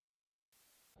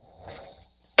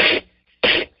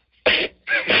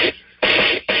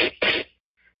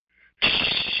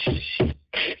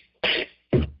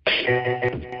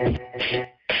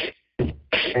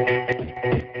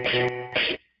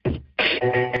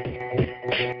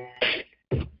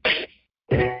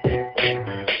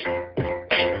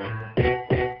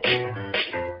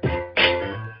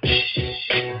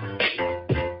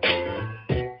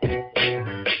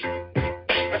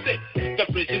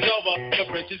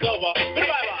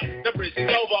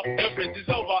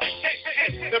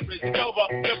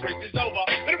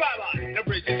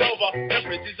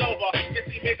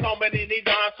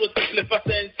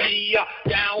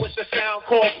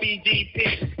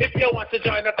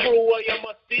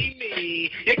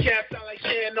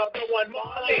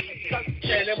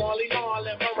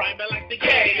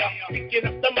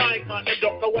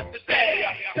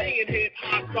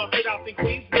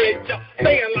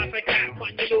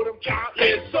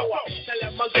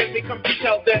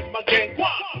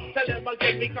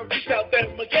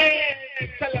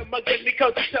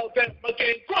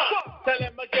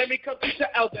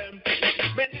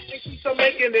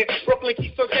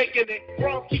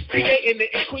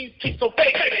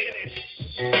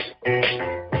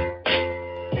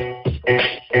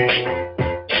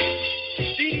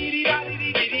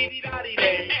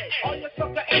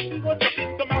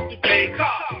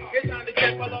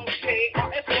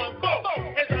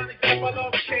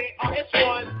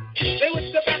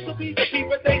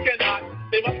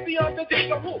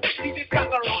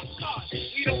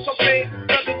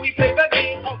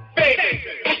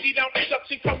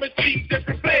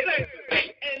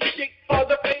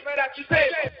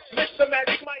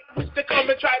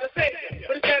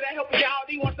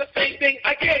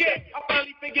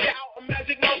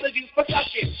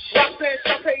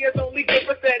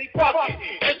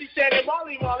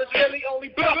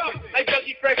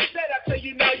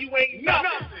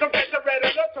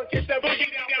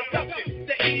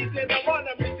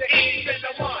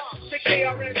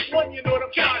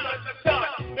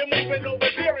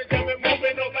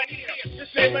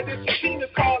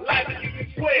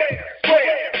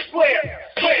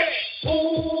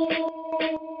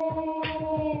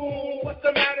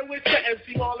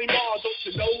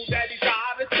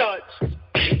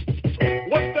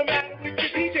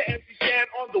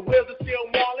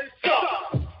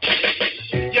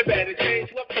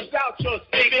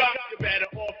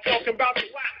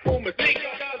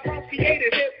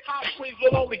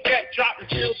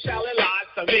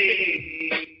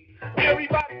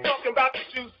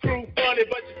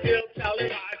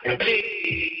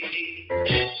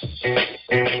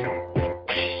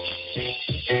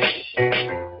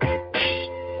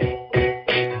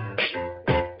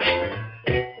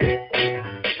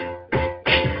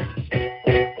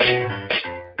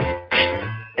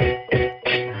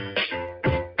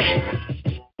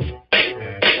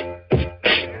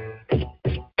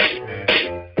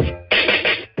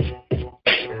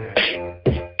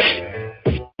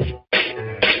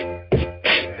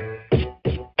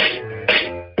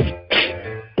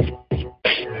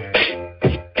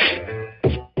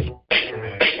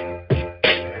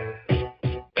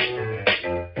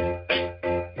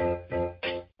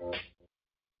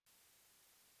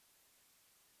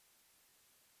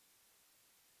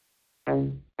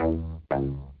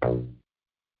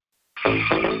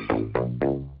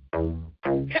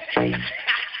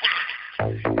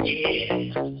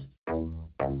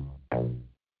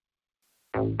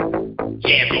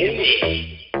 Jam on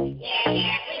it.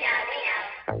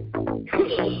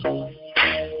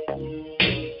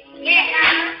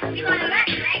 You wanna rock,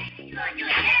 right? You gonna do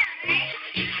it now, right?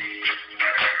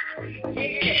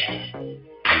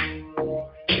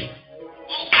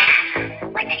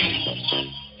 What the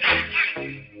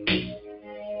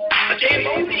Jam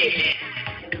on it.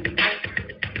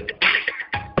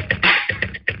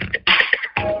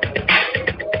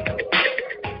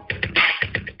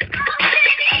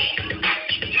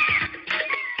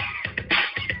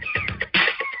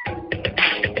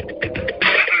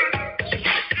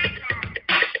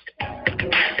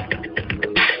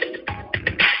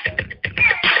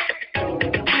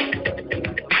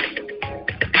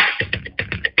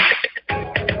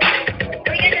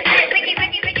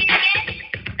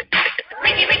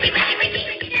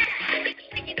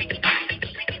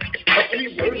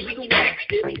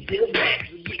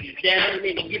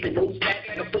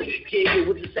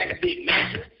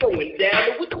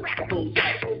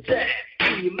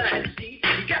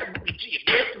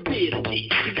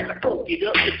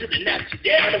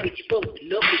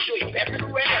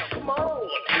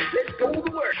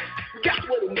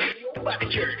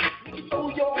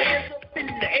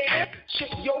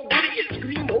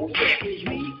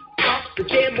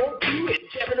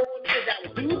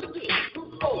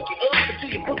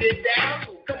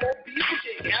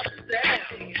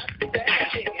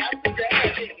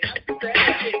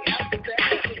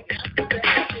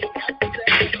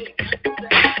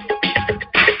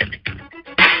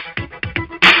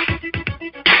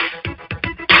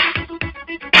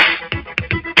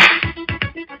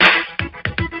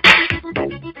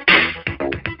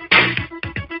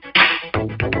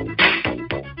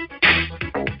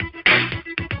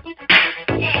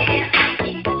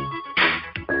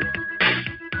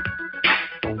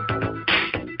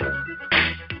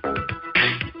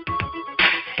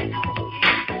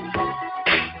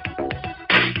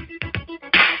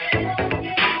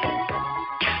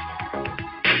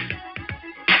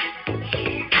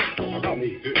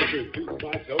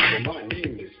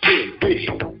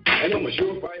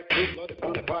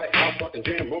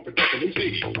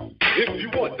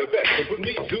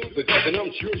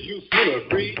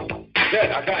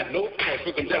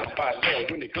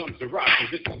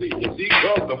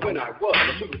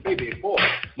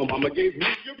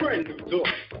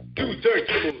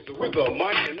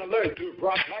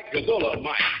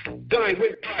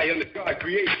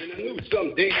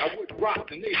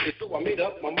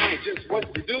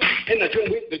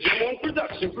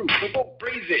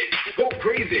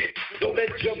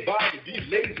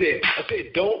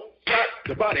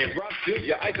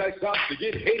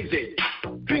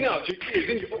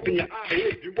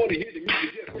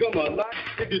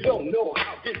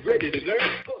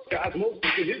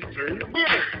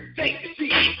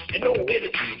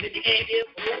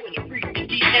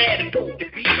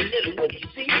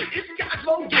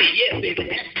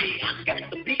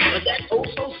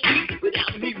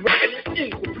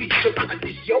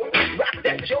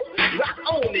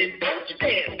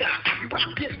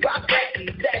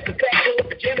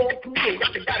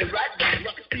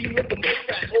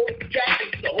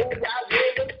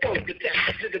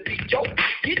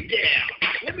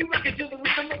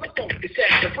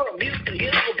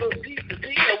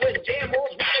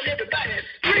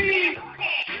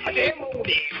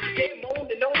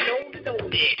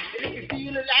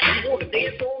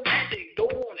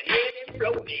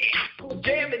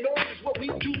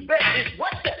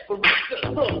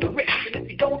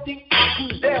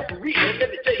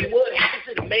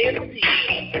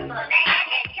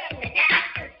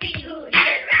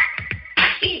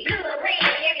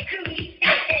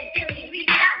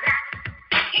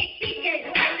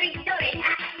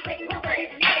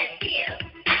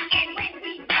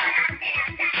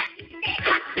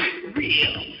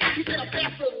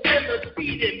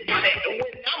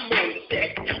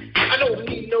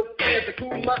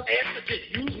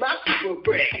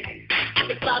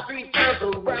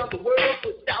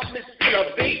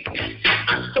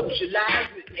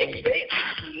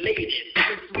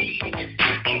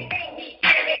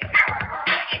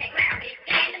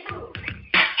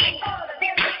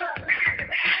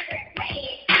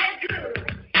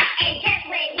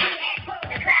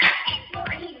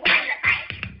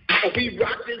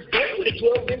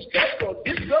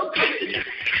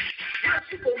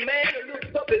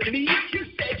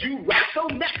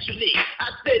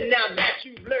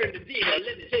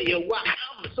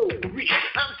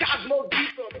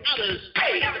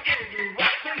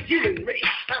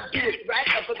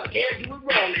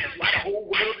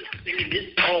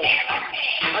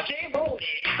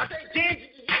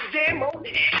 Jam on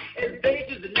it. And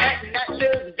stages and night,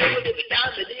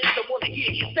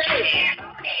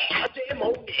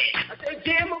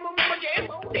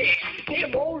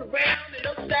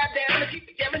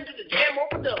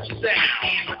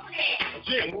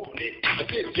 I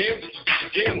said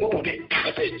jam on it.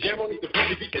 I said jam on it, the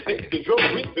pretty beat that takes control.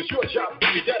 It's your job,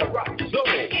 baby, that'll rock the soul.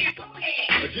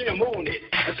 Jam on it.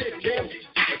 I said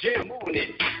jam on it.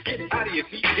 Get out of your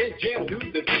seat and jam to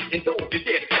the beat. And don't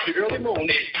forget the early morning.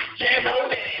 Jam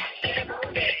on it. Jam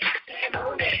on it. Jam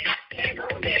on it. Jam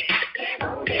on it. Jam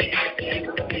on it. Jam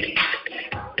on it.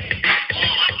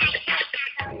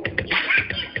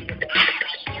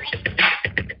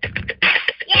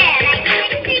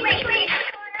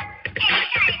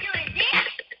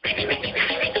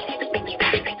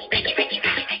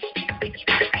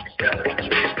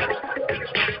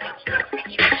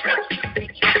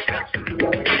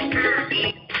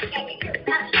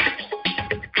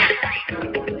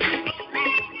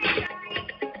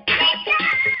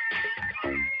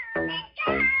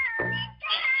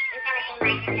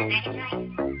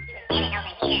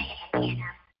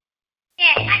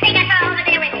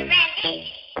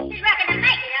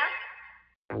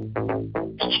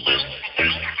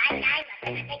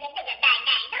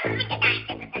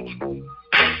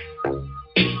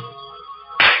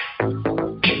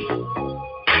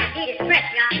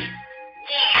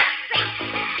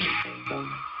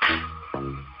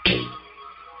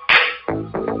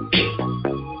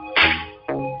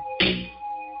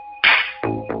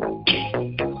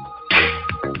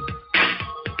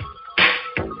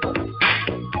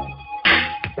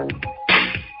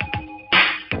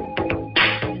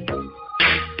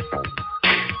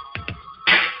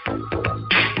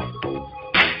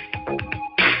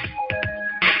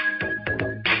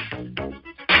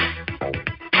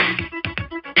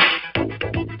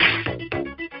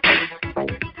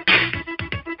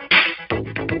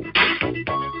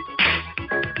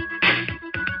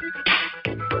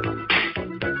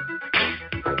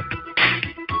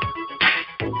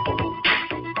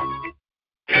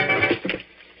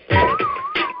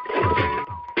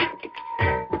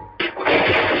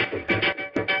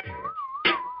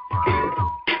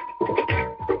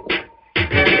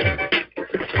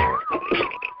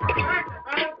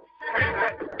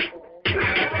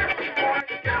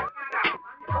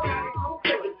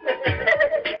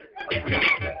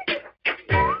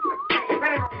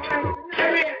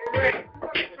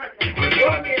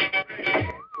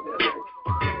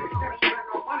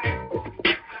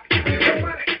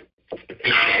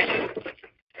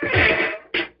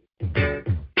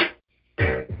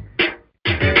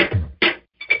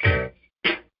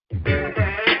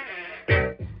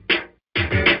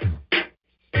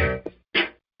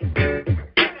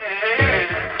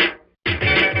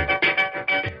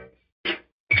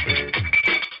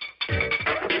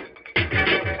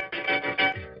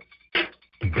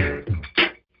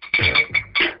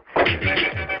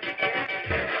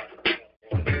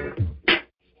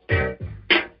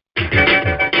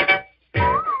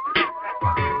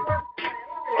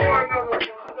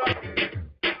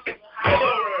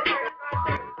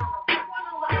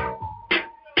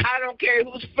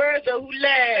 Who's first or who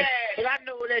last? But I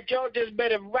know that y'all just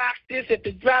better rock this at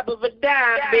the drop of a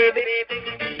dime, baby.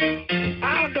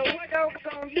 I don't know what y'all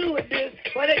gonna do with this,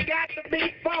 but it got to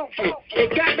be funky.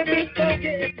 It got to be funky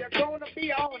if you're gonna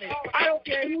be on it. I don't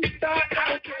care who start, I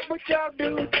don't care what y'all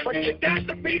do, but you got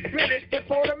to be finished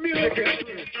before the music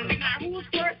is through. Now who's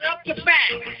first up to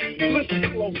bat?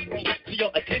 Listen closely, so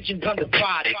your attention's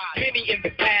undivided. Many in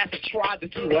the past have tried to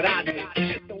do what I do.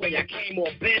 Just the way I came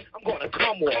off then, I'm gonna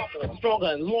come off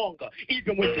stronger and longer,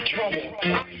 even with the trouble.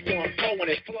 I'm going flowing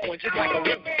and flowing just like a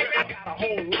river. I got a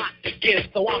whole lot to give,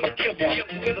 so I'm a giver.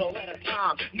 Little at a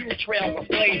time, new trails are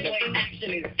blazing.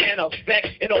 Action is in effect,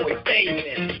 it always stays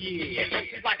in. Yeah,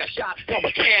 it's like a shot from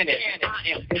a cannon. I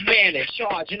am the man in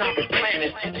charge, and I'm the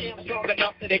planet. I'm strong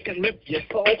enough that it can lift your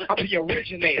soul. I'm the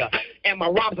originator, and my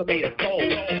rhymes are made of gold.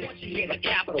 Once you hear the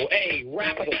capital A,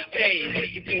 rap it'll stay with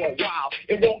you for a while.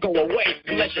 It won't go away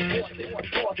unless you force it.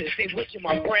 Force it, stay with you,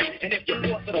 my friend. And if you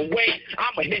force it away,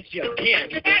 I'ma hit you again.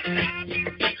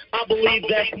 I believe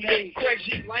that's me. Craig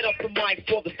G, light up the mic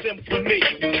for the symphony.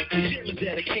 CHiLL is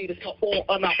dedicated to all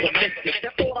unoptimistic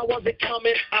that thought I wasn't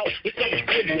coming out with some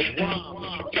serious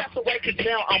rhymes. But that's alright, cause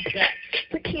now I'm back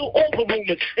to kill all the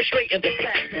rumors and straighten the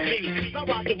facts for me. Now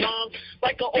I can rhyme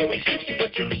like I always used to,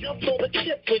 but you jumped on the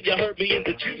tip when you heard me in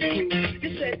the juice crew.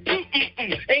 You said,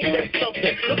 ain't that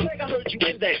something? Looks like I heard you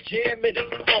in that jam and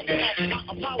it's something. I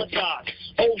apologize.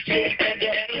 Oh, yeah, and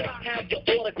can I have your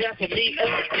autograph for me and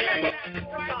the camera?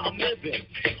 I'm living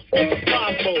on the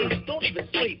fly mode. Don't even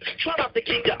sleep. Try not to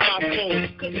keep your eyes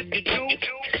closed. Cause if you do,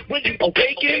 when you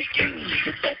awaken,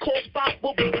 the so-called spot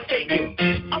will be taken.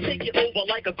 I'll take it over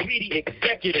like a greedy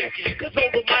executive. Cause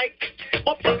on the mic,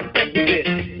 I'm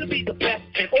perspective to be the best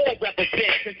and all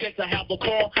represent. And since I have the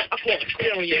call, I call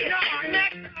experience.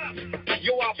 Next up.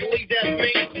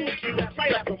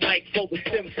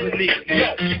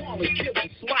 harmony. Yo, Marley kills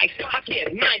and slice. I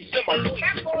get nice in my voice.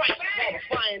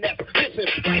 Qualifying that this is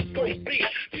price goes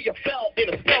be a fell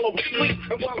in a fellow sleep.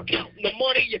 And while I'm counting the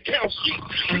money, you count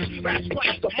sheep. Rap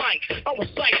slice the mic. I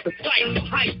recite the type of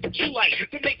hype that you like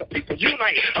to make the people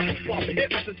unite. I rip off the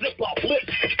hips and zip off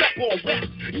lips. Step on reps.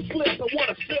 You slip, I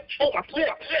wanna sip on my tip.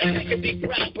 Take a deep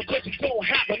breath because you don't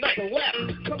have nothing left.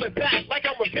 Coming back like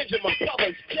I'm revenging my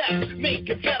brother's death.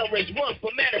 Making veterans run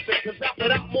for medicine. Cause after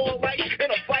that more right in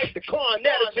a fight, the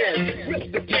carnation.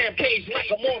 Rip the damn cage like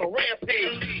I'm on a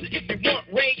rampage. If you want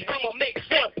rage, I'ma make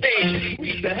front page.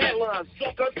 Read the headlines,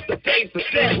 suckers. The day's the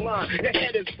deadline. Your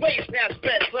head is place past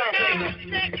bedtime.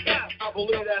 I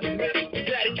believe that's myth.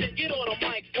 Daddy, can get on the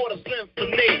mic for the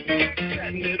symphony.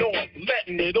 Setting it off,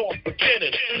 letting it off,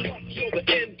 beginning. Till the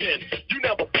ending. You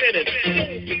never been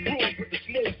in. You groove with the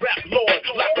smooth rap lord.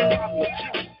 Like a bottle of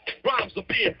juice. Rhymes are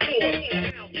being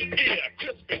poured. Down your ear,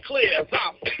 crisp and clear. As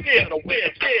I prepare to wear,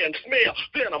 tear and smear.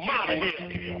 Then I'm out of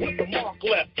here. With the mark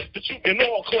left that you can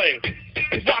all claim.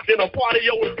 Rocking a party,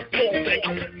 yo, it's a small thing.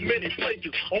 I went many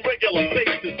places on regular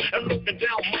basis. And looking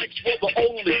down mics were the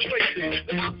only traces.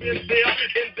 And I've been there,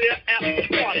 in there at the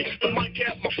party. The mic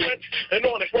had my print, and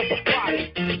on it was my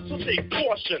body. So take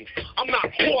caution. I'm not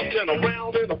horsing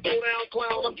around in a pull-down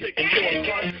clown. I'm taking yours,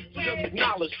 son. So just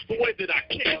acknowledge the way that I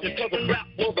kicked it. Cause if rap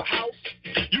was a house,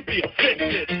 you'd be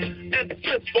evicted. And the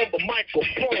fist from the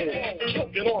microphone.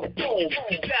 Choking on a phone.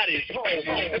 Daddy's home.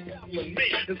 And telling me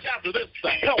is after this the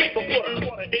help. So put a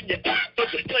quarter in your ass, so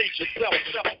you played yourself.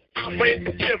 I reign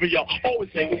superior, always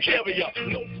taking care of ya.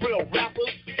 No real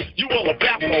rappers, you will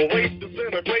evaporate. Race is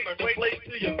in a great place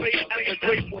to your face. And the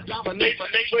great will dominate,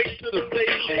 straight to the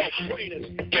stage.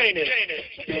 Greatest, gaining.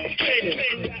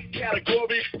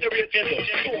 Category, period, in the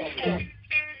story.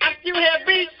 I'm still here,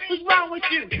 B. What's wrong with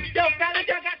you? Yo, fellas,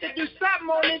 y'all got to do something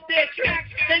on this there track.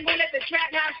 They gonna let the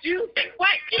track house you?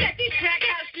 What? You let this track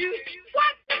house you?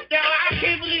 What? Yo, I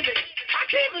can't believe it. I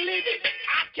can't believe it.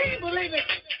 I can't believe it.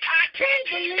 I can't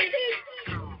believe it.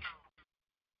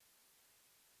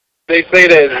 They say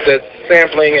that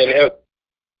sampling and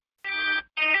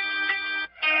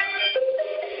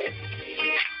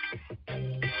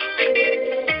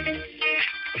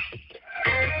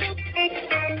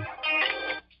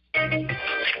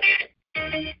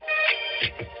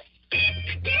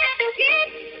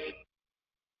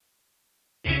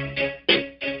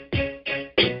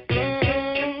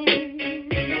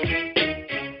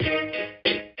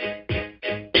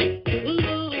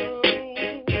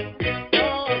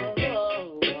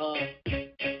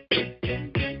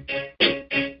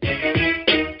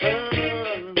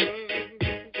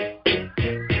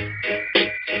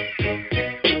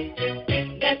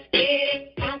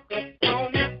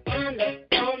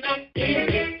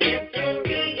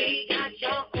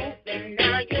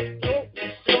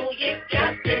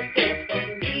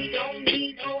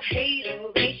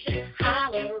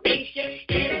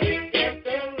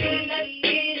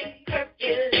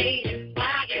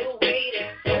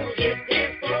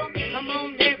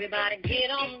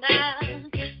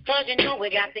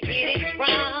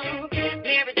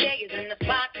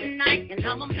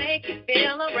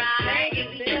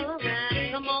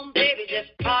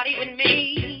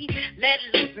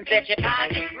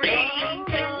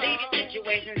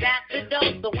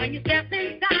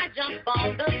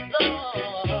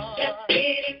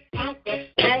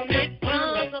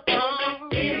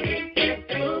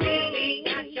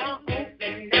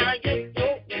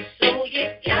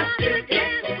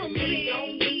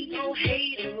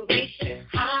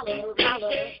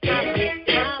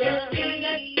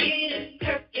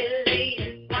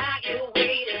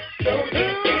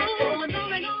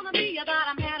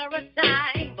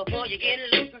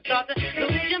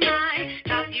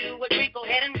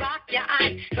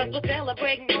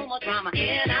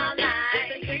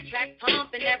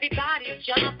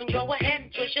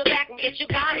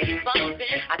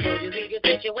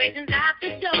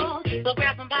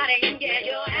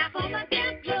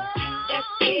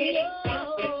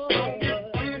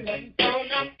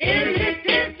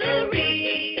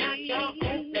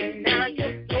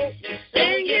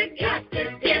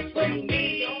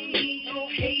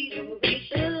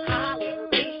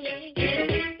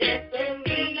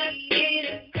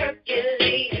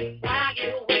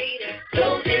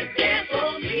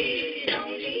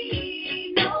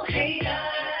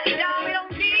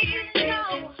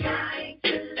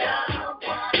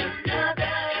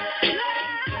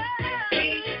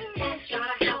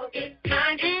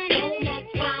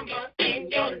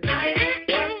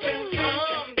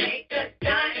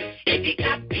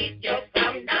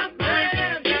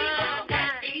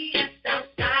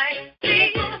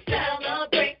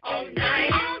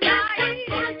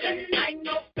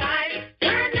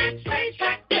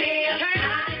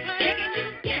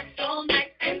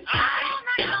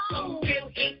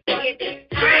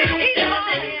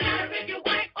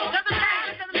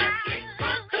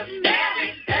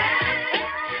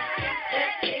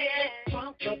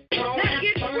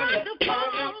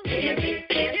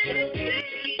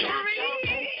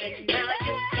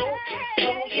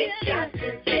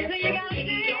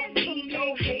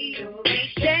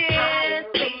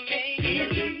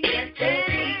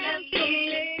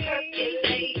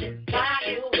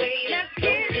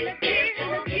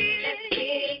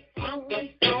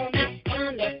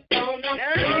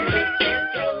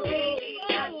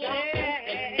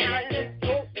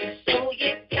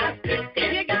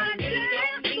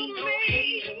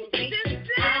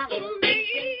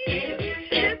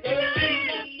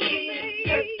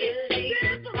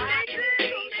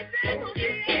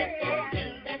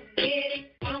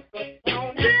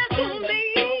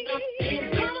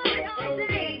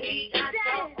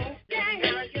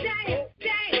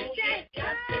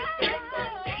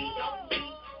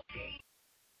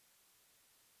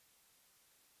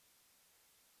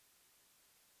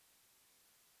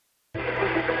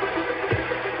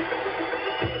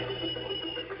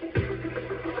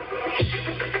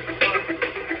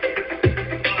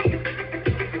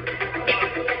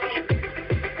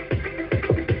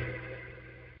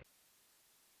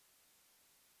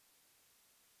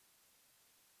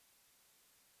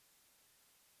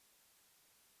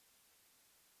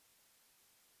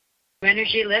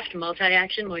Energy Lift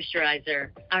Multi-Action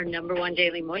Moisturizer, our #1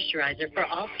 daily moisturizer for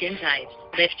all skin types.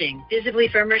 Lifting, visibly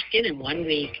firmer skin in 1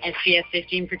 week. SPF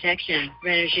 15 protection.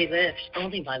 Energy Lift,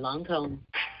 only by Lancome.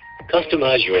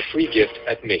 Customize your free gift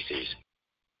at Macy's.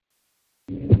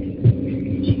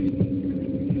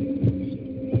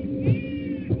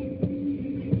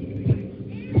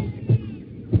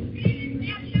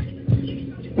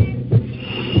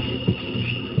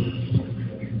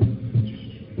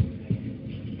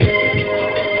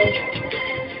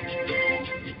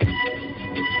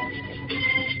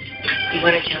 You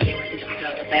want to tell me what this is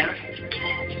all about?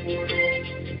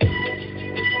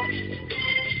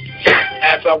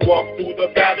 As I walk through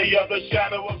the valley of the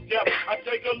shadow of death, I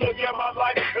take a look at my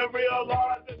life and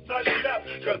realize there's nothing left.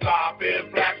 Cause I've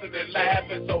been blasting and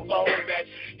laughing so long that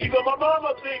even my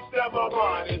mama thinks that my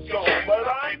mind is gone. But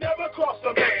I ain't never crossed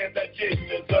a man that didn't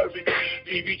deserve it.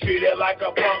 Be treated like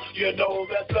a punk, you know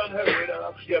that's unheard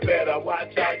of. You better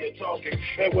watch how you're talking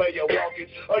and where you're walking,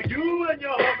 or you and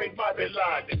your homies might be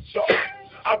lying to chalk.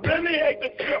 I really hate the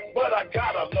trip, but I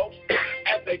gotta know.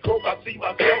 As they croak, I see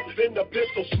myself in the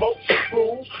pistol smoke.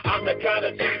 Fool, I'm the kind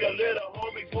of G the little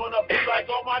homies wanna be like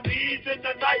on my knees in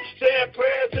the night, saying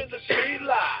prayers in the street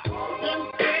light.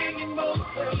 I'm singing most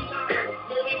of the night,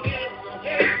 living in the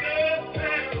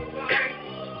paradise.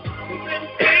 We've been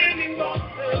singing most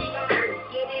of the night,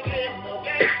 living in the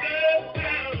paradise.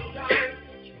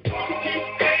 We keep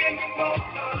singing most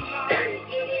of the night,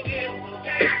 living in the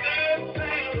paradise.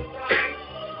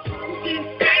 We keep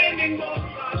singing most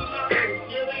of the night,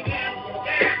 living in the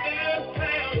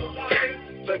paradise.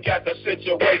 Look at the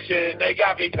situation they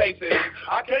got me facing.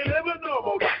 I can't live a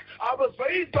normal life. I was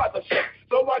raised by the shit,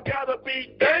 so I gotta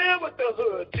be down with the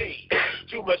hood team.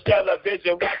 Too much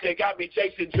television watching got me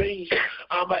chasing dreams.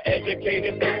 I'm an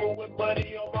educated fool with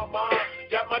money on my mind.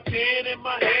 Got my tin in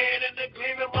my hand and the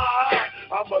gleam in my eye.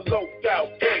 I'm a loped out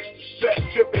gangster, set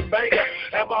tripping banker,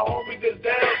 and my homies is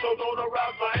down, so don't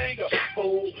arouse my anger.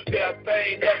 Fool, death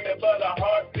ain't nothing but a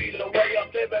heartbeat away.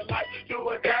 I'm living life do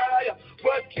or die.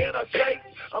 What can I say?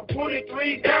 I'm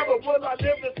 23 now, but will I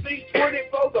live to see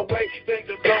 24? The way things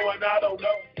are going, I don't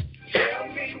know. Tell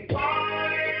me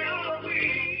why are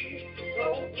we so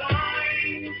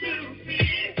blind to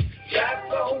see that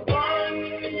the one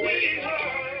we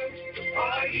hurt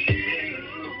are you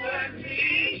and me?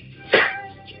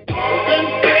 We've been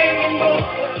singing most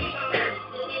of the night,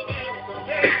 living in the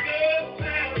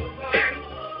paradise.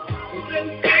 We've been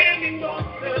singing most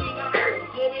of the night,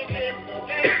 living in the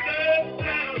paradise.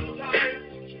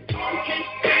 We keep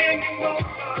singing most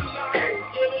of the night,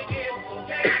 living in the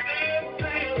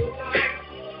paradise.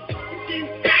 We keep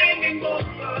singing most of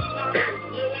the night,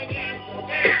 living in the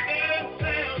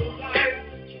paradise.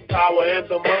 Power and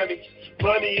the money,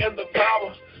 money and the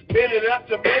power. Minute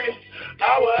after minute,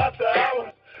 hour after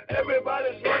hour.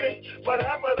 Everybody's running, but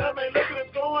half of them ain't looking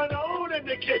what's going on in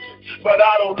the kitchen. But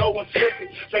I don't know what's cooking.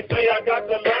 They say I got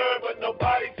to learn, but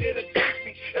nobody's here to teach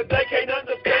me. If they can't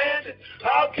understand it,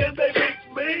 how can they reach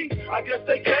me? I guess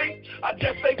they can't, I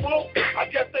guess they won't, I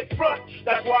guess they front.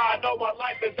 That's why I know my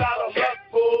life is out of luck,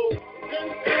 fool.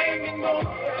 Been singing most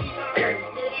of the night,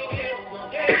 living in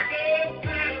the paradise.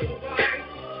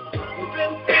 We've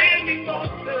been singing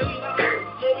most of the night,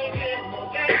 living in the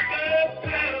paradise.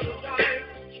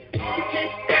 We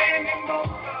keep singing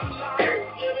most of the night,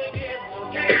 living in the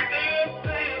paradise.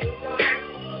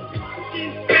 We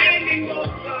keep singing most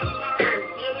of the night,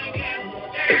 living in the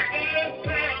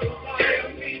paradise. Tell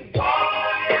me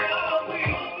why are we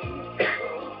so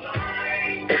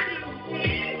blind to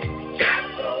see that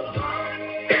the one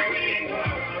we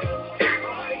hurt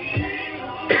are you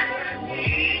and me?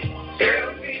 Tell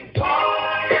me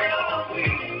why are we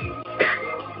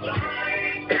so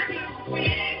blind to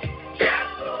see that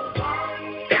the one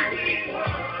we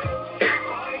hurt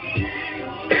are you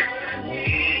and me?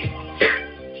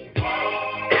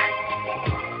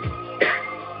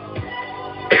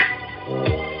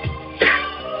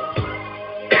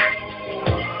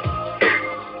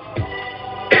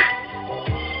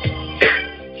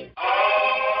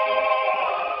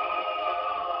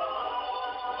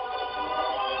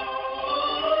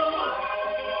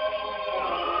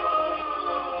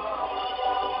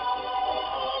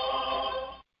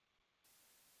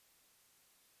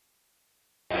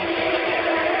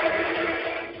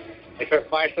 I trust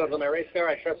Firestones on my race car.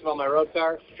 I trust them on my road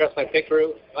car. I trust my pit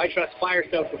crew. I trust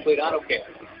Firestone Complete Auto Care.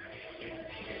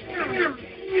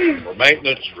 For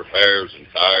maintenance, repairs, and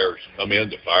tires, come in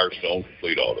to Firestone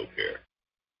Complete Auto Care.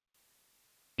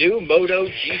 New Moto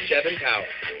G7 power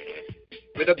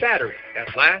with a battery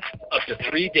that lasts up to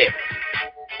 3 days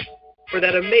for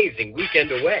that amazing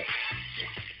weekend away.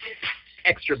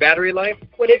 extra battery life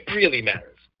when it really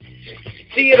matters.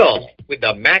 See it all with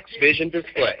the Max Vision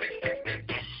display.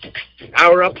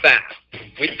 Power up fast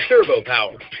with turbo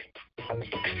power.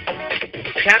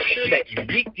 Capture that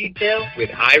unique detail with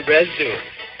high-res zoom.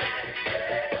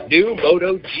 New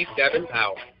Moto G7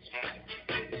 Power.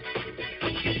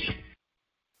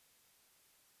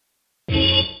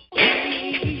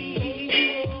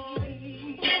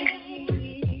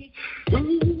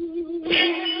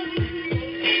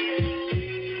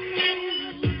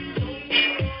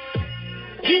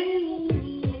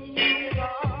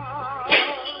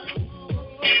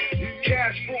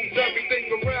 Cash rules everything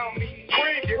around me.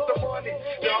 Green, get the money.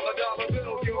 Dollar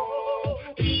bill, yo.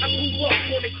 I grew up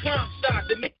on the crime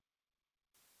side.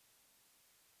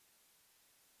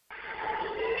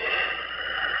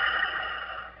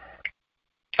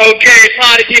 Okay,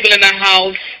 party people in the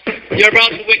house, you're about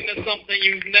to witness something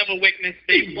you've never witnessed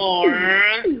before.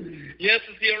 Yes,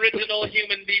 it's the original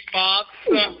human beatbox,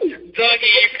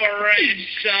 Dougie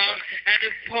Fresh, and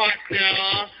his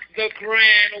partner, the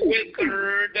Grand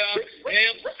Wizard,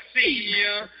 MC,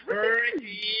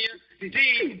 D,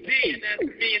 and that's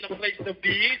me in the place to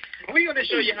be. We're going to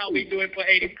show you how we do it for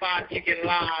 85 Ticket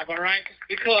Live, all right?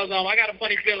 Because I got a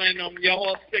funny feeling you're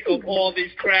all sick of all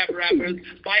these crap rappers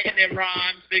biting their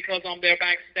rhymes because they're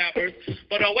backstabbers.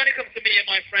 But when it comes to me and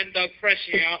my friend Doug Fresh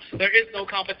here, there is no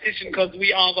competition because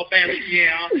we are the best,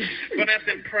 yeah. But that's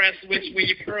impressed, which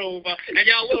we prove. And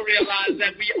y'all will realize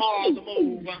that we are the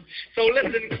move. So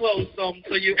listen close so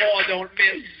you all don't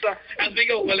miss as we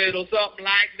go a little something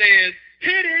like this.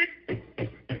 Hit it!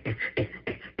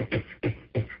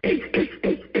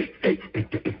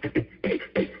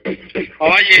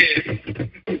 Oh, yeah.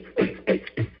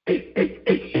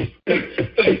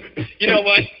 You know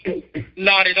what?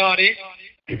 Lottie.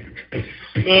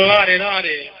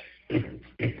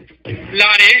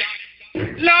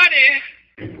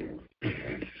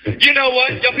 You know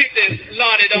what? Yo, peep this.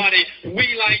 Lottie.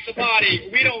 We like to party.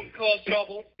 We don't cause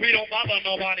trouble. We don't bother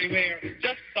nobody. We're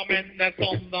just the men that's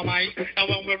on the mic. And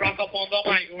when we rock up on the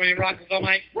mic, we rock the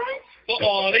mic right for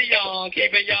all of y'all.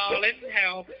 Keeping y'all in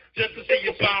hell. Just to see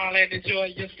you smile and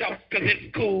enjoy yourself. Cause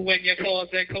it's cool when you cause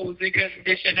a cozy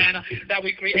condition and that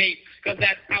we create. Cause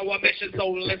that's our mission.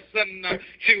 So listen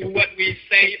to what we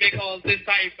say. Because this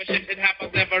type of shit, it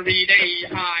happens every day.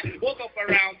 I woke up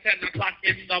around 10 o'clock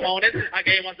in the morning. I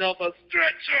gave myself a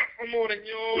stretcher. Morning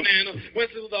yawning. Went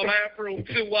to the bathroom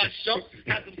to wash up.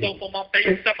 Had some soap on my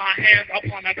face. Set my hands up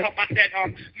on the cup. I said,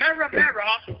 mirror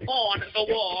on the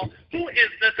wall. Who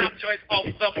is the top choice of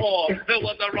the four? There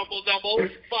was a rumble double.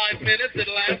 5 minutes it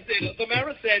lasted. The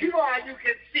mirror said, you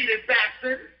can see this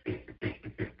bastard.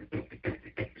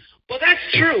 Well, that's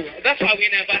true. That's why we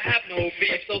never have no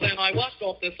beef. So then I washed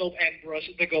off the soap and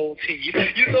brushed the gold teeth.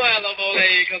 You know I love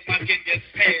Olay because my skin gets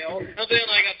pale. And then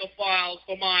I got the files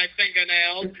for my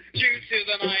fingernails. Due to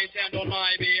the night and on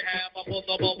my behalf, I put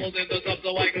the bubbles in the tub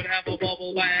so I could have a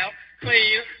bubble bath.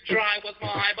 Clean, dry was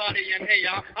my body and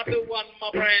hair. I threw on my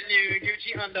brand new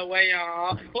Gucci underwear.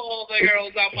 For all the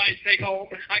girls I might take home,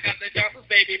 I got the Johnson's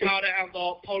baby powder and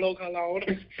the Polo cologne.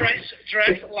 Fresh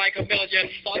dressed like a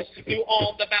million bucks. Threw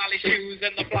on the ballet shoes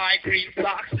and the fly green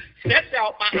socks. Stepped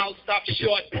out my house, stopped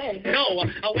short. Oh no,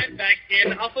 I went back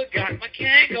in. I forgot my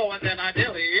Kango and then I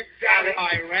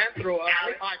I ran through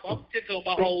her. I bumped into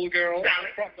my old girl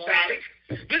from the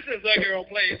This is a girl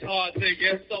plays hard to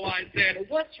get, so I said,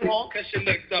 what's wrong? Because she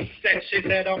looked upset. She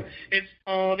said, it's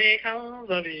all because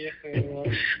of you.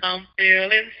 I'm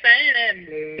feeling sad and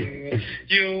blue.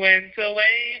 You went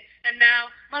away, and now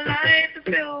my life is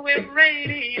filled with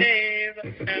rainy days.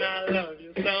 And I love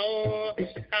you so,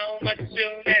 how much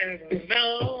you'll never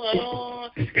know.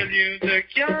 Because you took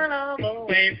your love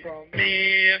away from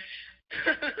me.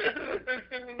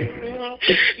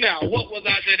 Now, what was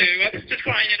I to do? Just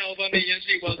crying over me and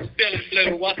she was feeling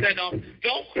blue. I said,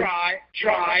 don't cry,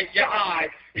 dry your eyes.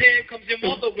 Here comes your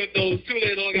mother with those two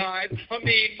little guys. Her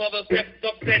mean mother stepped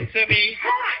up, said to me,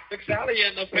 looked Sally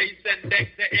in the face and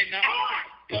decked her in the eye.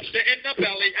 Punched her in the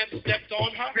belly and stepped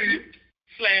on her feet.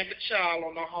 Slammed the child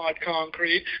on the hard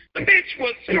concrete. The bitch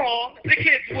was strong, the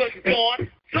kids was gone.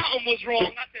 Something was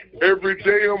wrong. I said, every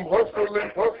day I'm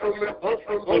hustling. Every day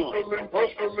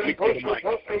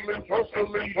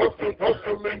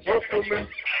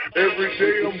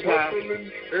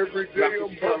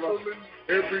I'm hustling.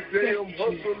 Every day I'm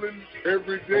hustling.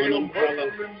 Every day I'm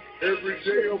hustling. Every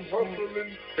day I'm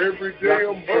hustling. Every day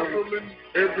I'm hustling.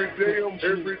 Every day I'm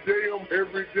hustling.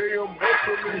 Every day I'm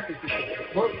hustling.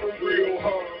 Hustle real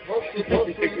hard.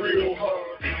 Hustle real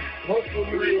hard.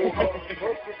 hustling real hard,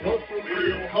 hustling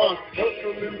real hard,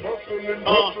 hustling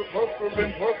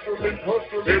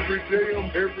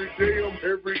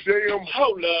every day I'm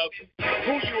hold up.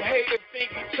 Who you haters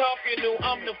think you talking to?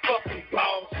 I'm the fucking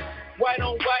boss. White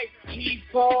on white,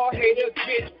 G4, haters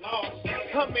get lost.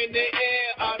 Come in the air,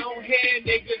 I don't hear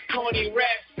niggas corny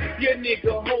raps. Your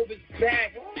nigga hold his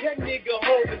back, that nigga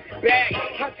hold his back.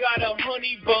 I got a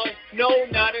honey bun, no,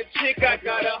 not a chick, I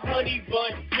got a honey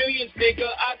bun. Millions, nigga,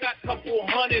 I got couple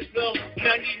hundreds of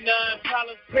 99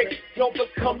 problems quick, don't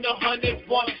become the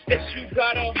 101. If you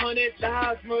got 100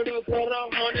 lives, murder got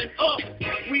 100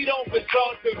 We don't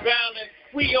resort to violence,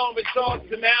 we on resort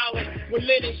to malice. With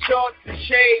linen shorts and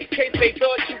shades, in case they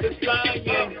thought you was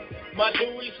lying. My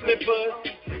Louis slippers,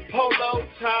 polo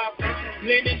top,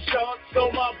 linen shorts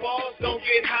so my balls don't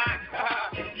get hot.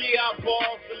 Yeah, I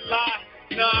balls a lot.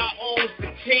 Nah, I own the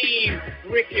team.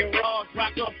 Rick and Ross,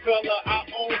 Rockefeller, I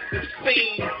own the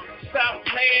scene. Stop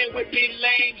playing with me,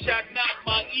 lame. Y'all not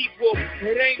my equal.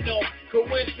 It ain't no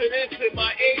coincidence that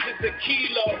my age is a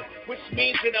kilo, which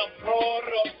means that I'm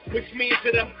Carter, which means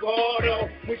that I'm Gordo,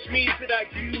 which means that I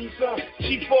use her.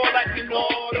 She fall like an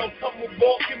auto. I'm a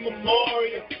walking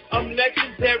memorial. I'm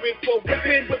legendary for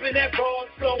whipping that ball.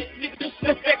 So niggas just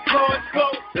slip that card. So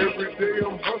every day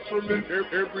I'm hustling,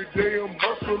 every day I'm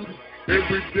hustling.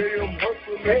 Every day I'm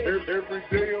hustling, every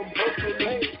day I'm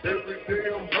hustling, every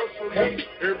day I'm hustling,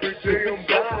 every day I'm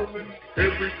hustling,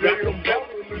 every day I'm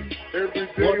hustling, every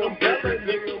day I'm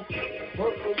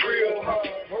hustling real hard,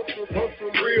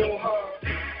 hustling real hard,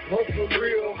 hustling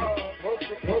real hard,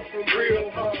 hustling real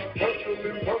hard,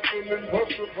 hustling,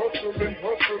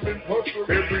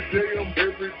 every day I'm.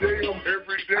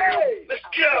 let's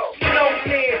go. No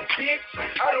hands, bitch.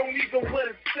 I don't even wear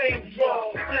the same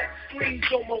wall. Black screens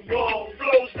on my wall.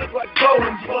 Flows look like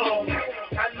golden balls.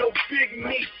 I know big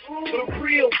meat, the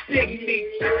real big meat.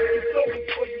 It's over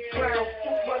for you clowns.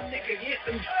 Fool my nigga hit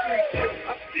them streets.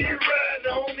 I see you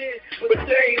riding on it, but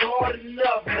they ain't hard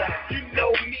enough. You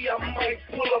know me, I might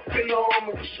pull up in the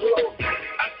armor truck.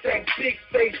 I stack big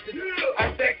faces,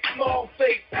 I stack small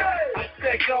faces, I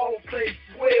stack all faces.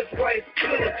 Where's white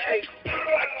pillowcase?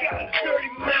 I got a dirty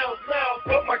mouth,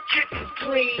 but my kitchen's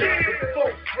clean. The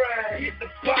folk fried, hit the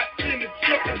pots in the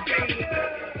chicken beans.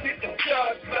 Hit the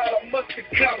jars out, I must have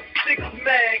got a 6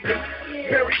 Magnum.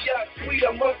 Marriott suite,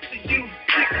 I must have used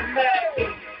 6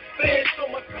 Magnum. Fans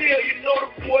on my tail, you know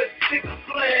the boy's 6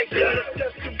 flags.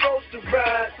 That's the roaster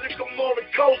ride, think I'm on a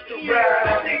coaster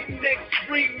ride.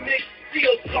 Remix,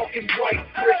 still talking white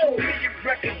brick. Million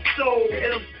records sold,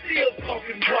 and I'm still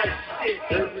talking white shit.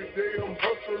 Every day I'm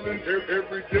hustling,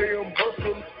 every day I'm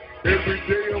hustling, every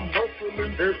day I'm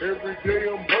hustling, every day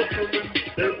I'm hustling,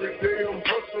 every day I'm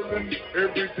hustling,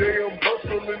 every day I'm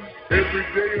hustling, every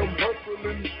day I'm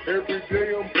hustling, every day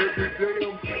I'm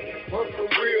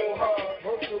hustling real hard,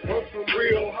 hustling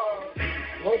real hard,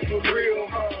 hustling real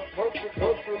hard,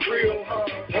 hustling real hard,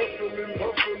 hustling,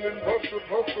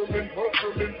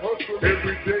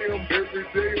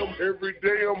 every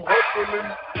day I'm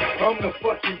hustling. I'm the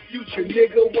fucking future,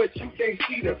 nigga. What you can't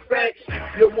see the facts?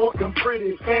 You want them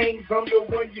pretty things? I'm the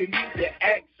one you need to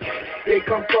act. They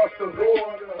come cross the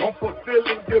border. I'm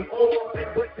fulfilling your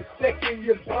order. But the second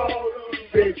you fall,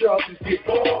 said y'all just get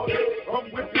bored.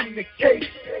 I'm whipping the case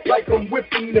like I'm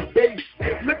whipping the bass.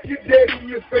 Look you dead in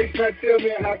your face. Now tell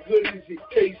me how good is it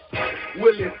taste?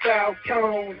 Willie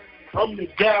Falcone. I'm the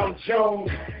Dow Jones,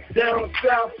 down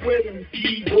south where them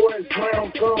D-boys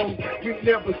round on. We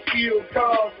never steal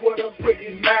cars, what I'm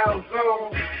putting miles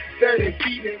on. 30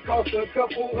 feet and cost a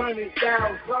couple $100,000.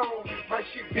 My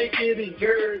shit bigger than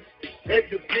yours. At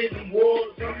the bidding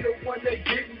wars, I'm the one they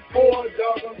getting for,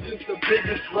 dog. I'm just the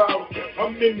biggest route.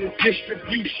 I'm in the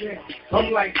distribution.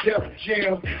 I'm like Def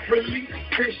Jam. Release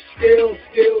fish scales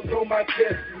on my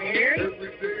chest, man.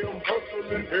 Every day I'm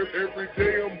hustling, every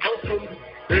day I'm hustling.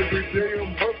 Every day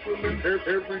I'm hustling,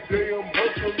 every day I'm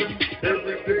hustling,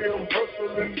 every day I'm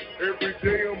hustling, every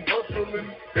day I'm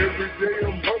hustling, every day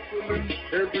I'm hustling,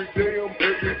 every day I'm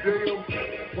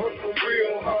hustling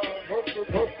real hard,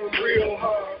 hustling real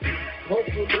hard,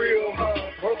 hustling real hard,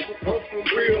 hustling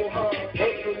real hard,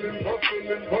 hustling,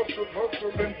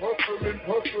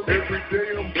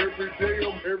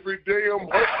 every day I'm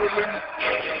hustling.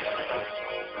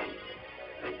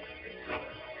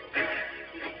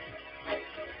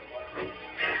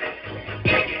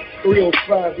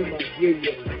 305 in my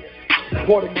radio.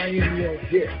 Port of Miami on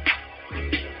deck.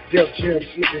 Def Jam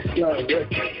Slip and Slide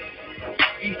Records.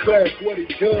 E-Class, what it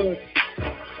does.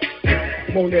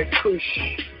 I'm on that Kush.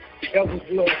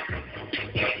 Everglow.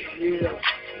 Yeah.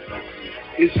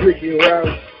 It's Ricky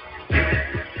Rouse.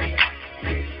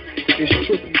 It's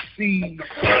Tricky MCs.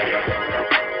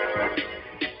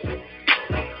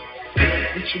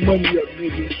 Get your money up,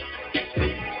 nigga.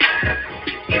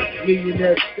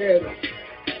 Millionaire status.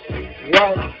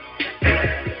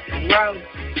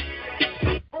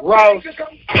 Rouse.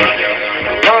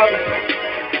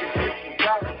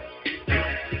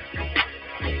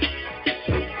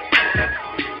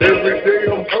 Every day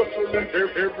I'm hustling,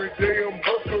 every day I'm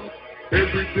hustling,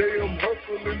 every day I'm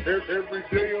hustling, every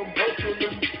day I'm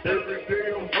hustling, every day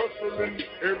I'm hustling,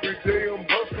 every day I'm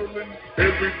hustling,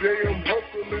 every day I'm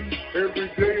hustling, every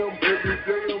day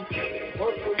I'm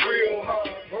hustling real hard,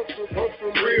 hustle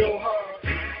real hard,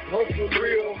 hustle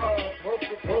real hard,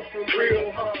 hustle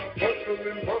real hard,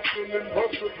 hustling,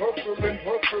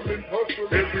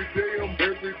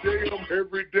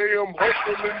 every day I'm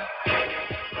hustling.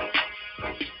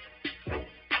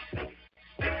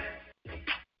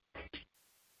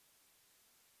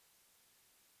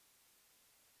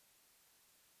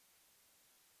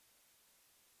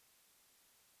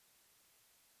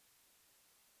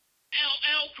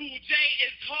 LL Cool J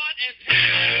is hard as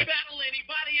hell. Battle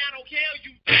anybody, I don't care.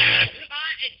 You I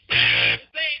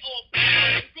expect they all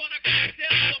gonna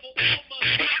cocktail some of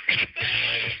woman.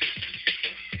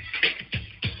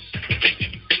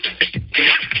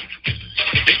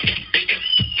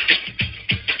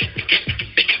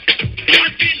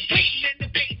 I've been waiting and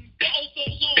debating for oh so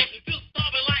long. Still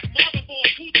starving like Marvin for a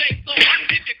Cool J song.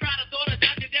 If you cried, I thought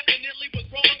that you definitely was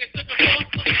wrong. It took a long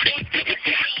time to get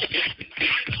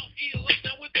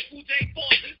now with the Cool J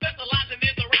force, specializing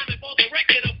in the rhyming for the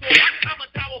record, of course. I'm a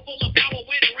tower full of power.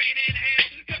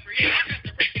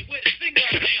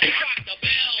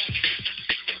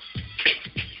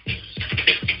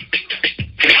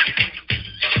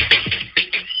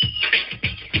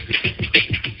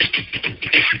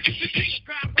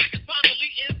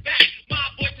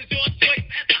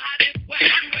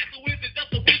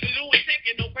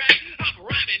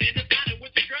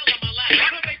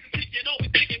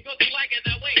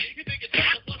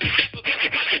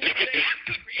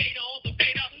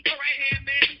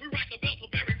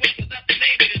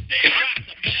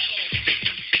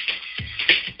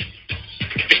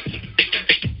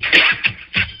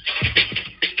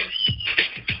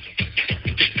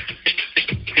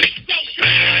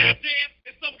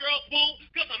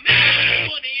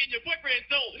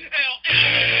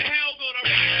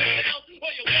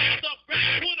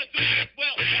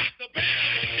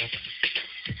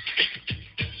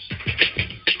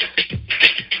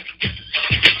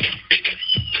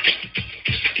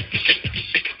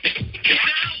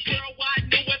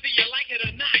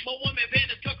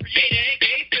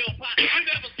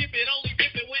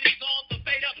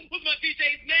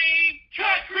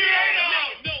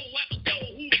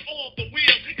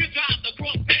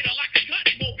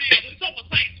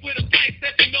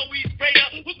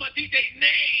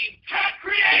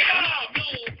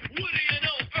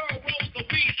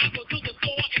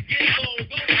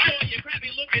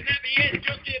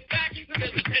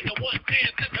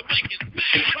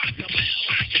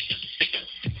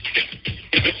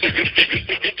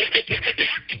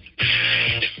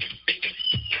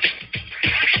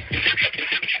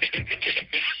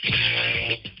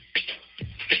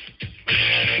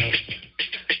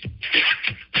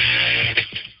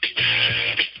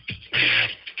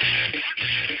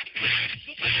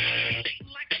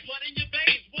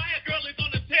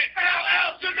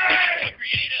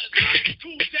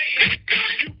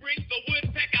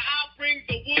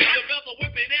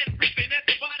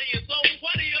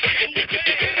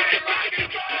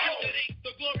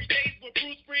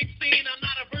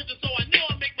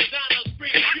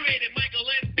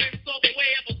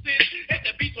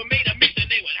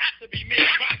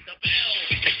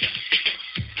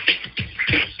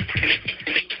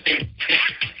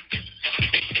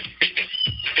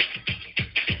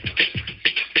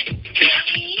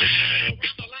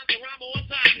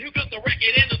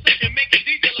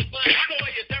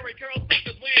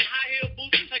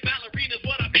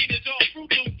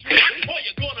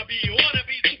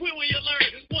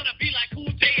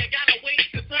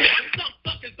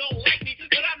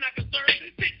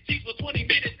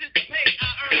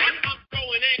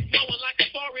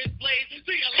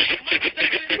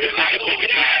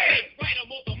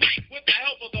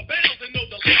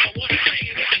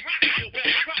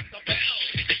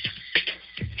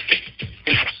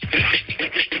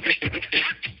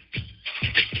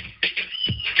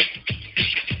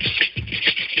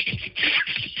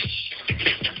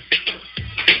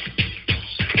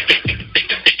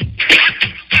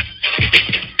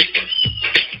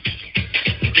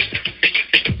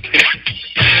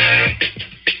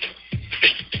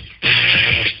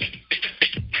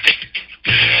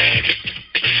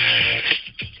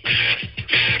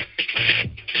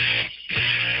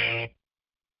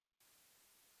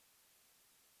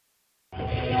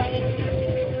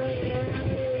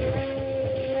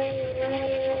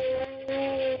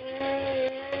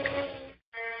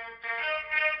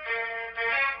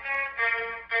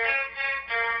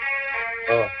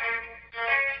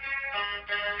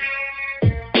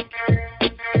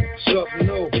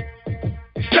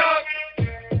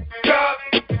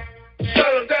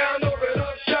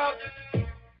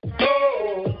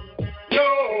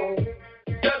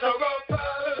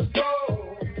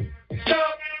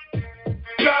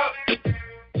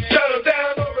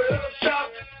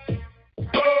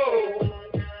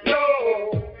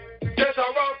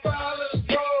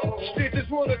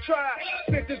 wanna try,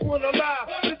 snitches wanna lie,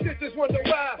 the snitches wonder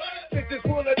why, snitches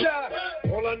wanna die.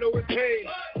 All I know is pain,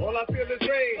 all I feel is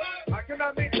rain. I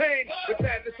cannot maintain the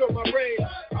sadness on my brain.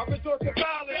 I resort to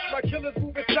violence, my killers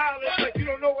moving silent, like you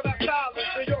don't know what I silence,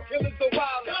 and your killers are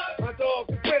violent. My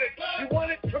dogs are with it, you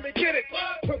want it, come and get it.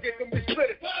 Took it, then we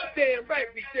split it, damn right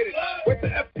we did it. What the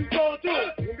F you gon' do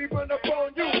when we run up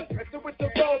on you? Messing with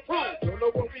the wrong crew, don't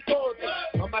know what we gon'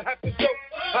 do. I might have to joke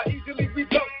how easily we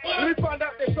blow. When we find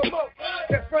out there's some more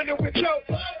that's running with Joe,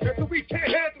 that's what we can't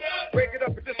handle. Break it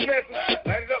up and dismantle,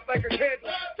 light it up like a candle.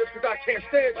 Just cause I can't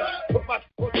stand it, put my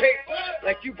on tape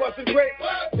like you wasn't great.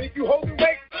 Think you holding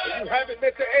weight, and you haven't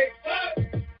meant to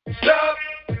ache. Stop,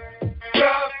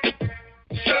 drop,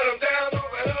 shut them down,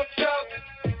 open up shop.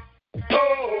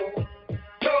 Oh,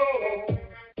 no,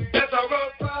 that's how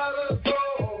Rough Riders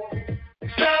roll.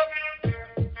 Stop,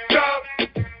 drop,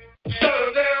 shut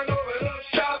them down, open up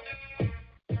shop.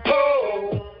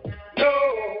 Oh, no,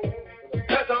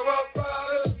 that's how Rough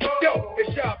Riders roll. Yo,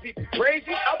 it's y'all people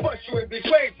crazy? I'll bust you and be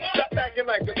crazy. Stop acting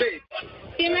like a baby.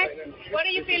 DMX, what are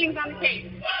your feelings on the case?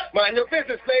 Mind your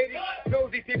business, lady.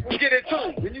 Nosy people get it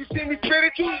too. When you see me spit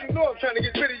at you, you know I'm trying to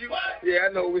get rid of you. Yeah,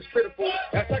 I know it's pitiful.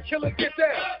 That's how killers get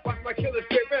down. Watch my killers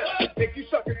get round. Make you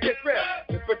suckers get round.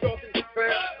 Just for talking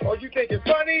fam. Or you think it's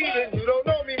funny, then you don't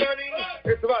know me, money.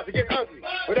 It's about to get ugly.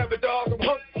 Whatever, dog, I'm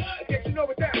hungry. I guess you know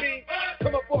what that means.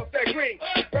 Come up off that green.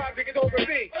 Project is over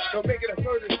me. Don't make it a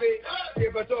murder scene.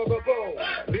 Give a dog a bone.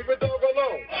 Leave a dog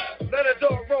alone. Let a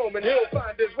dog roam and he'll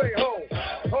find his way home.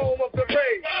 Home of the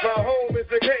brave. My home is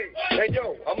the cave. And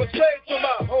yo, I'm a slave to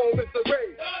my home is the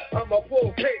grave. I'm a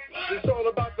full cake. It's all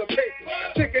about the paper.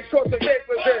 Chickens caught the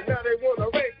papers and now they want to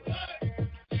rape us.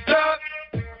 Stop,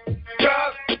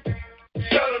 drop,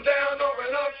 shut them down,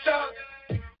 open up shop.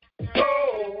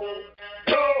 Oh,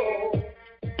 no,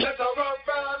 that's how Rough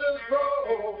Riders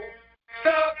roll.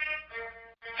 Stop,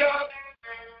 drop,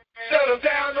 shut them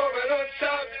down, open up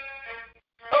shop.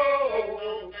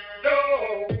 Oh, no,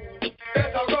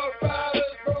 that's how Rough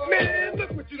Riders roll. Man,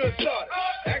 look what you done started.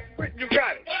 Act written, you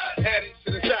got it. Had it,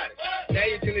 should have shot it. Now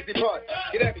you're Tennessee party.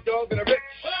 Get at me, dog, and a rich.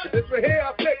 If this right here,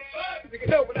 I fix. You can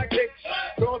know when I kick.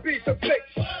 Gonna be some fix.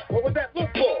 What was that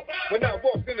look for when I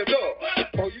walked in the door?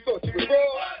 Oh, you thought you was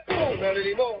raw? Oh, not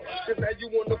anymore. Just now you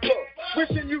on the floor.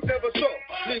 Wishing you never saw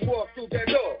me walk through that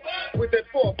door with that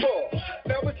 4-4.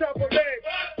 Now it's top of legs.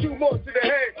 2 more to the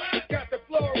head. Got the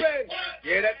floor red.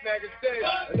 Yeah, that maggot's dead.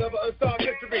 Another unsolved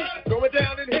mystery. Going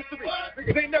down in history.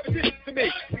 Because they never did it to me.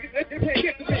 They can't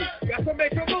get to me. Got to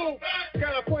make a move.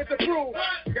 Got a point to prove.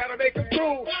 Gotta make them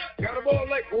prove. Got them all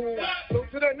like, ooh. So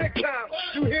to the next time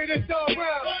you hear this dog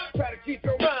round, try to keep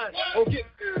your mind or get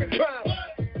crime.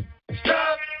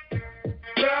 Stop,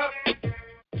 drop,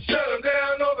 shut them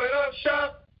down, open up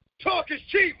shop. Talk is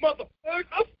cheap, motherfucker.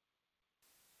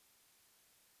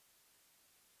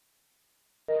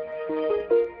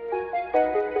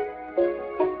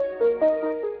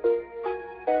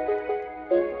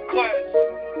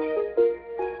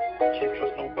 Can't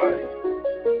trust nobody.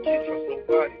 Can't trust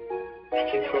nobody.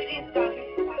 Can't trust nobody.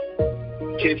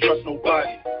 Can't trust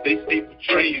nobody. They stay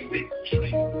betraying me.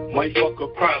 Might fuck her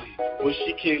probably, but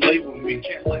she can't lay with me.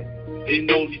 They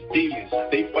know these demons.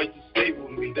 They fight to stay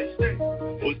with me.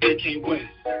 But they can't win.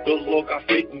 The Lord got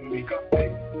faith in me.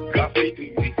 Got faith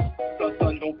in me.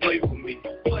 Son, don't play with me.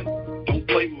 Don't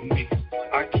play with me.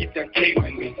 I keep that K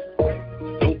with me.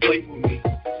 Don't play with me.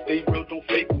 Stay real, don't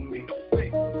fake with me.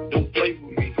 Don't play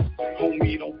with me.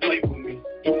 Homie, don't play with me.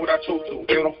 Do what I told to,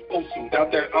 get what I'm supposed to.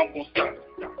 Out there, I'm gonna stop.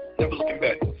 Never looking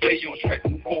back. Stay on track,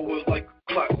 move forward like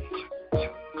a clock.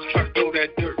 Try to throw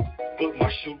that dirt, but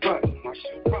my shit rock.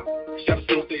 Gotta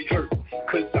still stay hurt,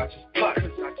 cause I just plot.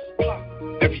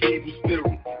 Every evil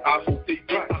spirit, I hope they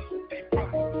drop.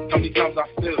 How many times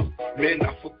I fell, man,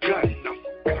 I forgot.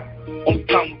 Only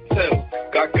time will tell,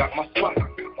 God got my spot.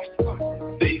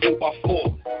 They hope I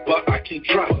fall, but I can't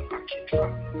drop.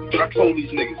 But I told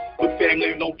these niggas, but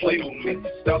family don't play with me.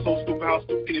 Style so stupid, how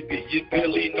stupid can it be? You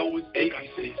barely know it's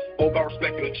ABC. All about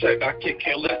respect and a check, I can't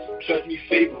care less. Judge me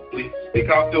favorably. Think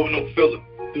I feel no feeling.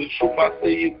 The truth I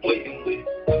say it blatantly.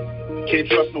 Can't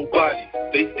trust nobody,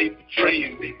 they stay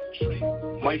betraying me.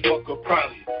 Might fuck her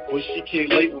probably, but she can't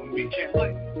lay with me.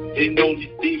 They know these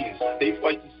demons, they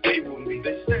fight to stay with me.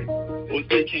 But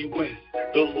they can't win,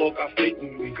 the Lord got faith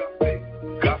in me.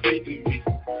 Got faith in me.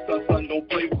 Son, don't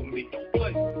play with me.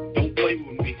 Don't play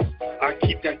with me. I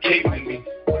keep that K with me.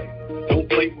 Don't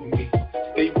play with me.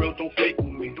 Stay real, don't fake with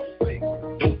me.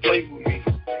 Don't play with me.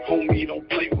 Homie, don't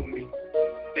play with me.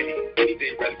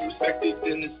 They rather respect it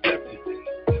than accept it.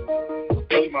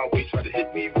 My way, try to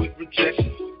hit me with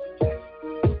rejection.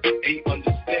 Ain't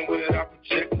understand where I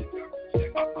projected.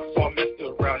 So I messed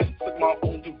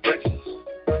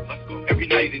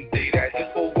night and day. That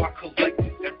info I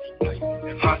collected every night.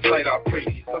 Hindsight, I pray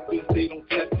these suckers, they don't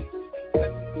test it.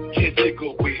 Can't take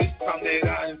away this time that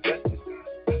I invested.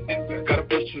 Gotta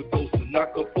brush your ghost and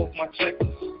knock up off my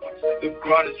checklist. The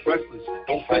grind is restless.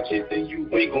 Don't fetch it, then you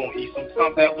ain't gon' eat.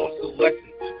 Sometimes that lost a lesson.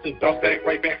 To bounce back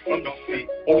right back from your feet.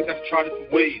 Always have to try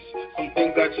different ways. Some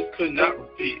things I just could not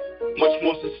repeat. Much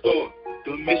more in store.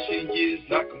 The mission is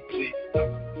not complete.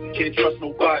 Can't trust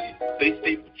nobody. They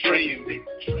stay betraying me.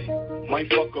 Might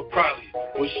fuck her probably,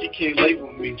 but she can't lay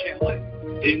with me.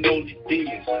 They know these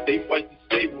demons. They fight to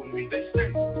stay with me.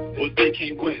 But they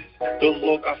can't win. The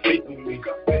Lord got faith in me.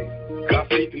 Got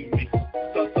faith in me.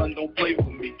 Son, don't play with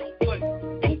me.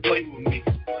 Don't play with me.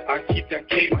 I keep that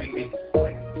K with me.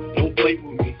 Don't play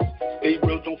with me. Stay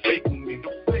real, don't fake with me.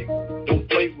 Don't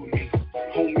play with me.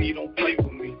 Homie, don't play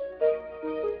with me.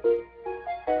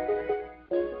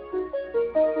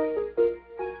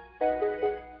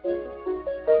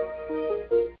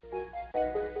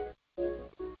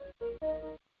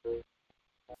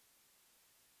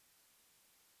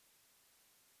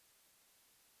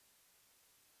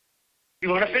 You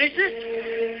want to finish this?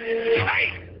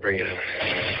 Bring it up.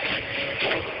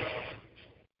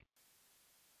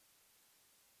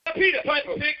 Peter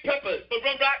Piper, big peppers, the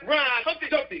rum rock rhyme, Humpty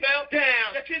Dumpty fell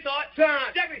down, that's his hard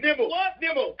time, Jeffrey Nimble was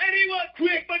nimble, and he was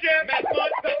quick, but yeah, Matt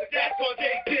Bud, Pepper, Jack, on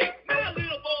J.Dick. My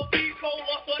little Bo Peep, Cole,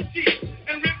 lost her sheep,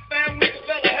 and Rip Van Winkle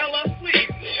fell a hell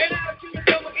asleep, and I was the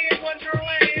devil in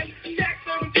Wonderland,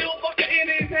 Jackson Jill bucket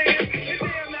in his hand, and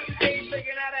damn, that's the game,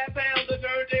 taking out that pound, the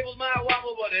turntables might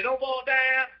wobble, but they don't fall down.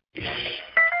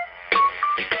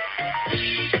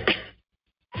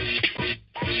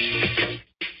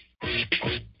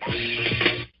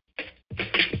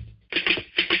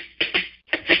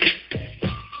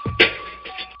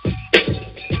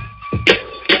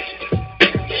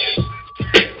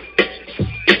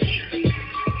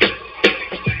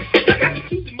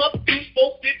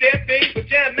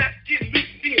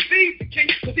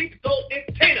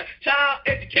 Child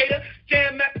educator,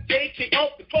 jam master J, King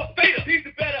off the cross fader. He's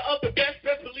the better of the best,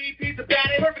 best believe he's the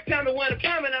baddest. Perfect time to win a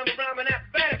climbing, I'm a rhyming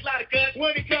acrobatic, lot of guns.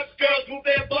 When he cuts, girls move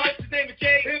their butts. His name is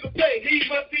Jay, here's a play, he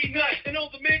must be nuts. And knows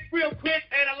the mix real quick,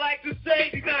 and I like to say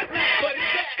he's not nice, but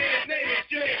he's fat, and his name is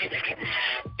Jay.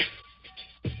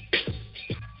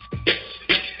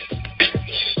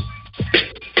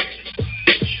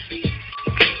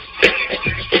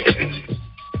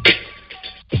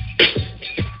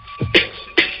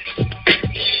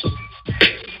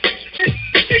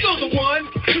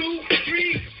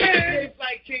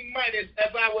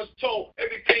 As I was told,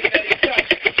 everything that he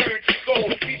touched turned to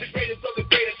gold. He's the greatest of the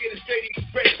greatest, get it straight, he's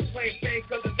great. Plain thing,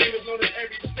 cause his name is known in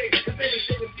every state. His name is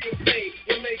David Steele Spade,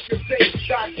 what makes you say,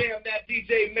 goddamn, that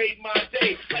DJ made my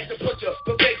day. Like the butcher,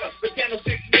 the baker, the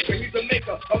candlestick maker. He's a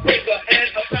maker, a breaker, and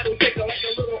a title taker. Like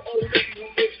a little old lady who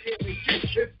lives here with you.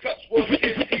 His cuts will be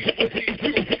his teeth, what he do.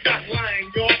 Not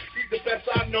lying, y'all, he's the best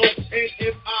I know. And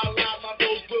if I lie, my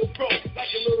nose will grow.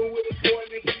 Like a little witty boy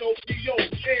named Pinocchio.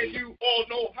 And you all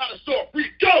know how to start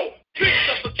go! Big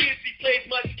stuff for kids, he plays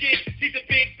much kid. He's a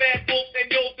big bad wolf and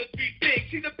knows the three things.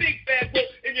 He's a big bad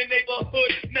wolf in your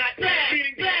neighborhood. Not bad,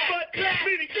 meaning bad, but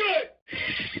meaning good.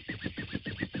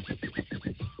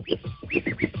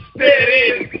 There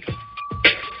it is.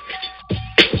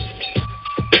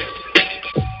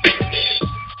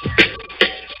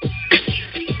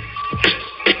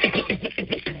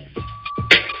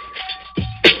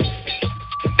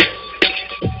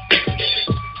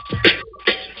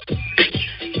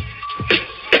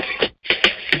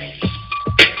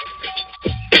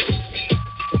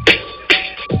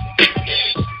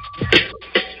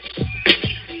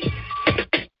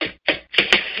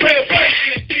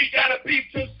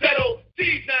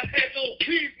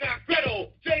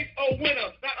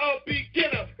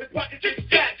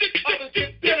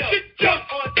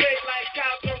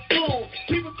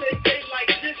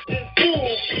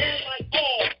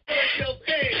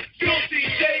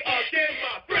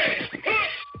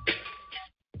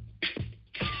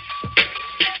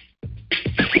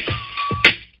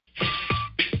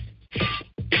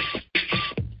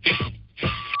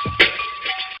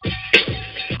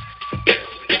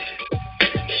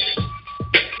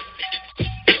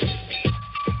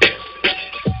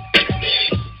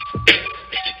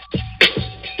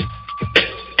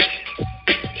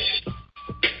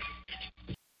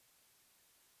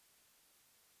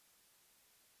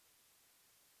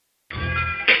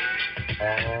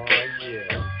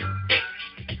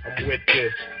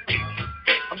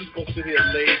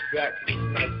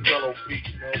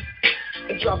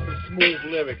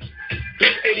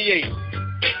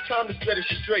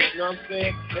 Straight, you know what I'm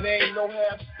saying? And there ain't no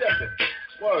half stepping.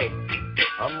 Word.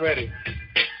 I'm ready.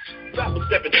 Rappers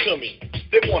stepping to me,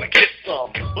 they wanna get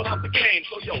some, but I'm the game,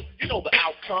 so yo, you know the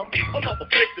outcome. Another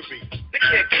victory, they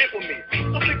can't get with me.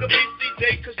 So think of me,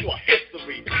 CJ, cause you're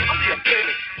history. I'm the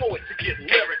famous poet to get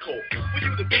lyrical. For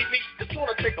you to beat me, it's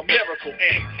gonna take a miracle.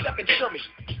 And stepping to me,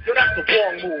 yo, that's the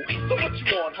wrong move. So what you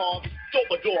want, Hobbs? Dope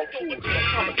a dog food.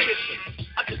 Competition,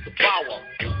 I just devour.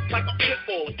 Like a pit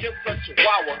bull against a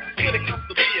chihuahua. When it comes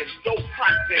to being dope,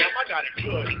 hot damn, I got it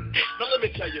good. Now let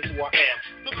me tell you who I am.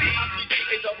 The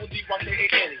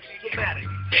B-I-C-C-A-double-D-Y-K-A-N-E. Dramatic,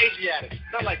 Asiatic,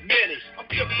 not like many. I'm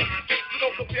different. You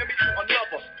don't compare me to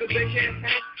another, cause they can't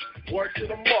have word to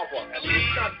the mother. At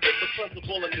least I fit the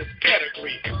principle in this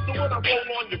pedigree. So when I roll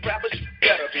on your rappers, you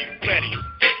better be ready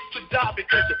to die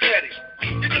because you're petty.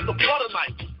 You're just a butter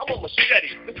knife, I'm a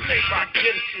machete. This ain't rock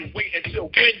into, wait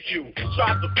until when you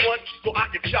try to front so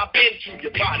I can chop into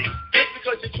your body. Just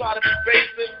because you try to be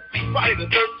basic, Friday the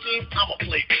 13th, I'ma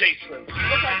play Jason.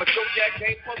 What type of joke that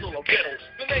game, puzzle or riddle?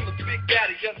 The name is Big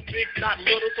Daddy, just big, not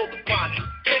little, so define it.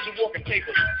 Change your walking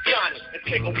papers, sign it, and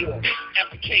take a walk.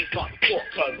 After King starts to talk,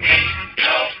 cause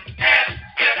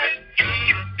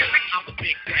I'm the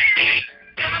big daddy.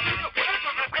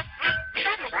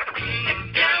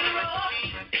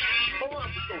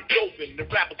 So doping, the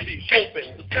rappers be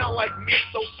hoping to sound like me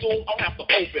so soon I'll have to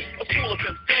open a school of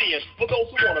MCing for those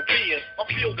who wanna be in a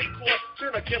field in court.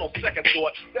 Then again on second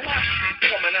thought, the half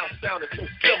coming out sounding so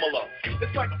similar.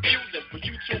 It's like a fusion for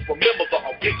you to remember the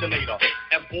originator.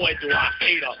 And boy do I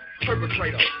hate her,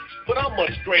 perpetrator. But I'm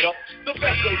much greater. The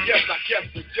best, oh yes, I guess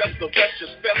suggest the best is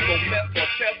best, so mess or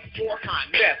test your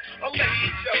highness. Unless you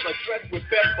just address with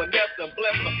best finesse and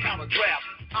bless the paragraph.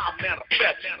 I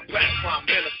manifest, rap prime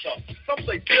minister. Some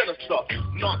say sinister,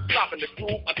 not stopping the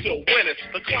groove until when it's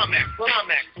the climax,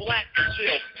 relax and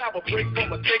chill. Have a break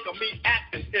from a take of me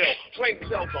acting ill. Brain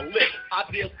cells are lit,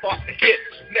 ideas start to hit.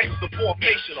 Next the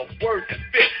formation of words that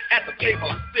fit. At the table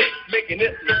I sit, making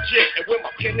it legit. And when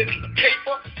my pen hits the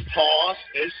paper, pause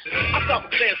is shit. I stop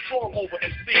and stand strong over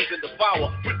MCs and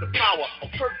devour with the power of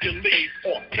Hercules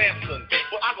or Samson.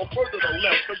 But I go further to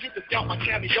left, cause you can scout my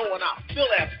cameo and I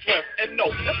still have strength. And no,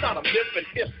 that's not a myth, and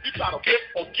if you try to rip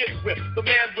or get whipped, the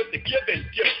man with the given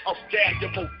gift of gab,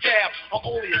 your vocab, I'll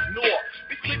only ignore.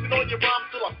 Be sleeping on your rhymes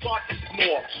till I start to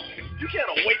snore. You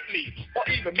can't awake me, or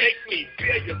even make me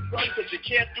fear your son, cause you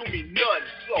can't do me none.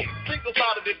 So, think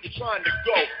about it if you're trying to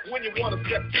go. When you wanna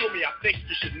step to me, I think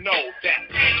you should know that.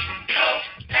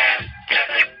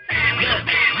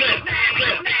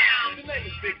 The name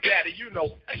is Big Daddy, you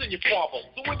know, that's in your father.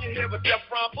 So when you hear a death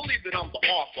rhyme, believe that I'm the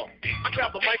author. I grab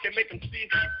the mic and make them see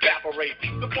it evaporate.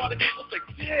 The party people say,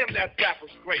 damn, that rapper's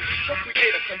great. The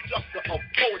creator, conductor of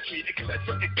poetry,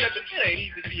 etc., etc. It ain't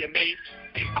easy being made.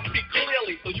 I speak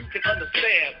clearly so you can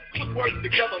understand. Put words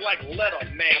together like letter,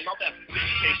 man. Now that's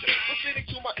dedication. Proceeding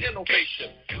to my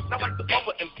innovation. Not like the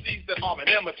other MCs that are an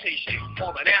imitation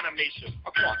or an animation,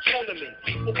 a cartoon to me.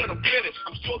 But when I'm finished,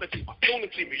 I'm sure that you are soon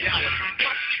to see reality.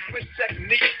 My secret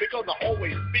technique, because I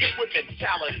always speak with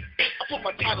mentality. I put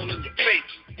my title in your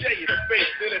face, dare you to face.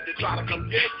 Then if you try to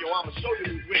come get it, yo, I'ma show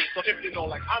you who's rich. So if you know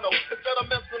like I know, instead of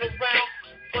messing around,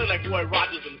 play like Roy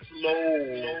Rogers and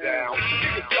slow down.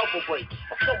 Give yourself a break,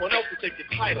 or someone else to take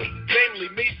your title. Namely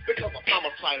me, because I'm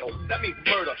homicidal. That means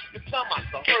murder. It's not my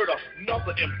hurt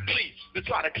another MC. They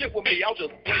try to get with me, I'll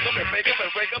just break them and make them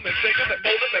and break them and shake them and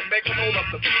mold them and make them hold up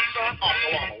the beat sign. Also,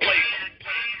 I'm away.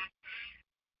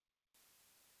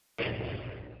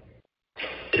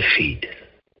 Defeat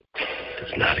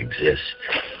does not exist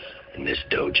in this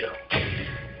dojo.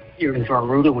 You're in for a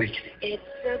rude awakening. It's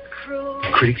a cruel...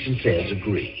 Critics and fans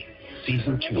agree.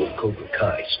 Season 2 of Cobra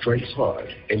Kai strikes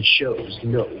hard and shows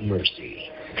no mercy.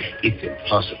 It's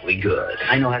impossibly good.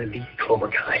 I know how to beat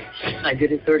Cobra Kai. I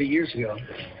did it 30 years ago.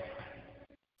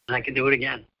 I can do it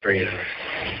again. Bring it on.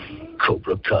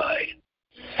 Cobra Kai.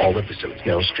 All episodes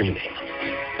now streaming.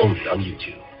 Only on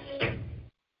YouTube.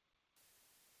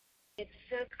 It's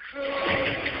a cruel...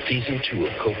 Season 2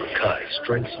 of Cobra Kai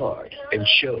strikes hard and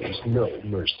shows no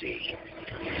mercy.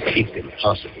 It's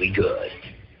impossibly good.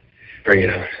 Bring it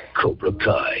on. Cobra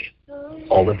Kai.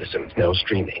 All episodes now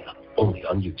streaming. Only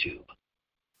on YouTube.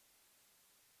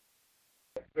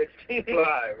 It's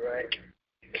live, right?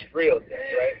 It's real,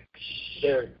 right?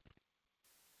 Sure.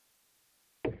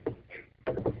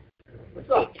 What's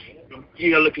up?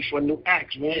 You're looking for a new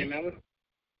act, man. Yeah, man.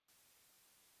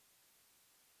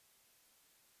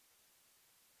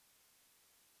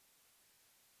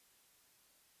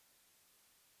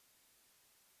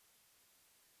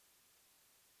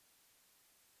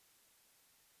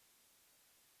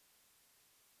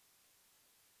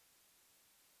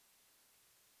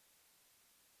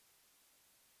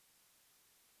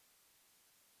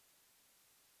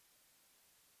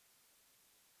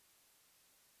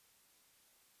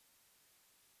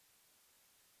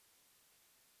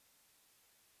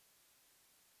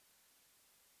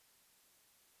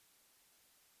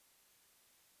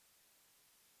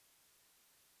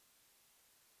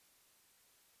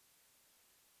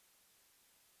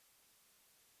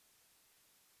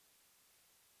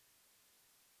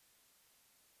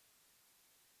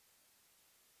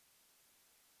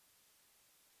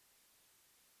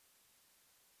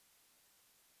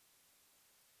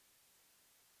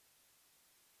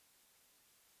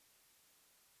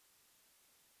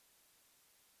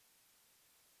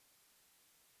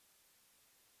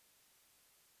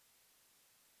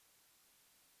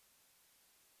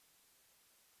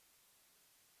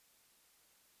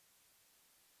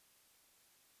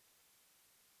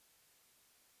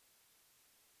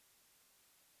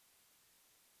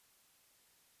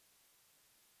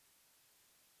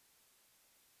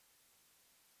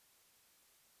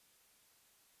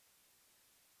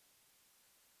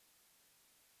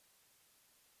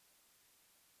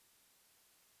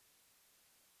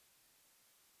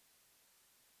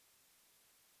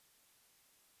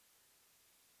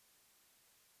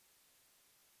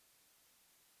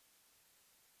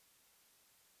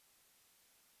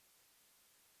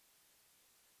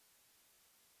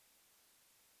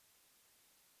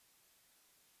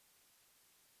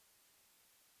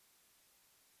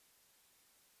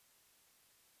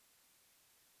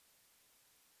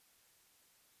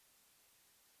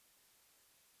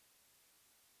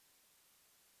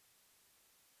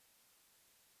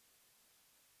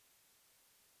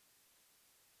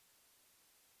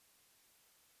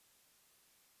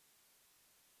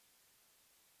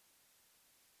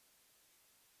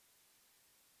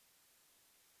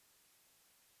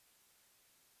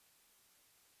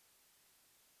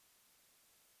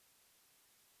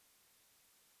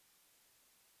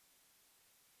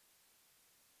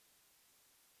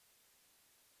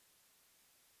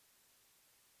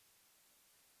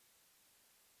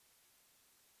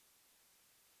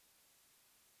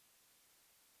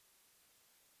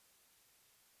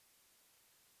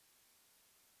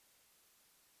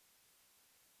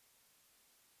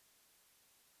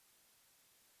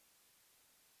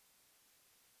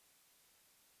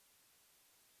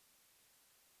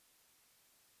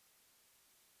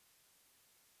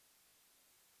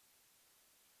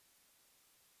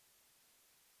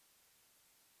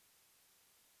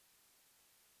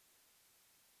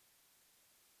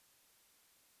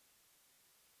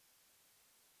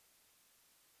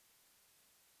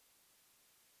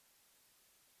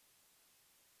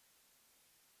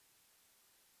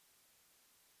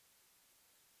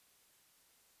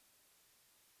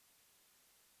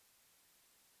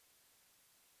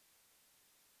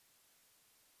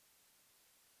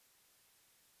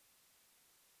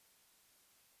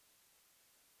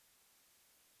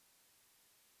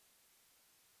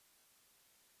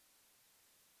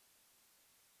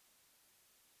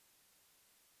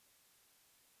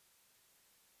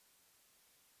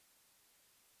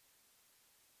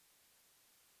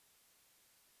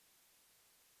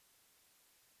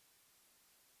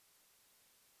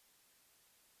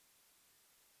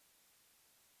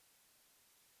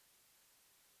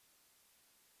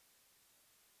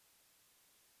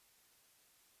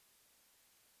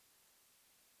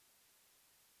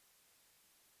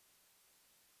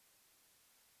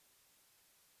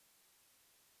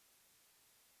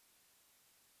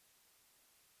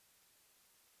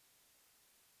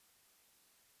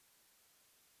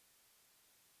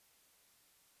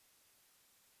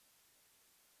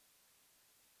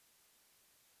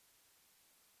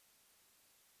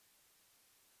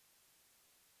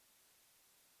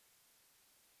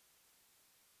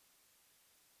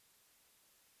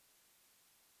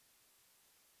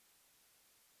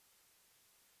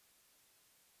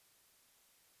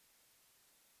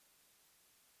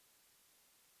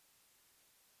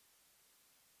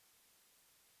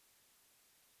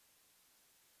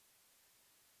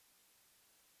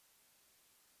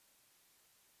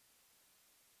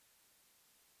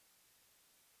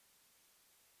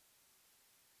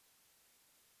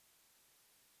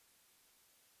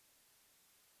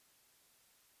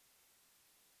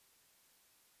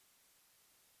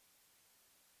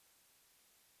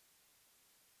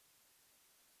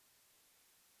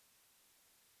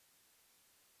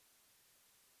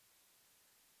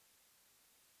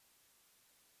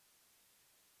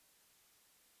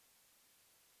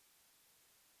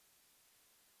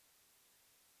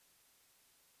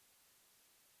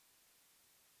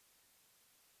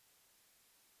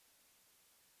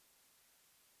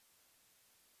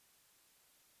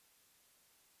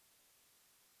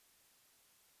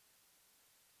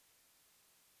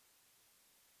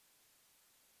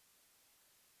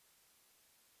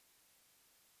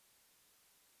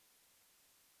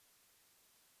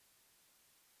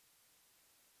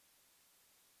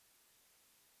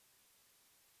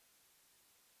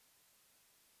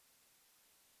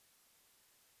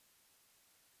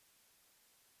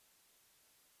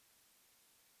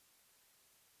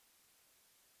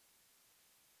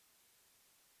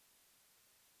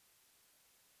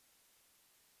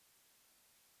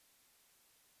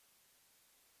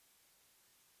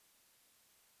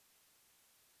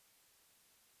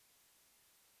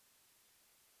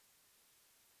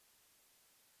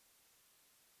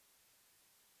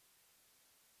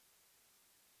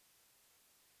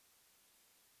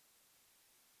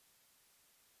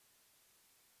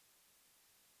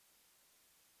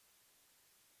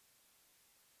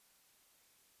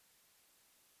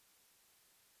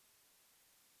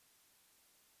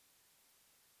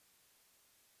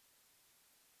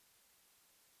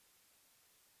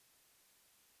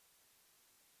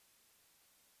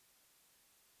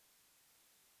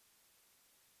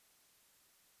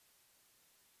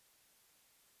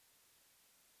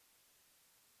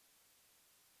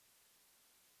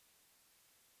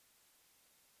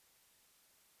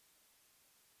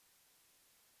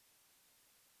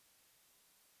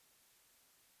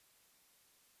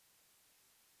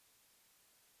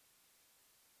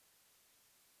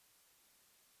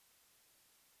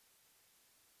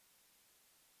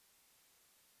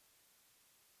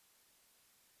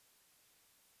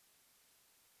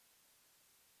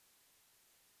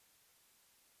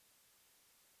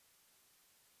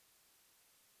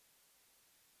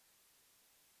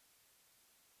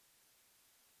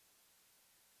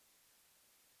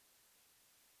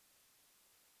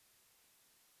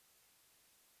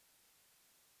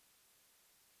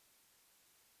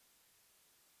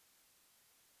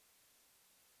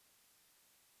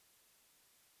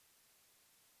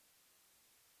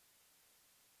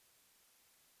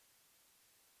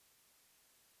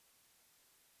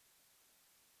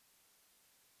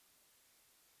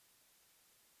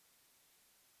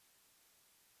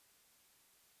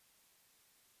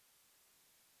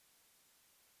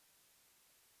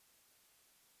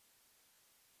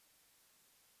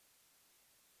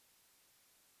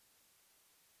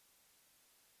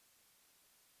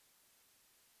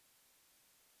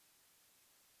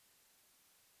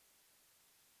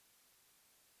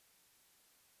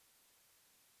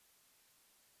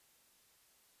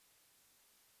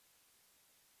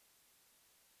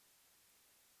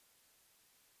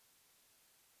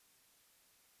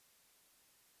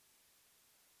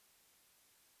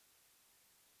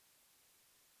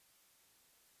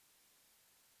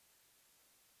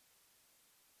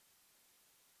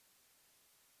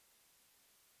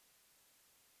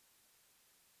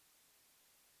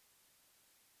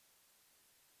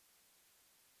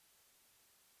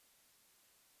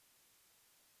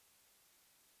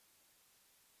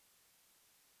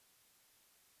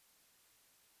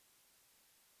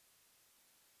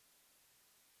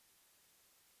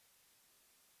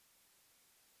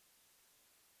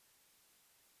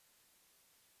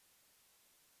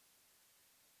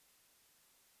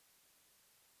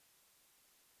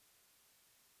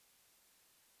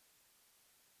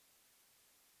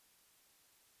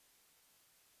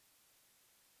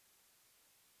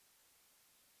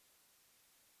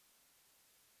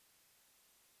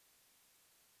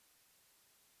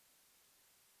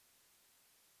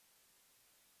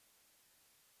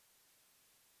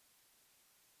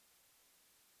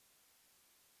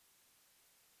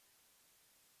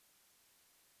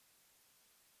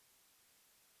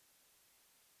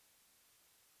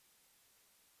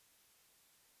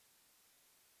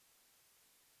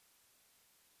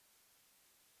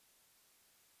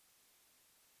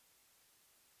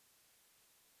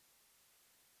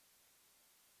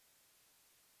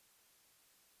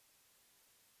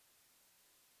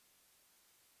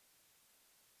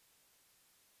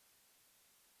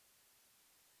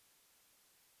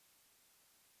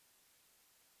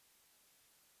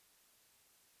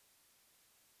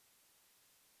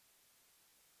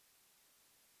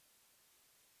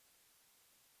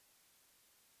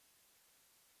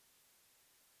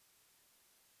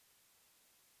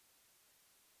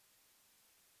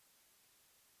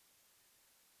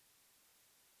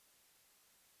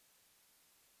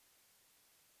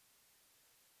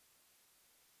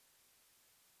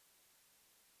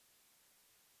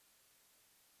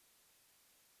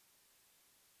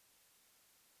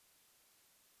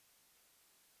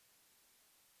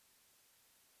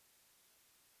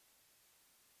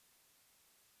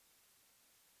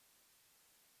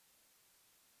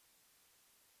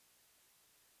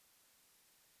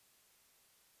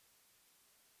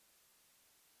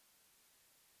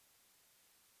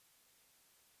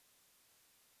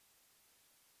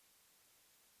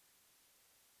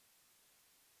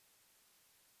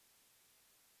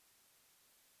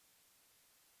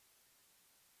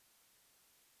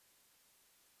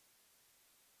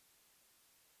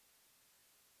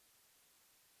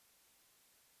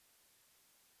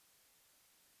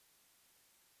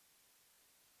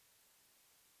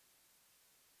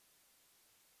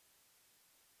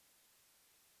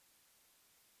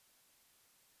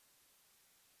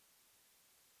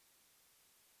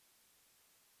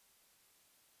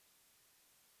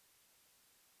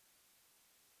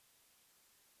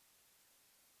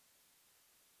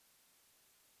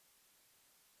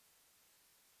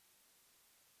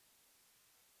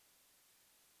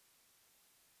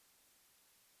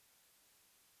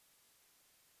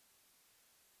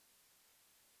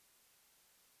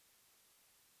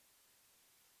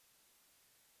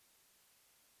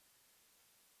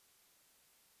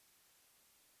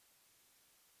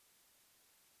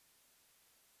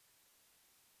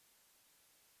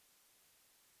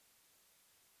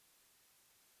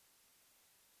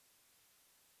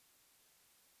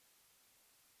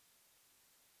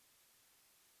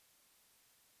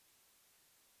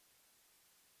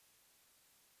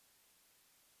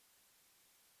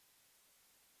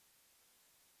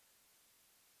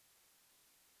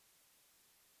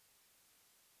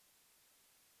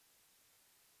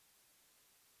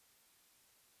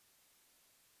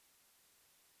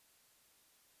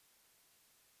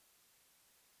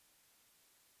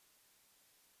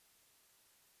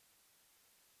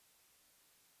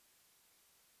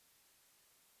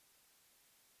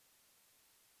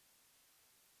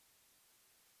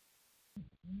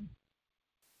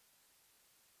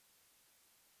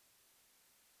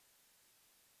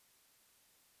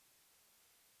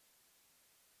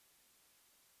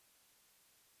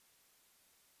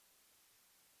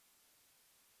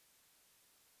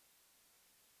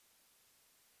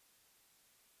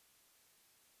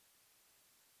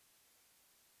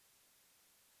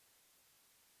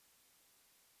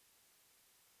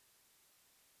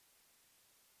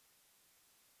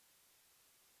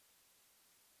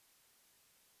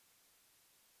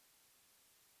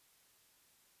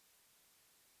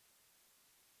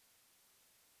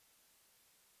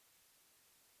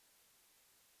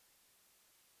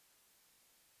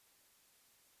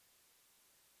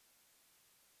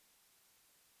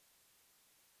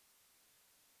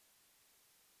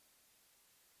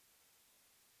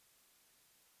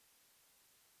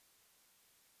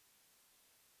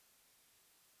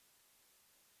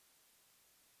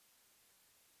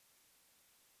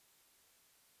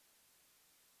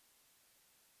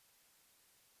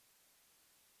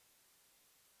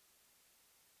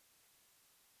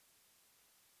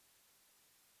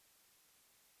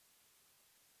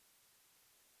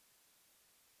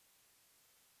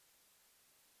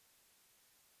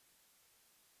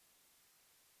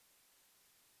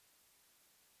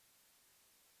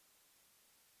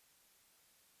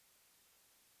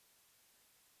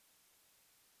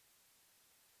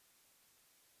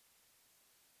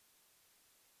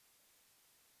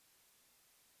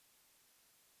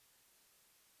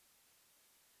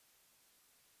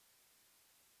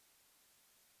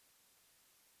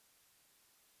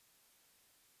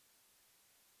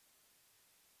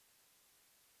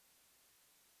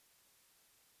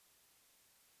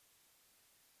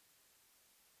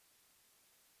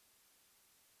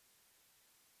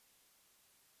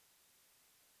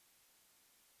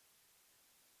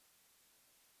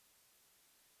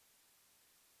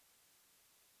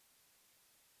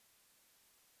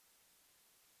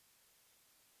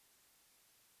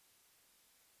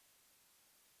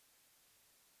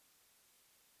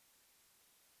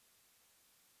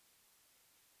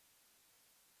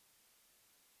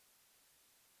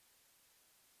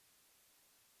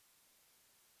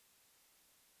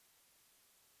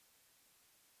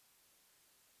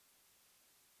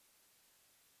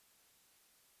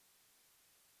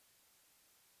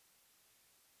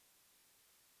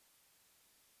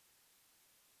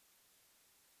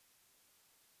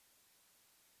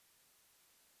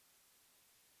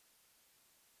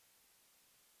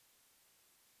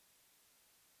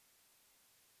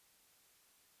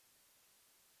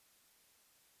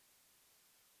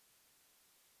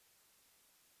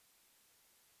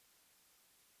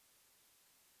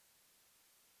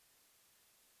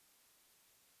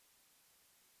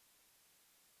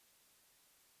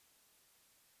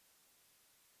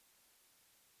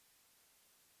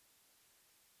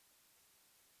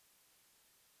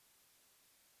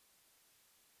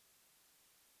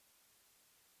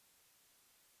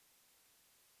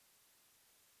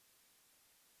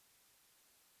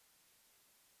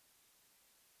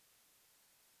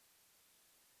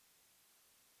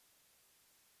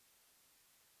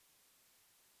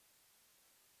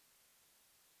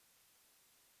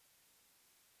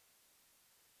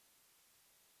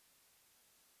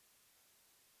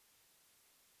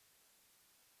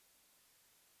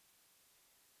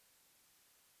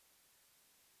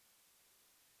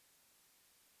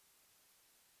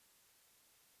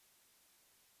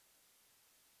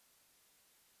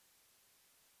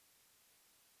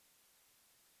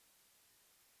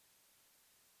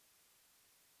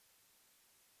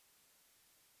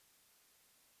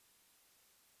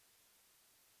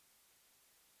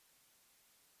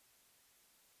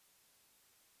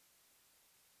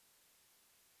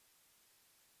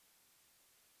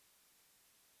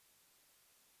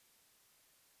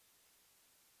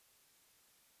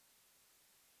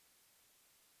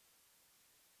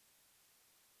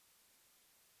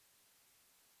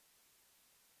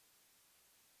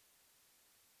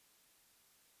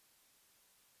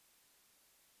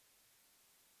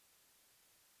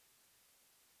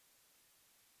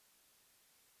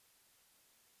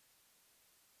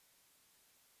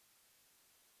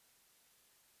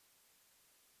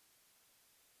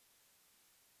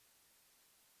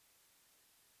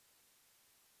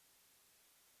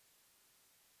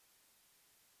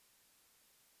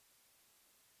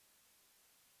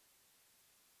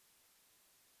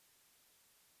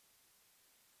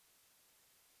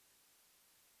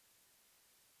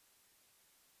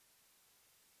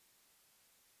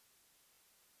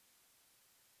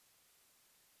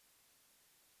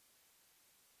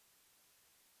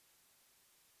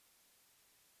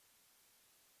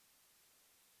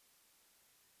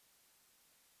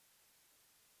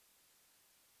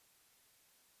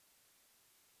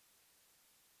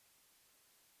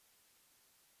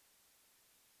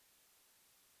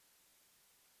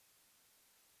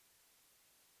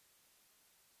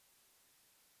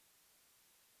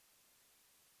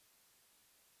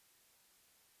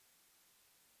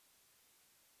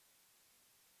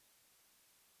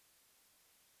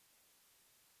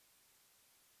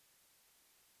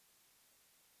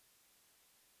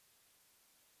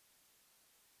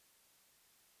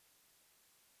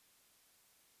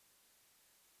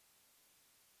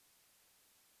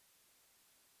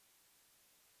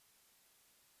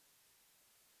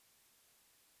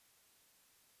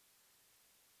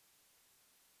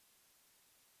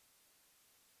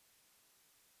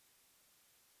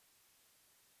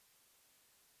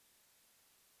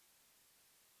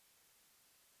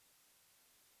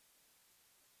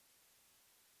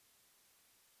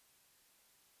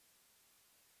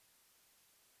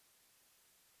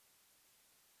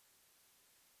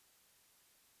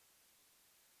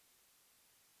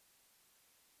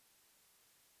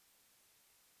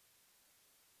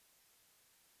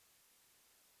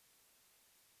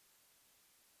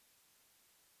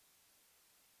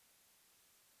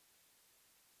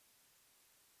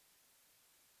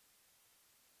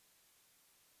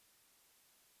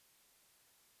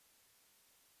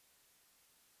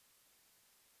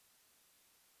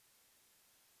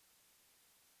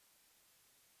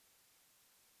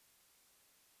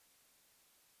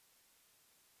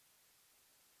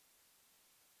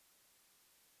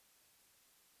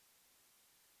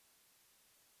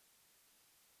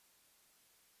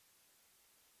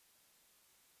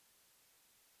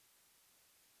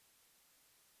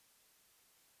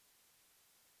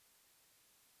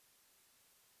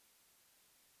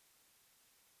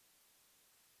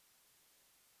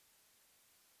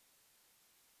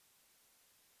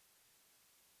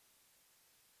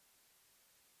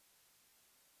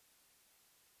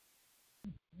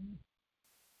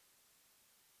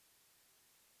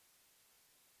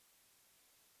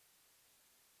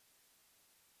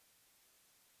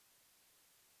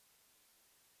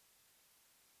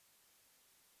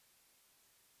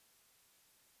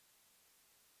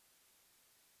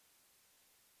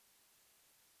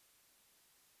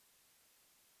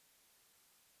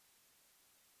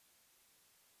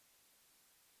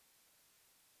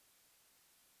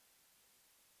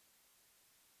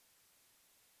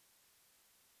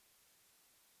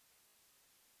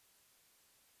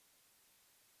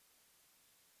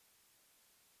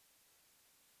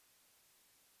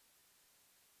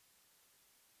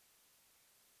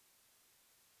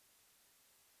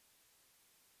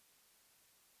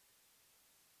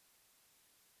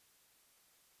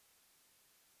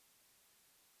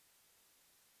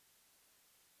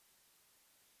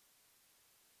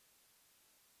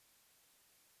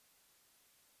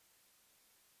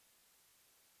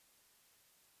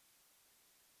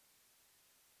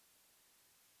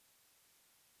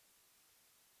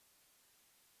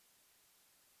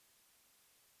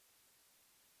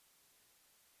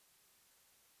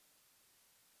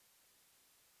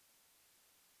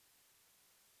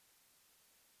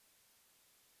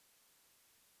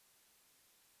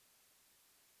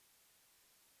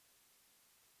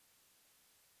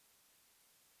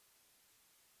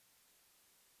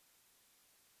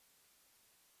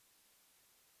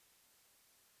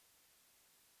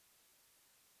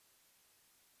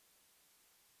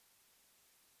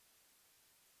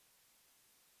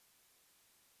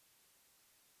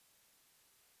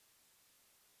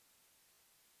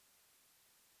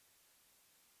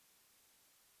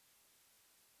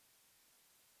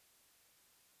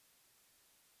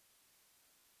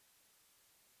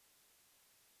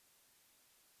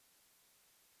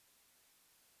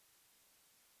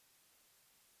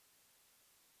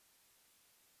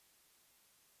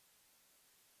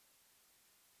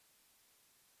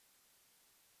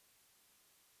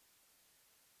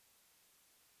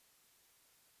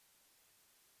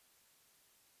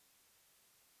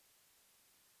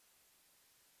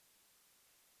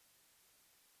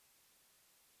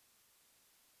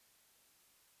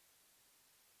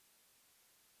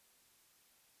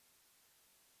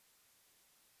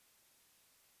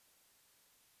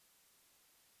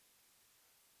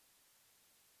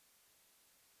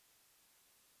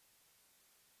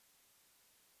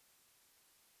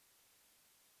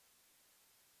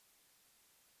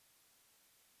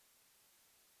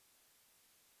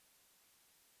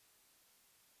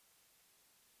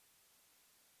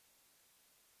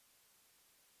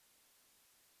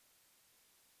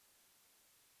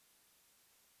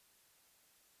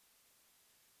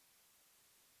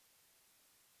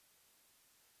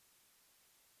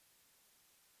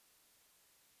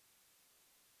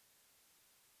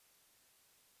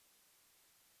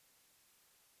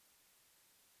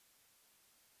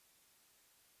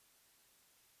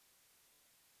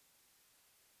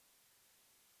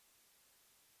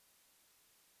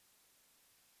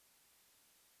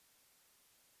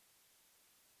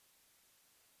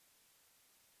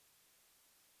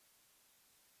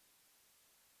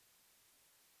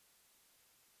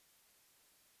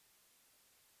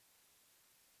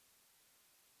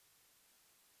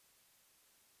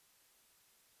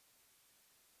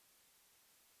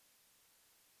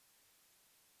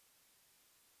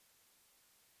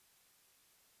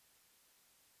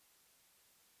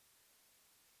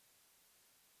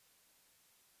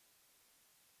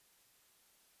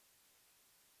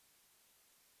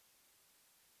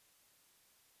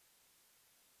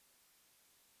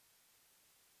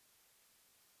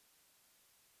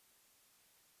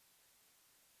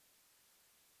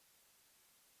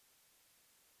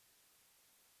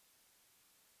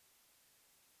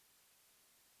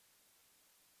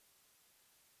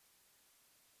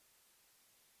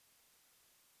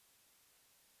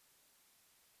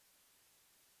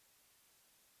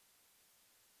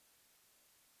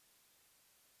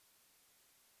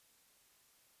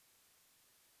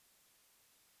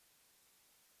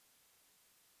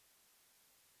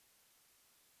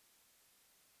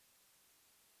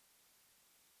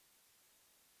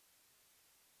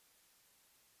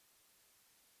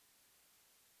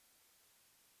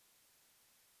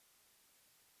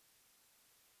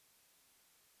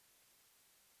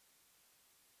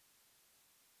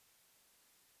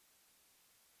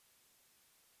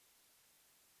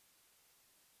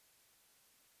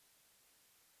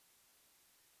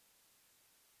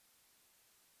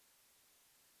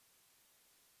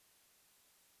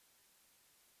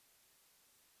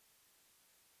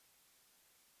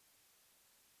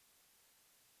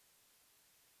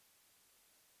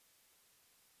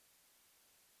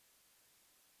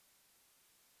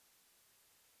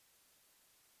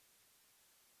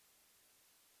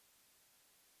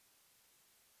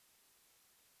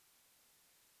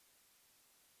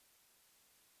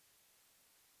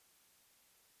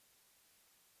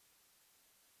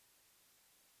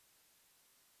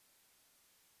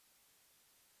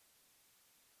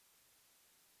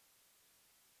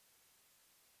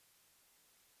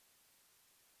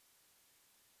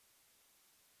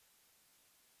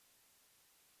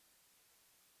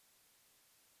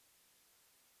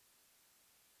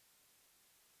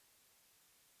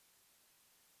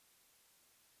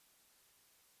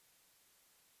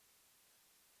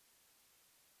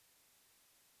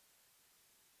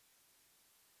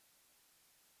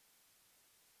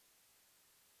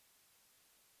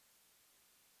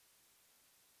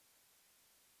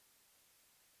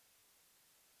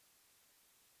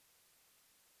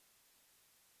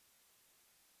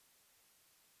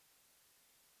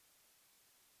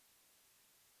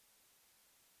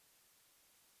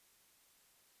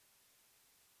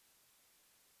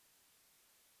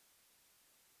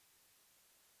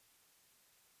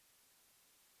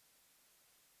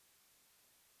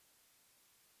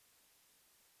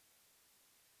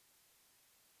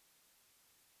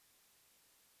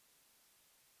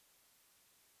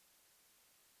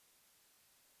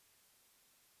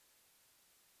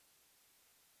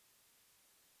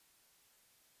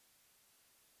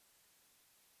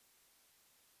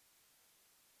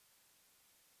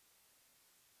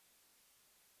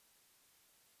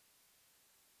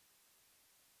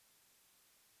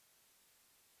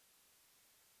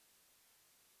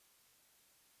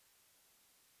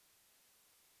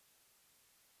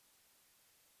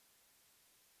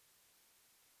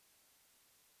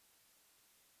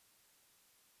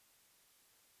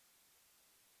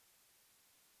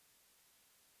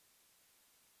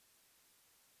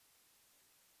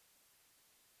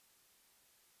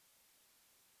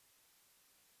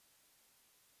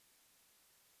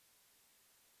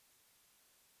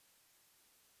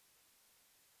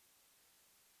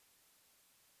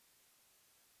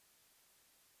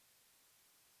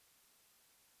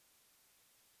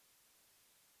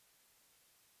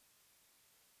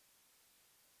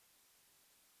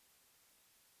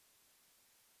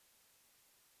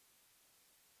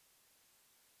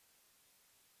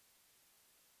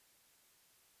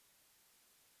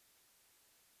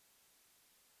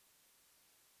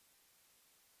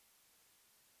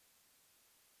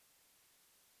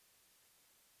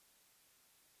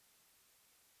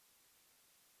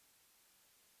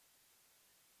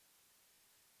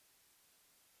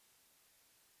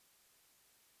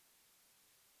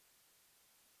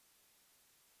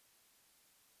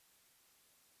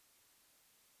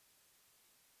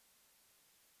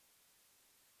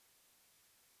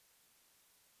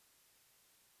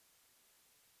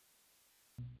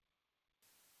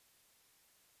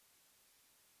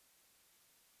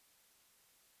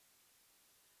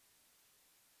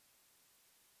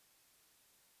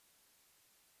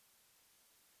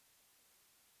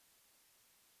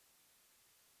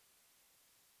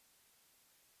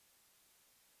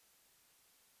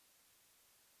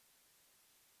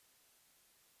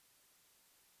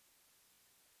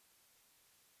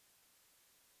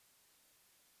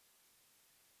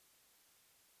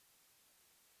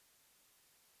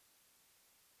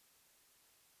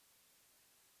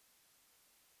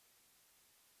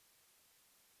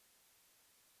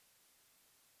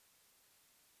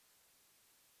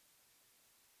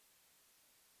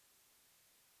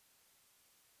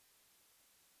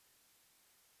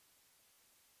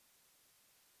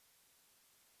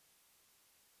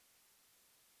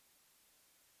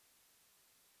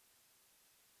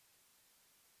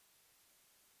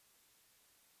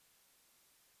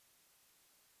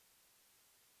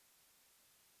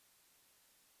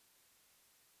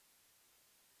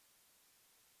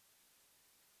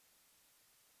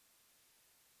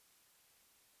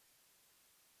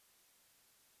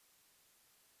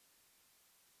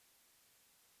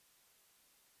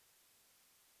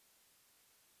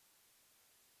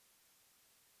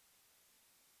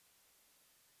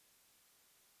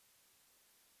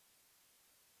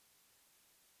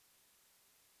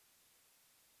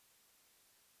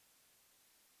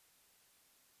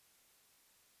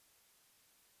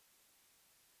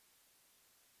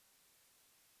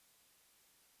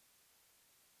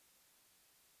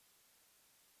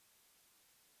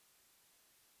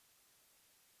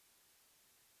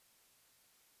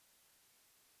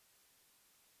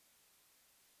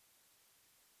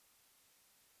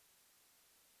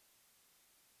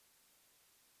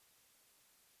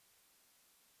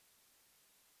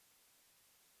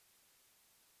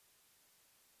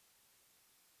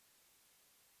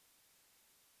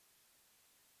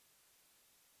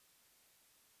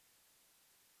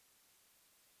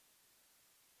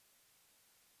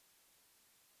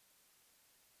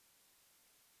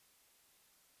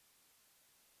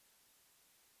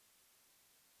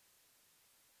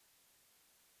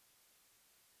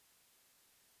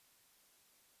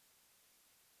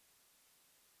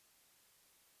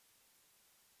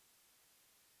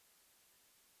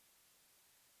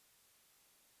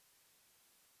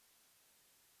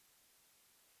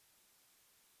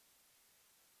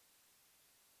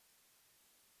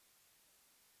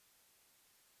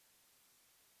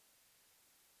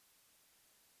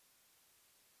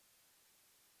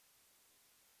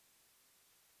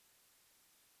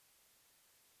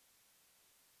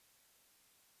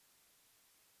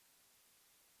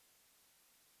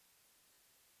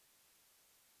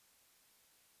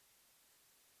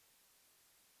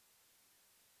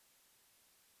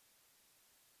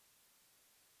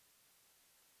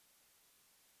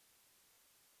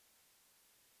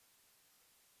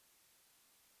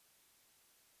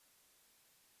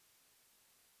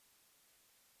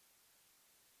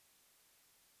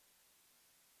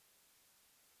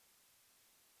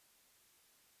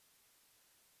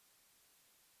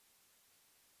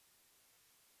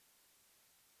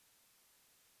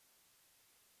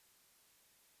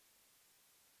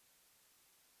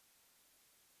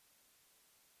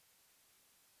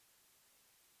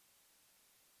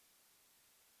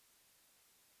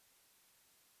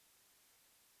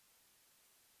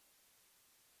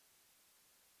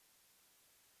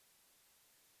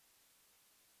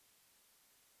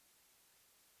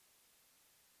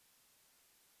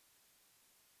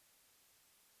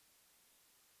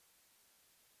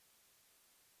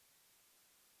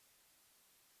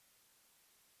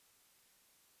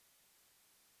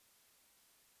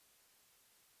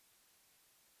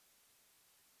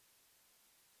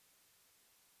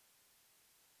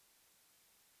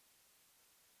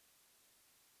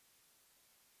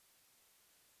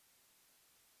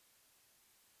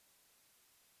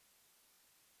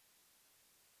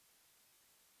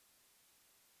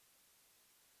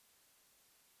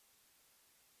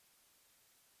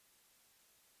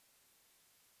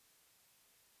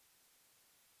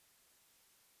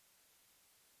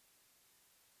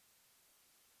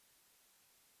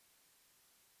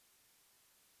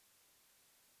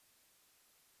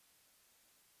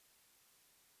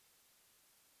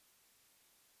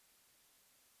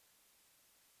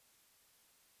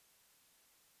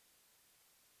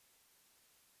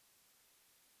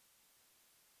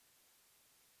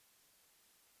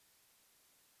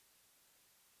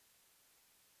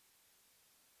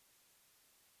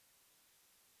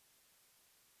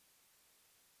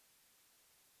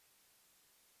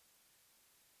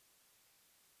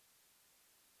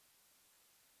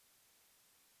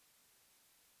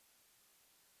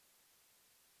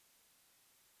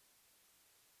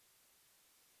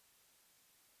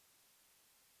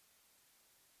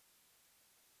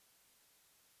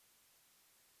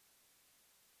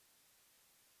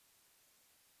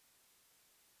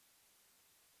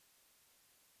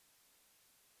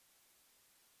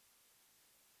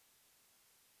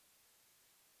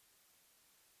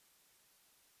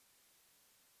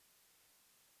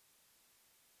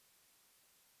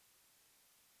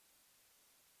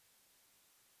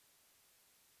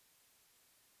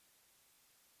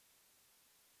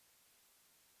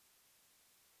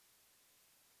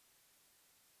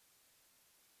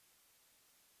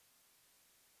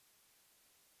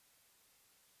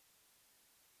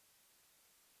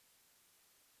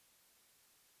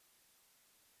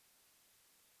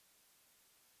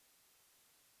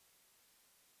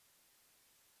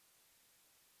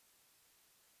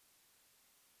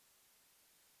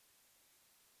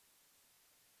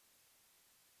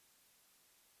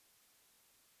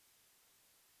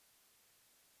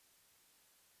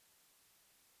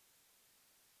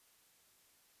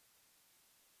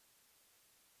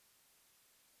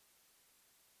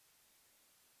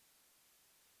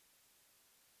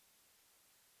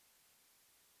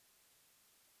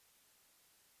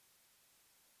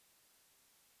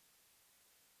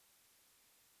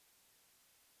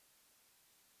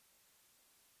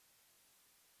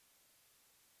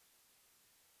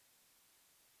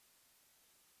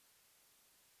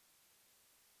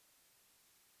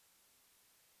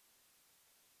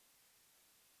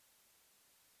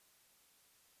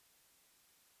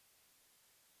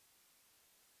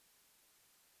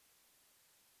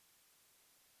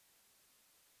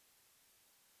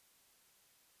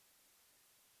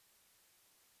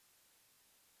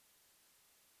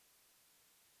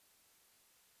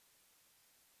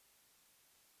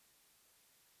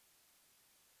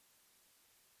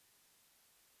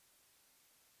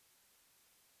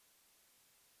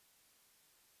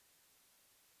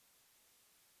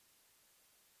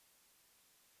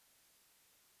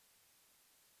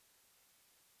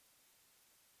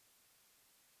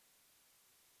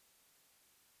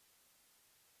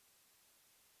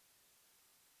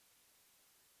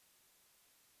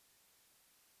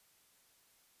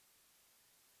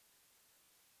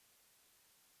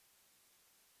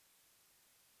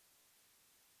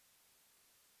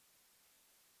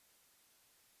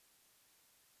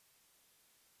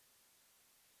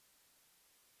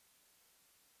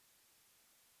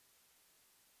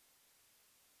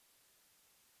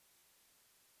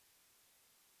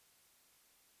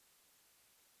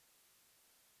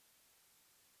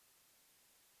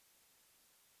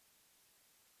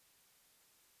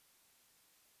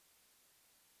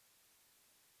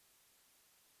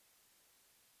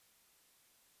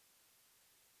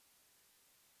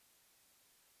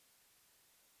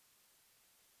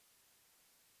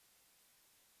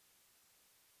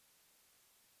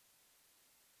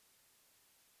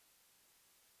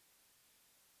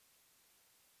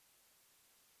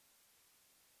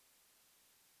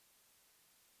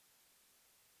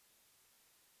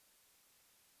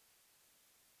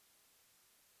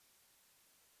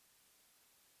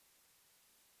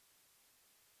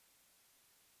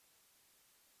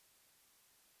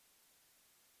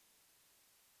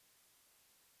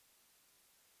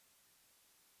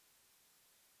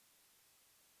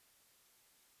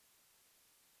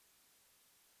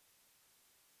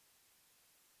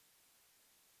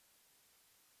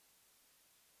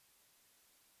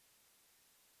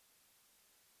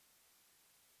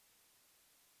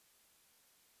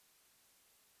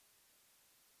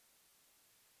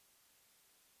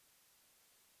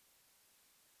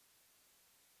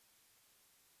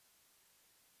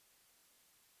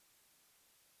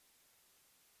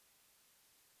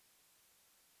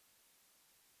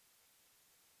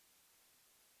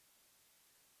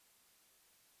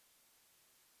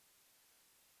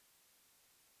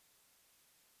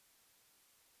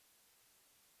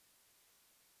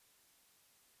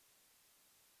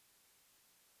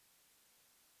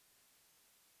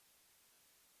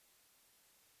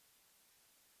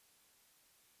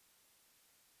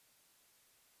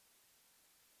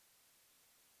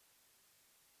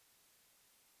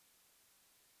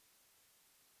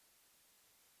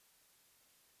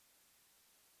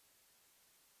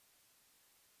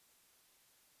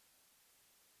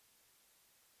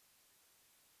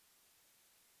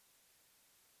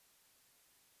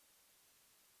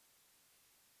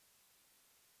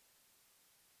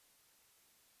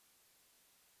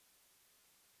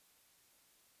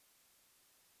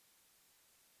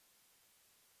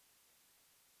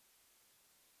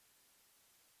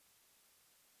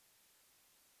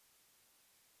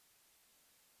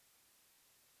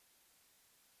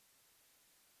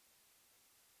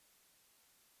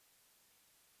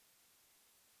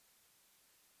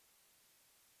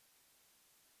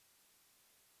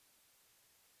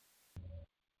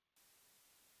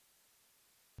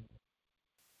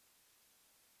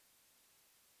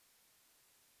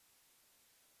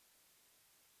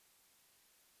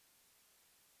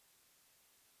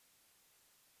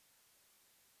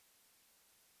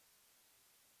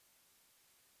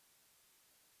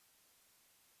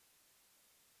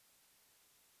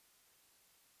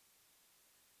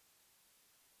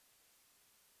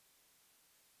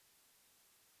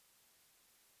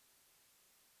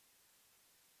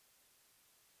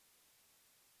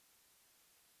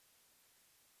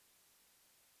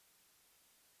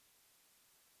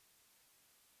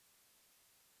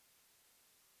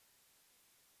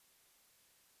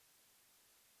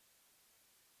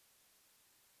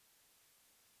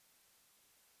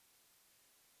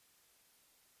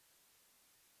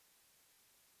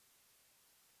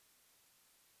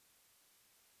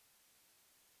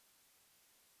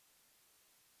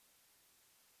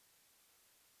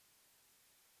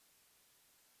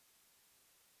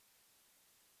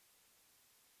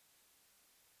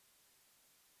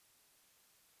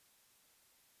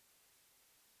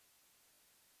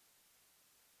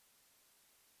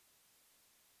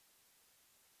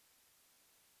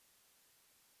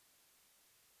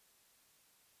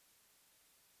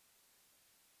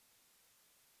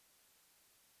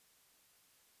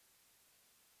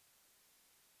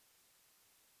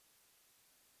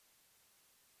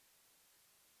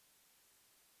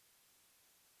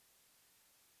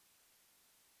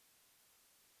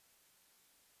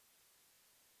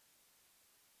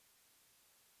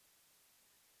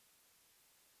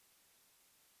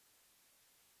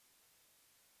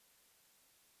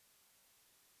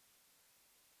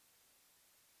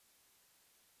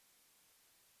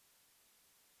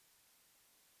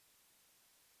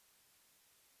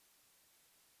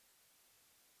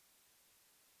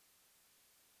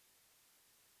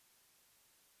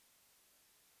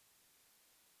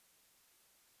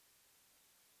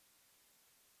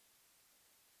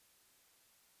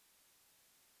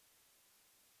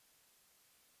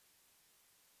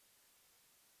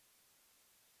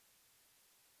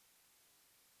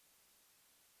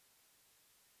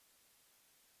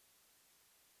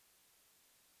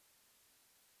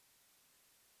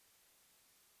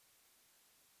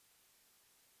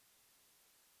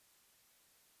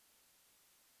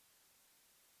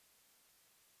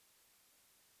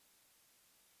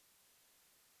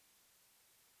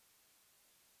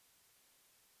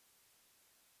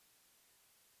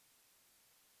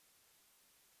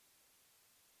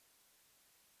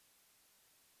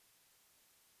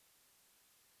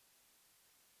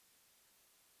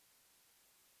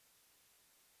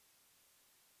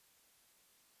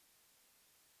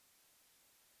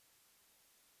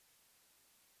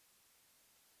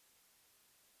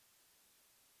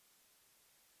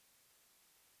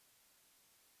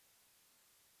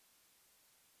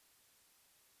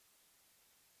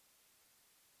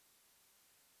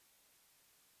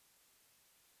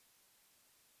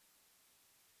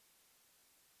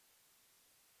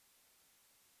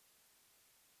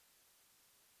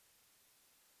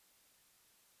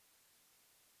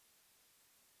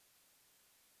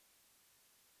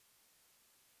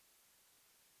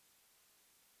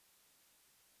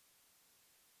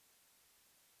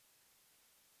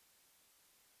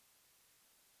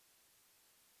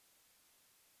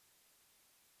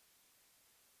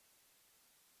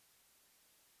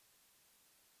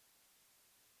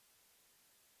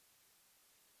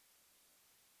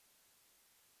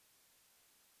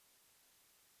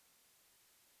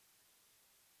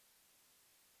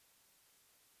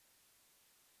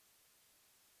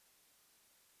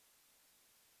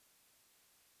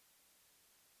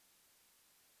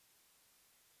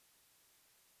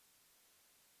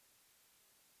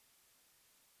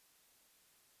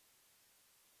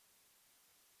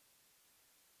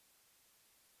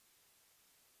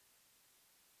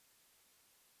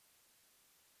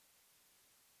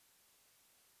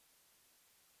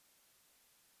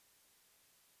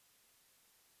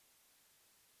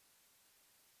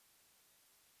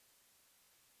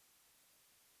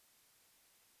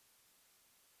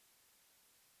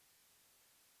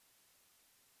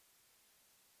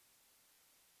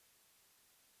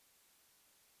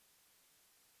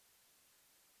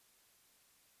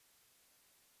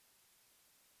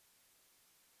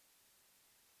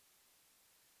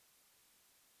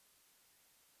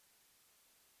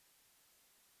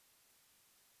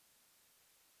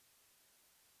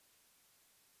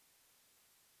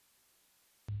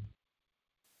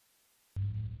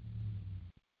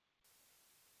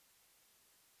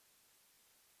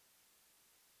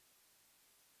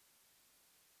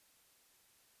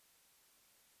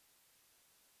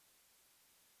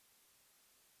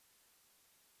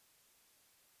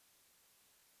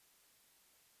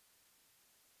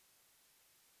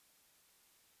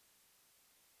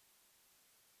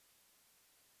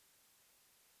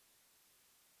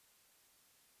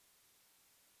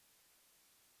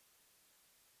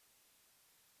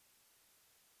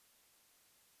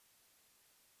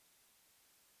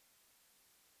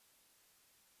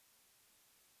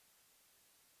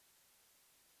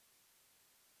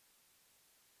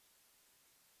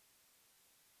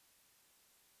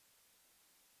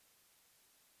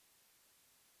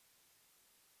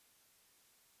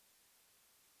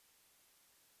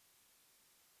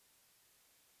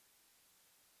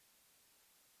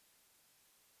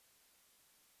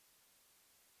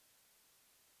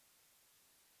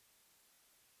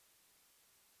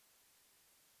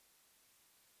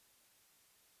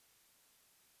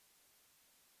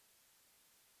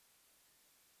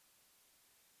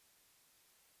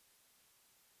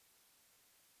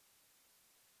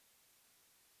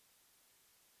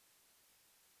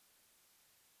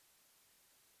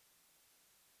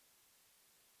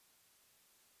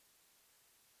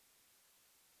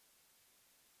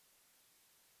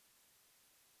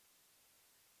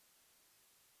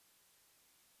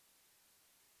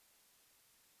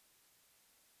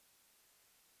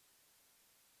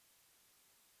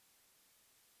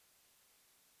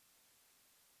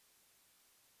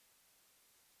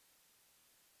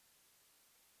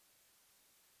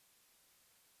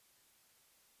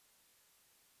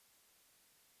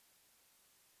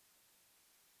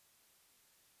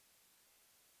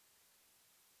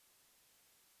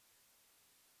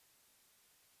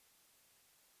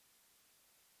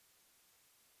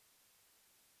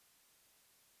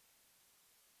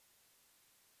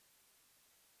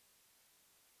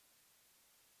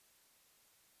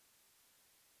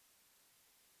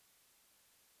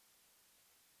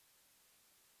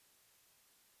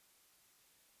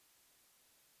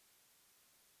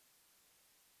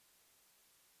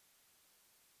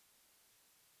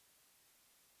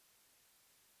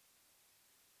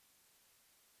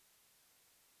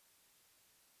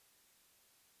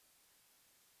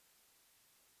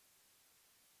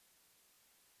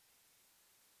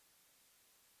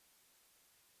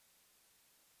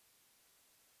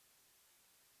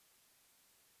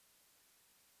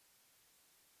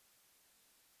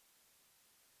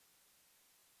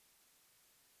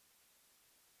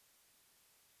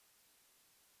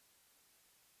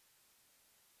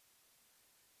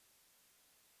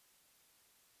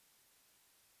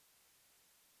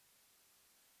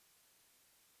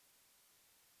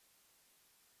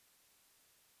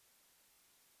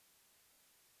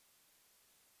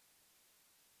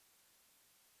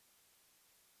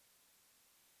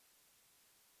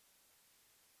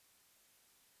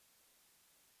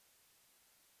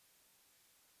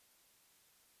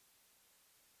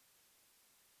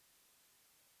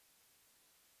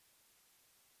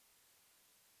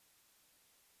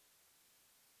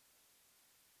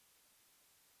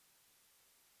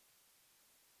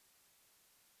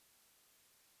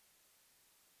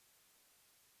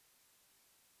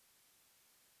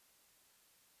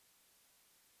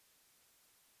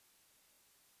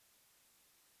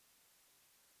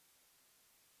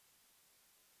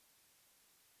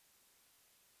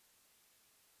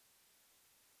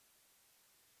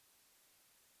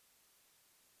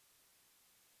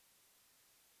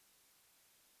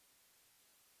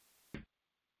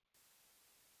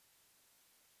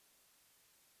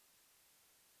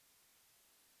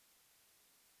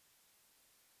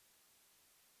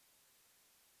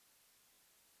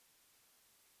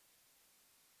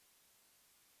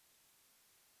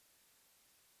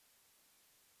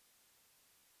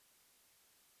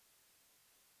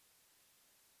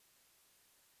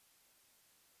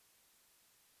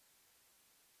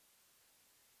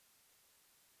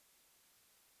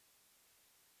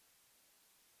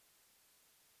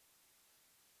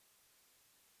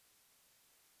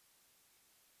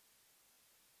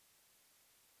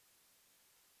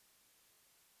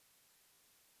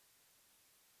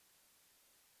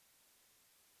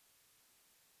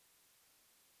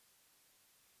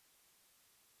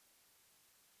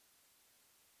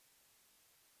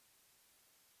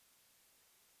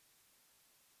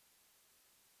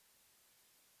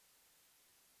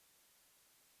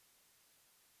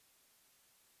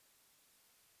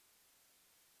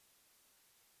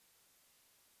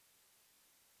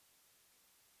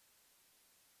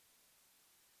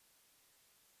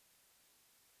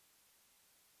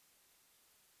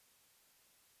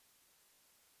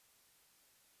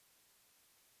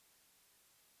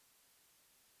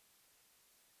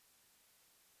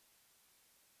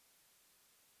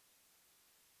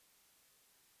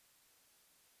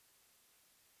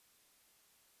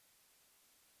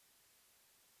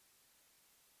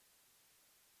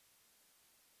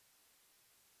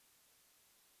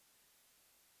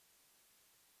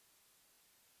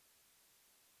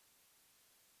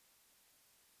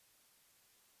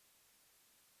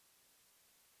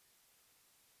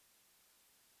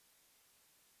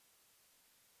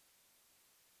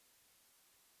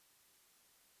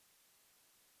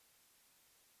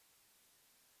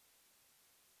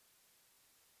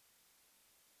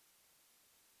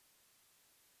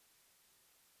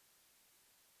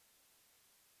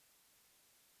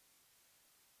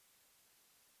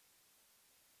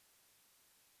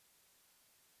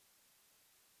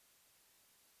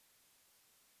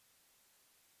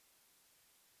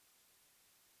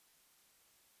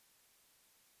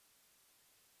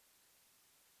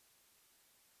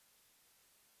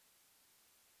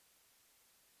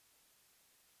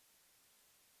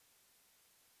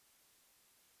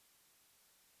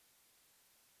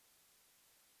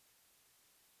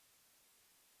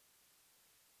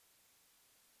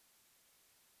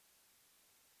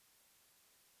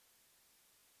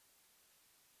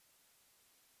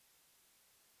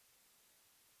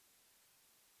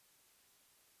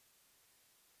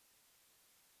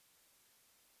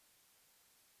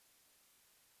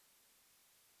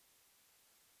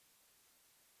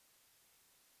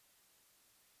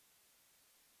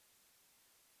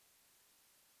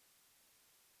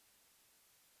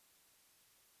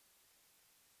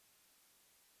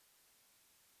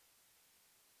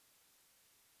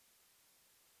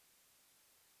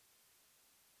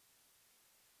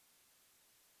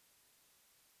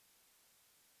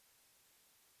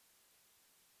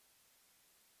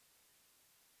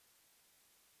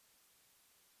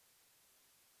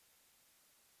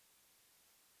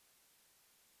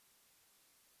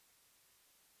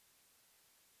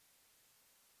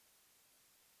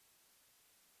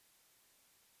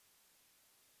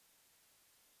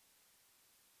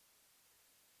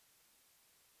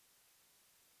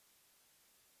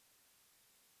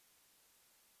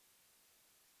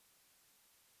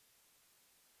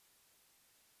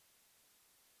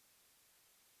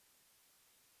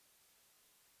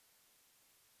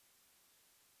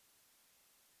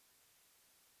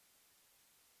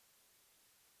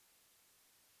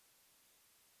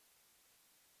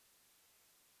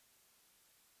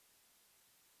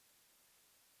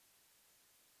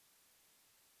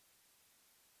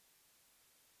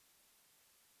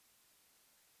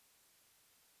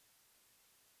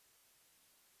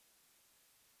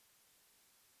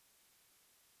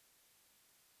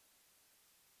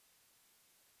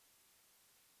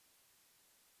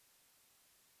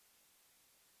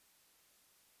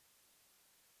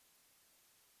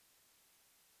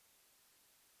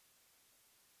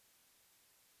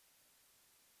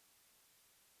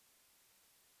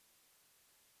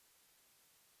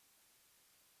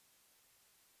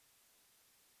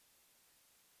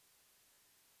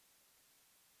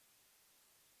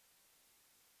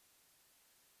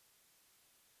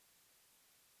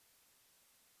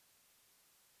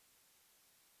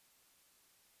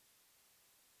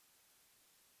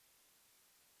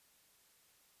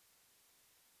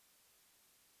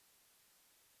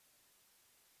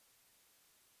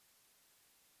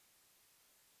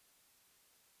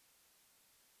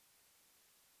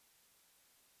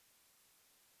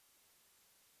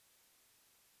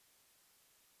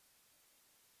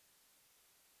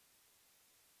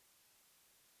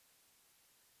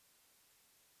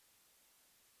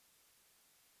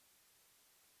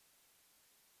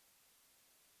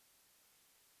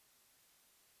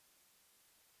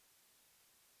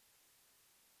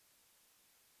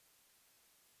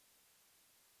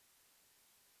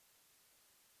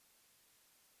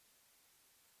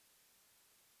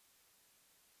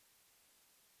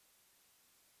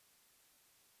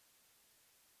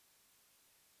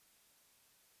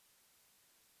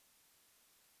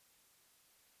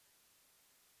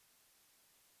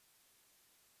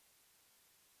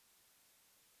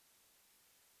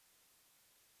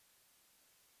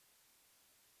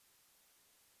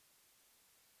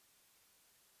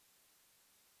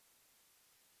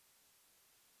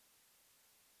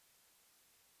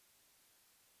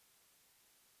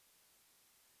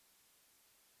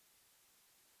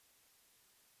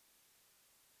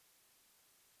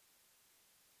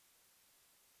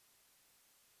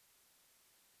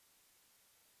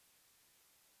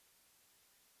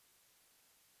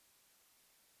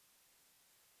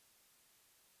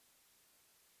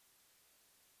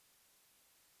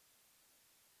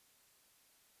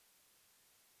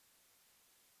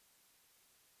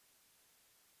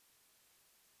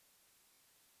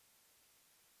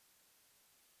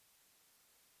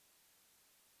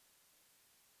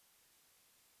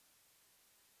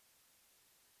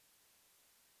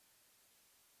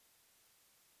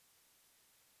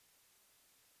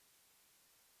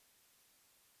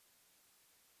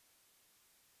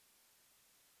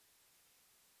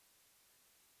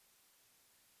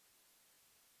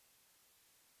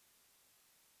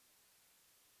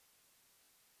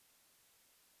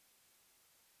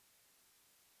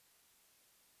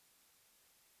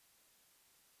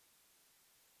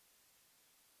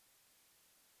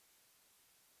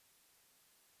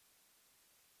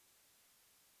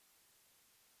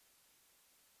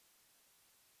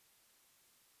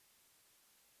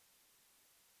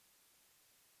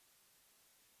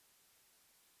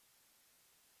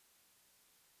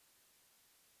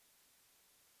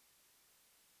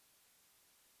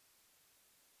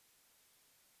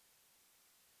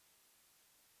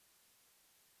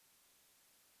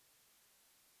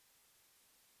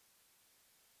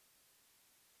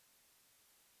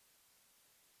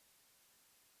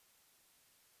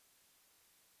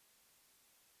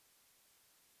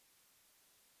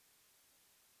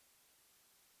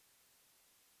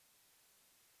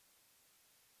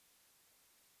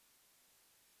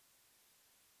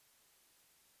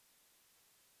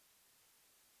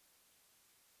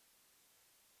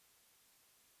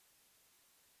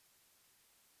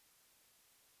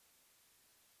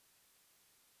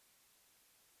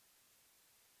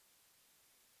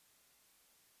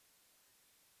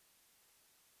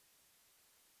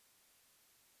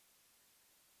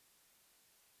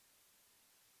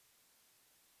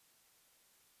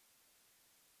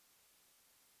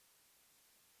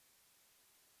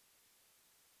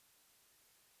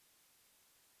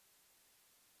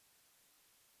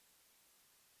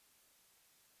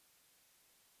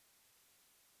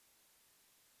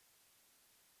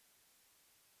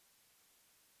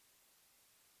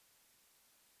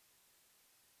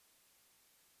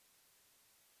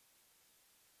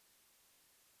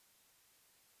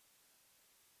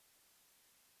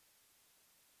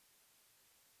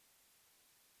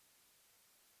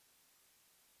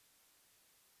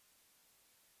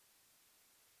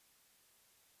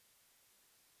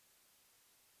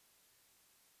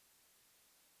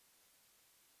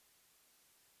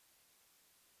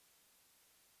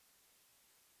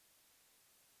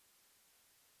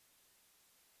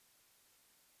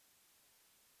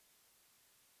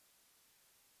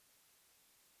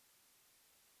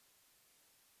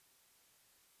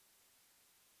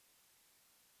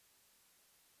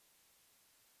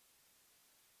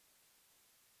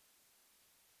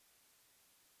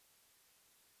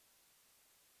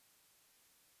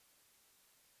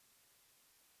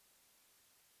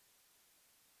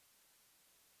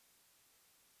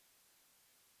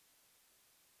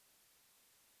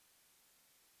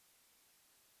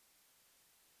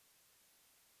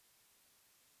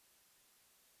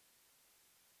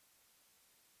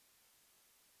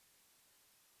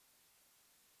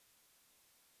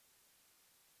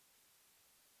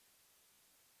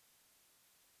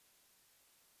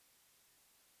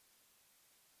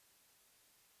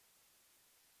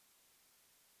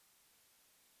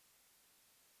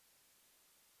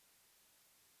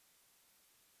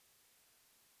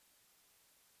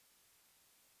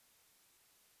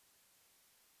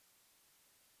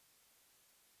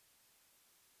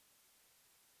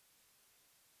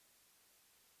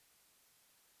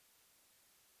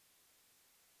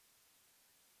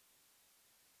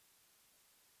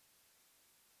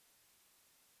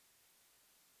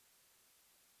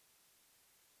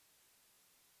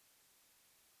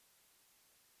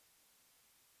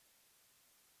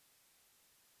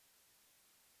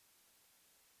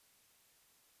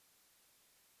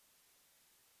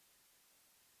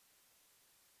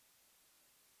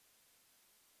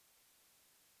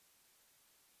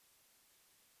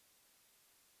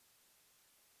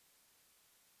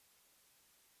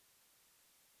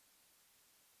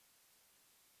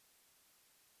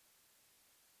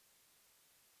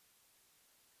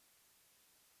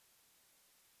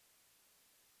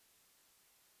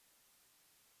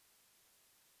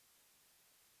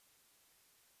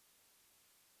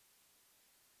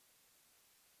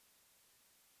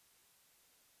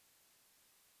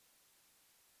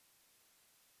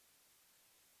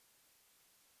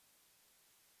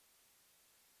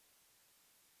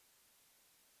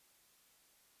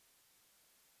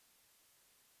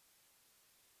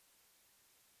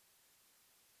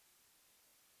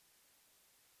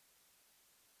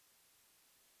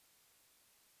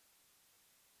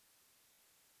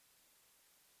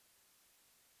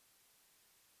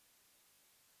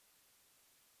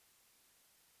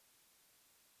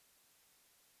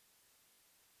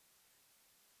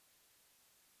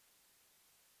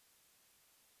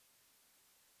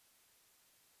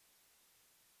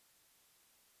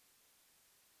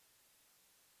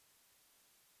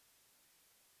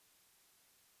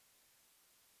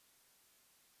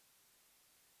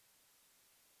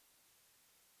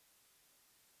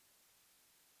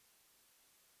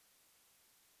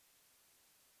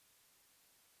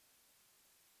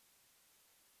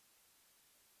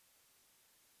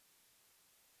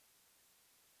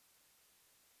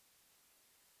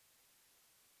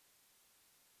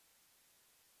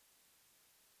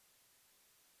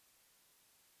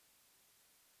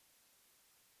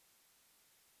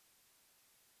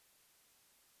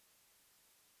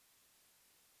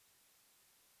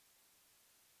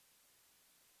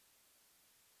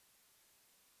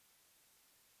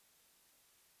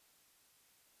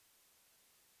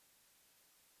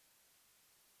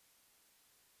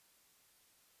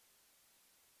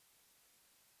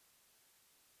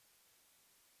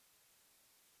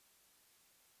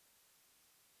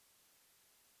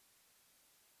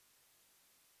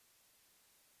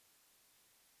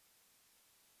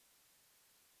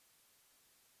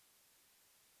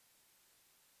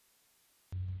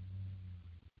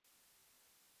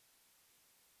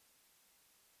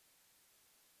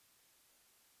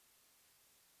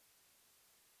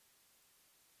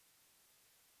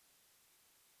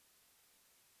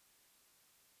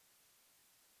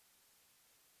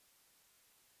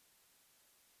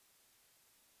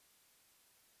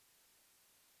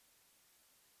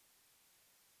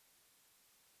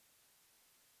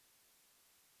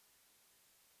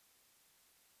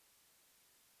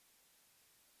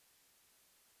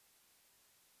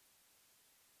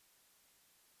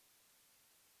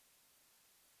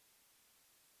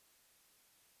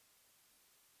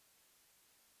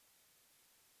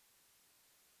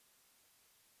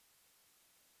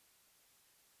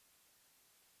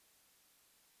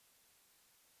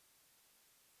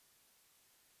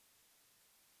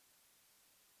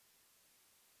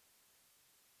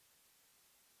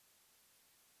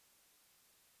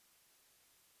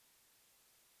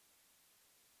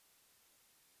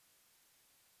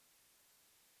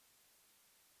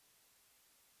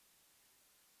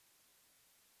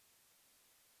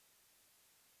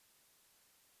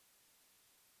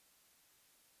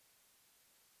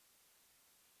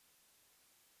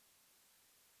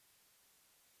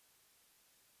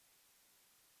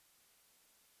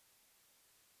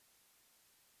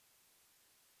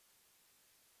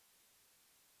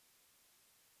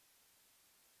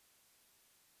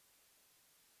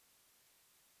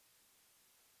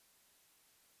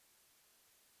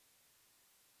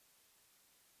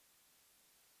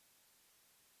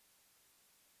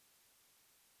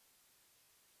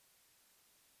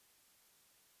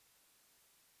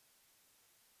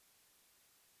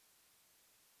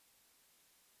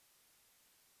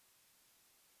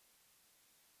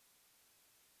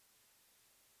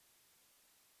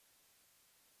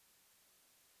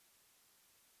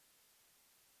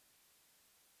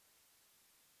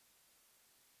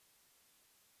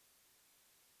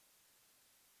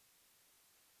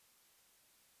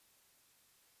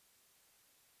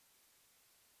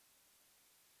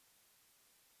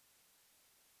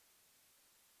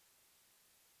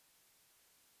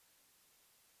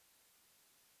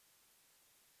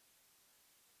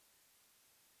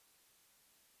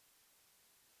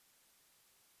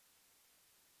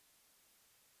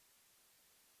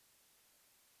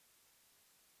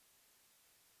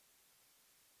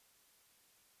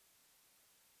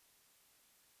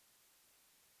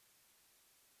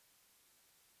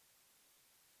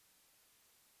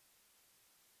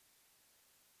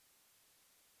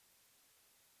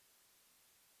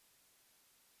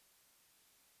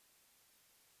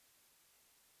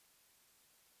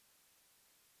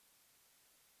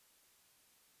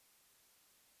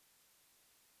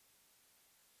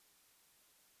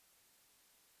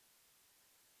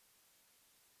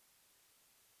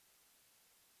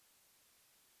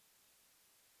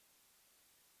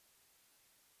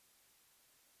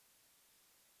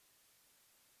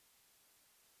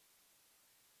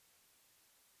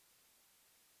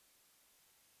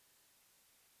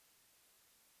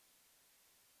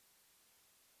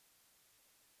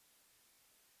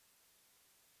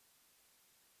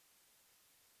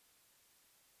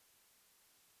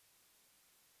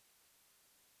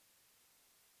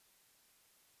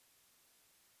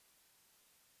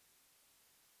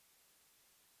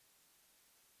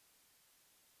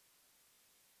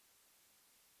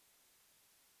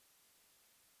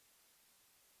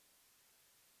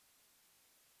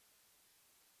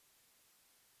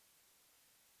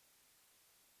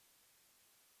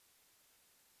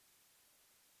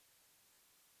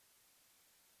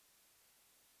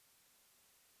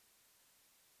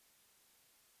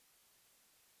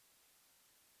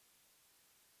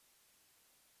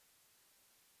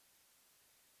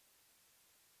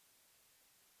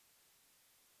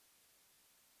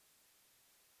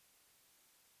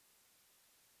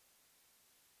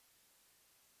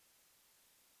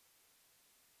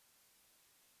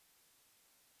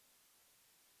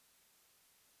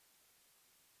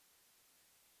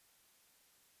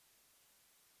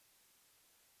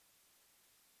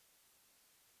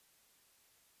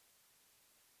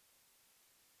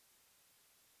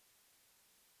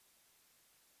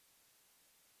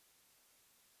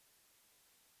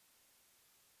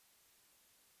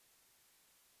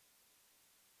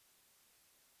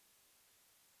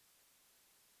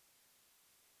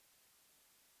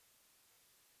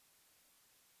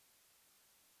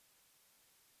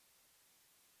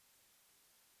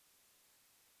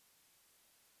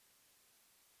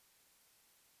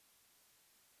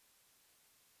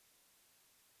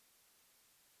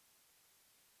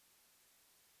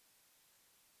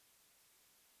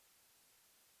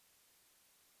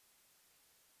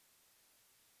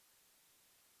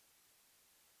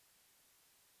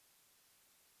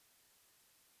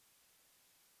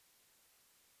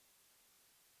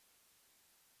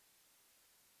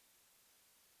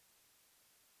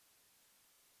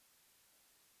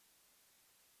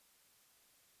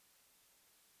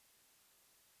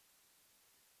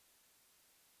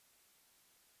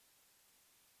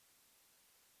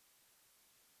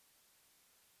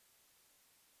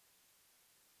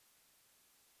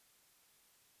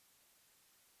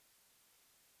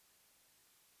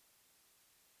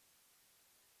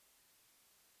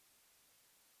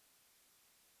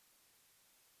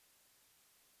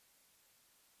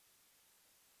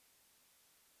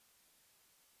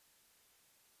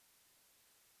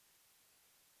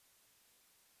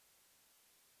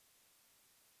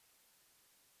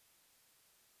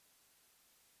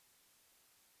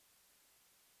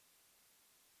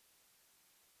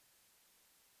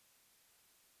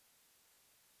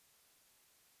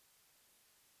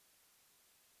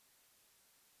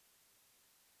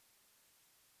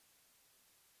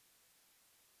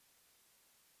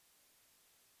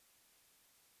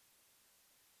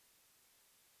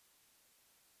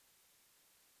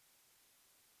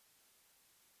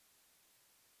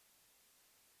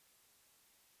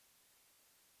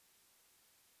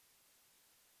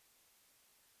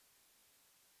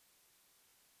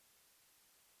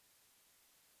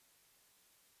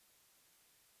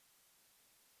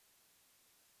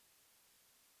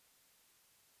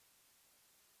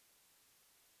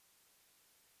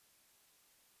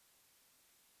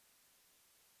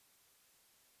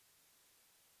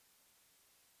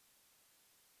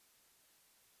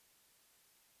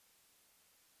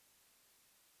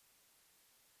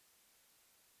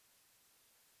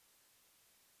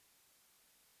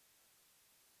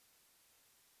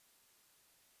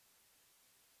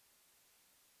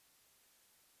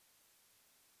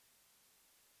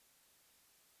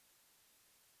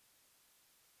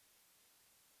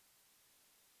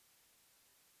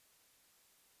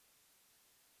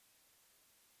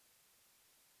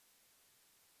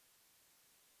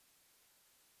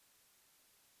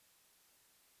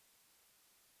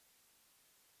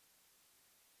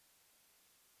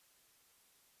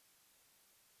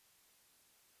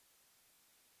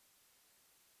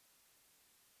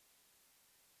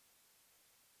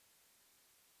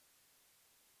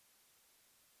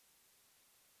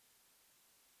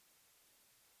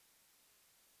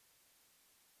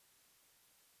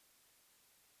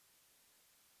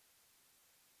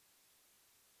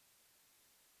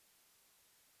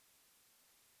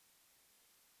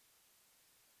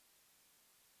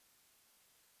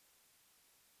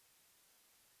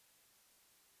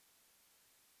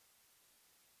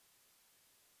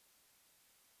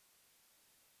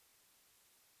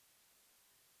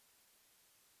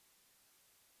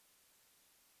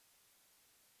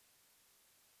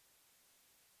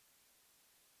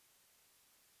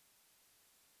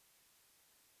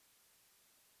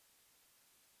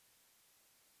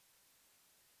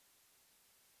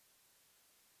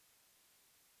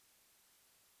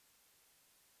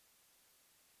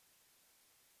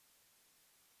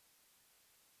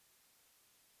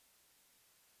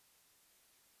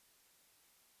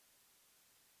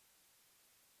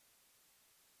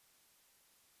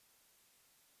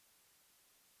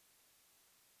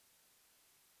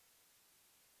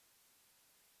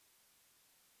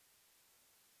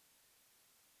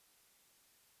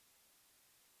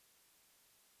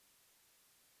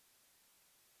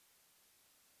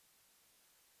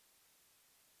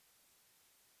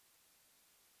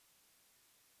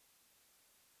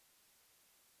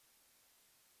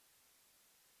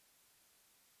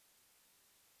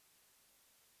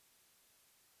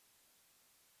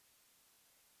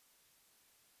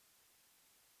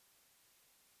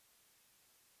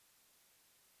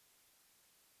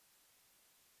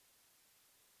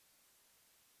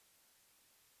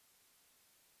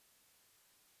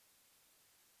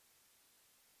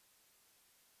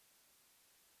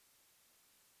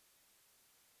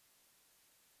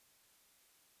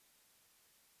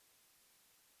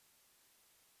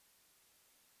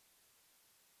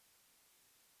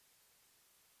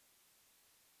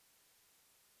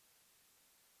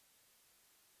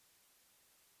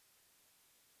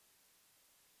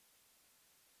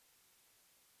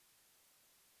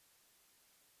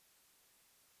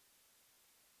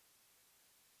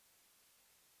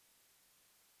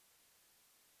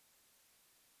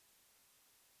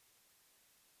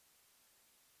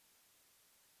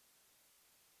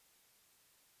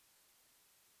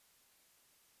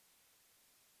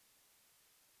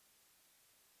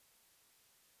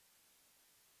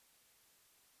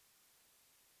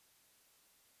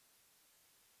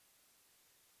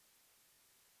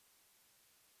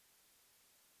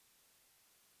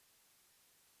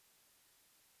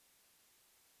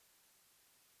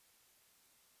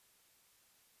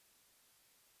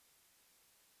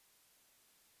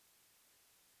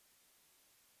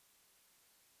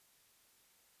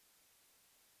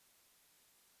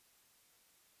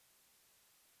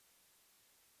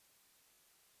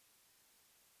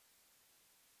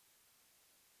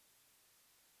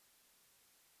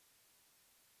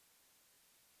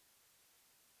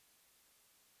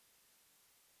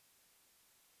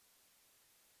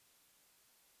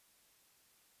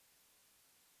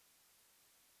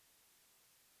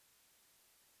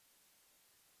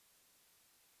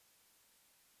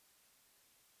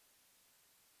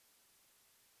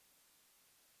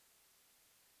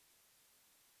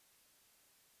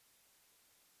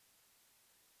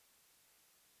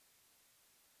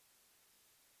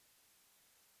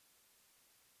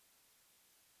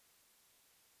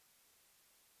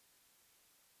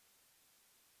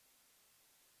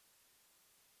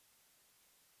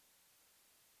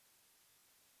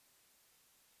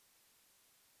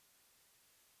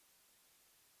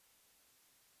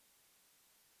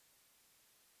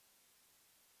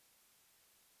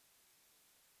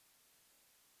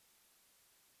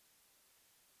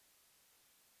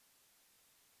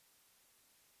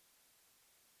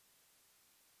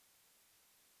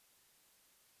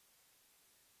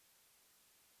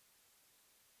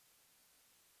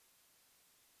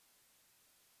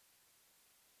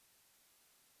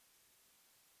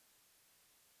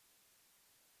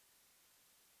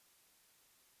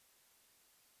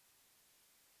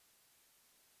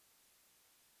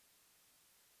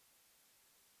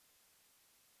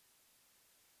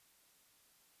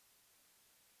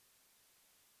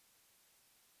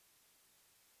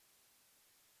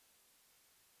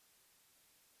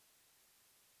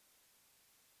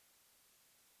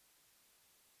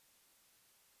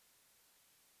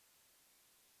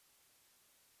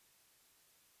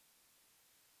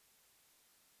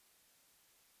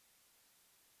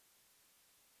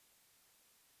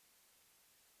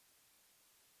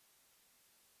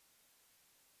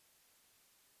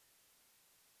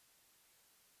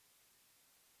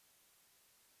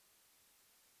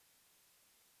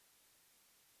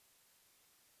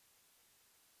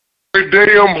 Every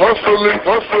day I'm hustling.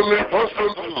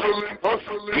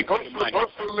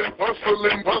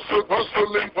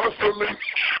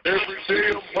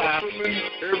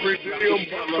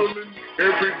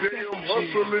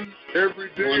 Every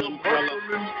day I'm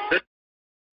hustling.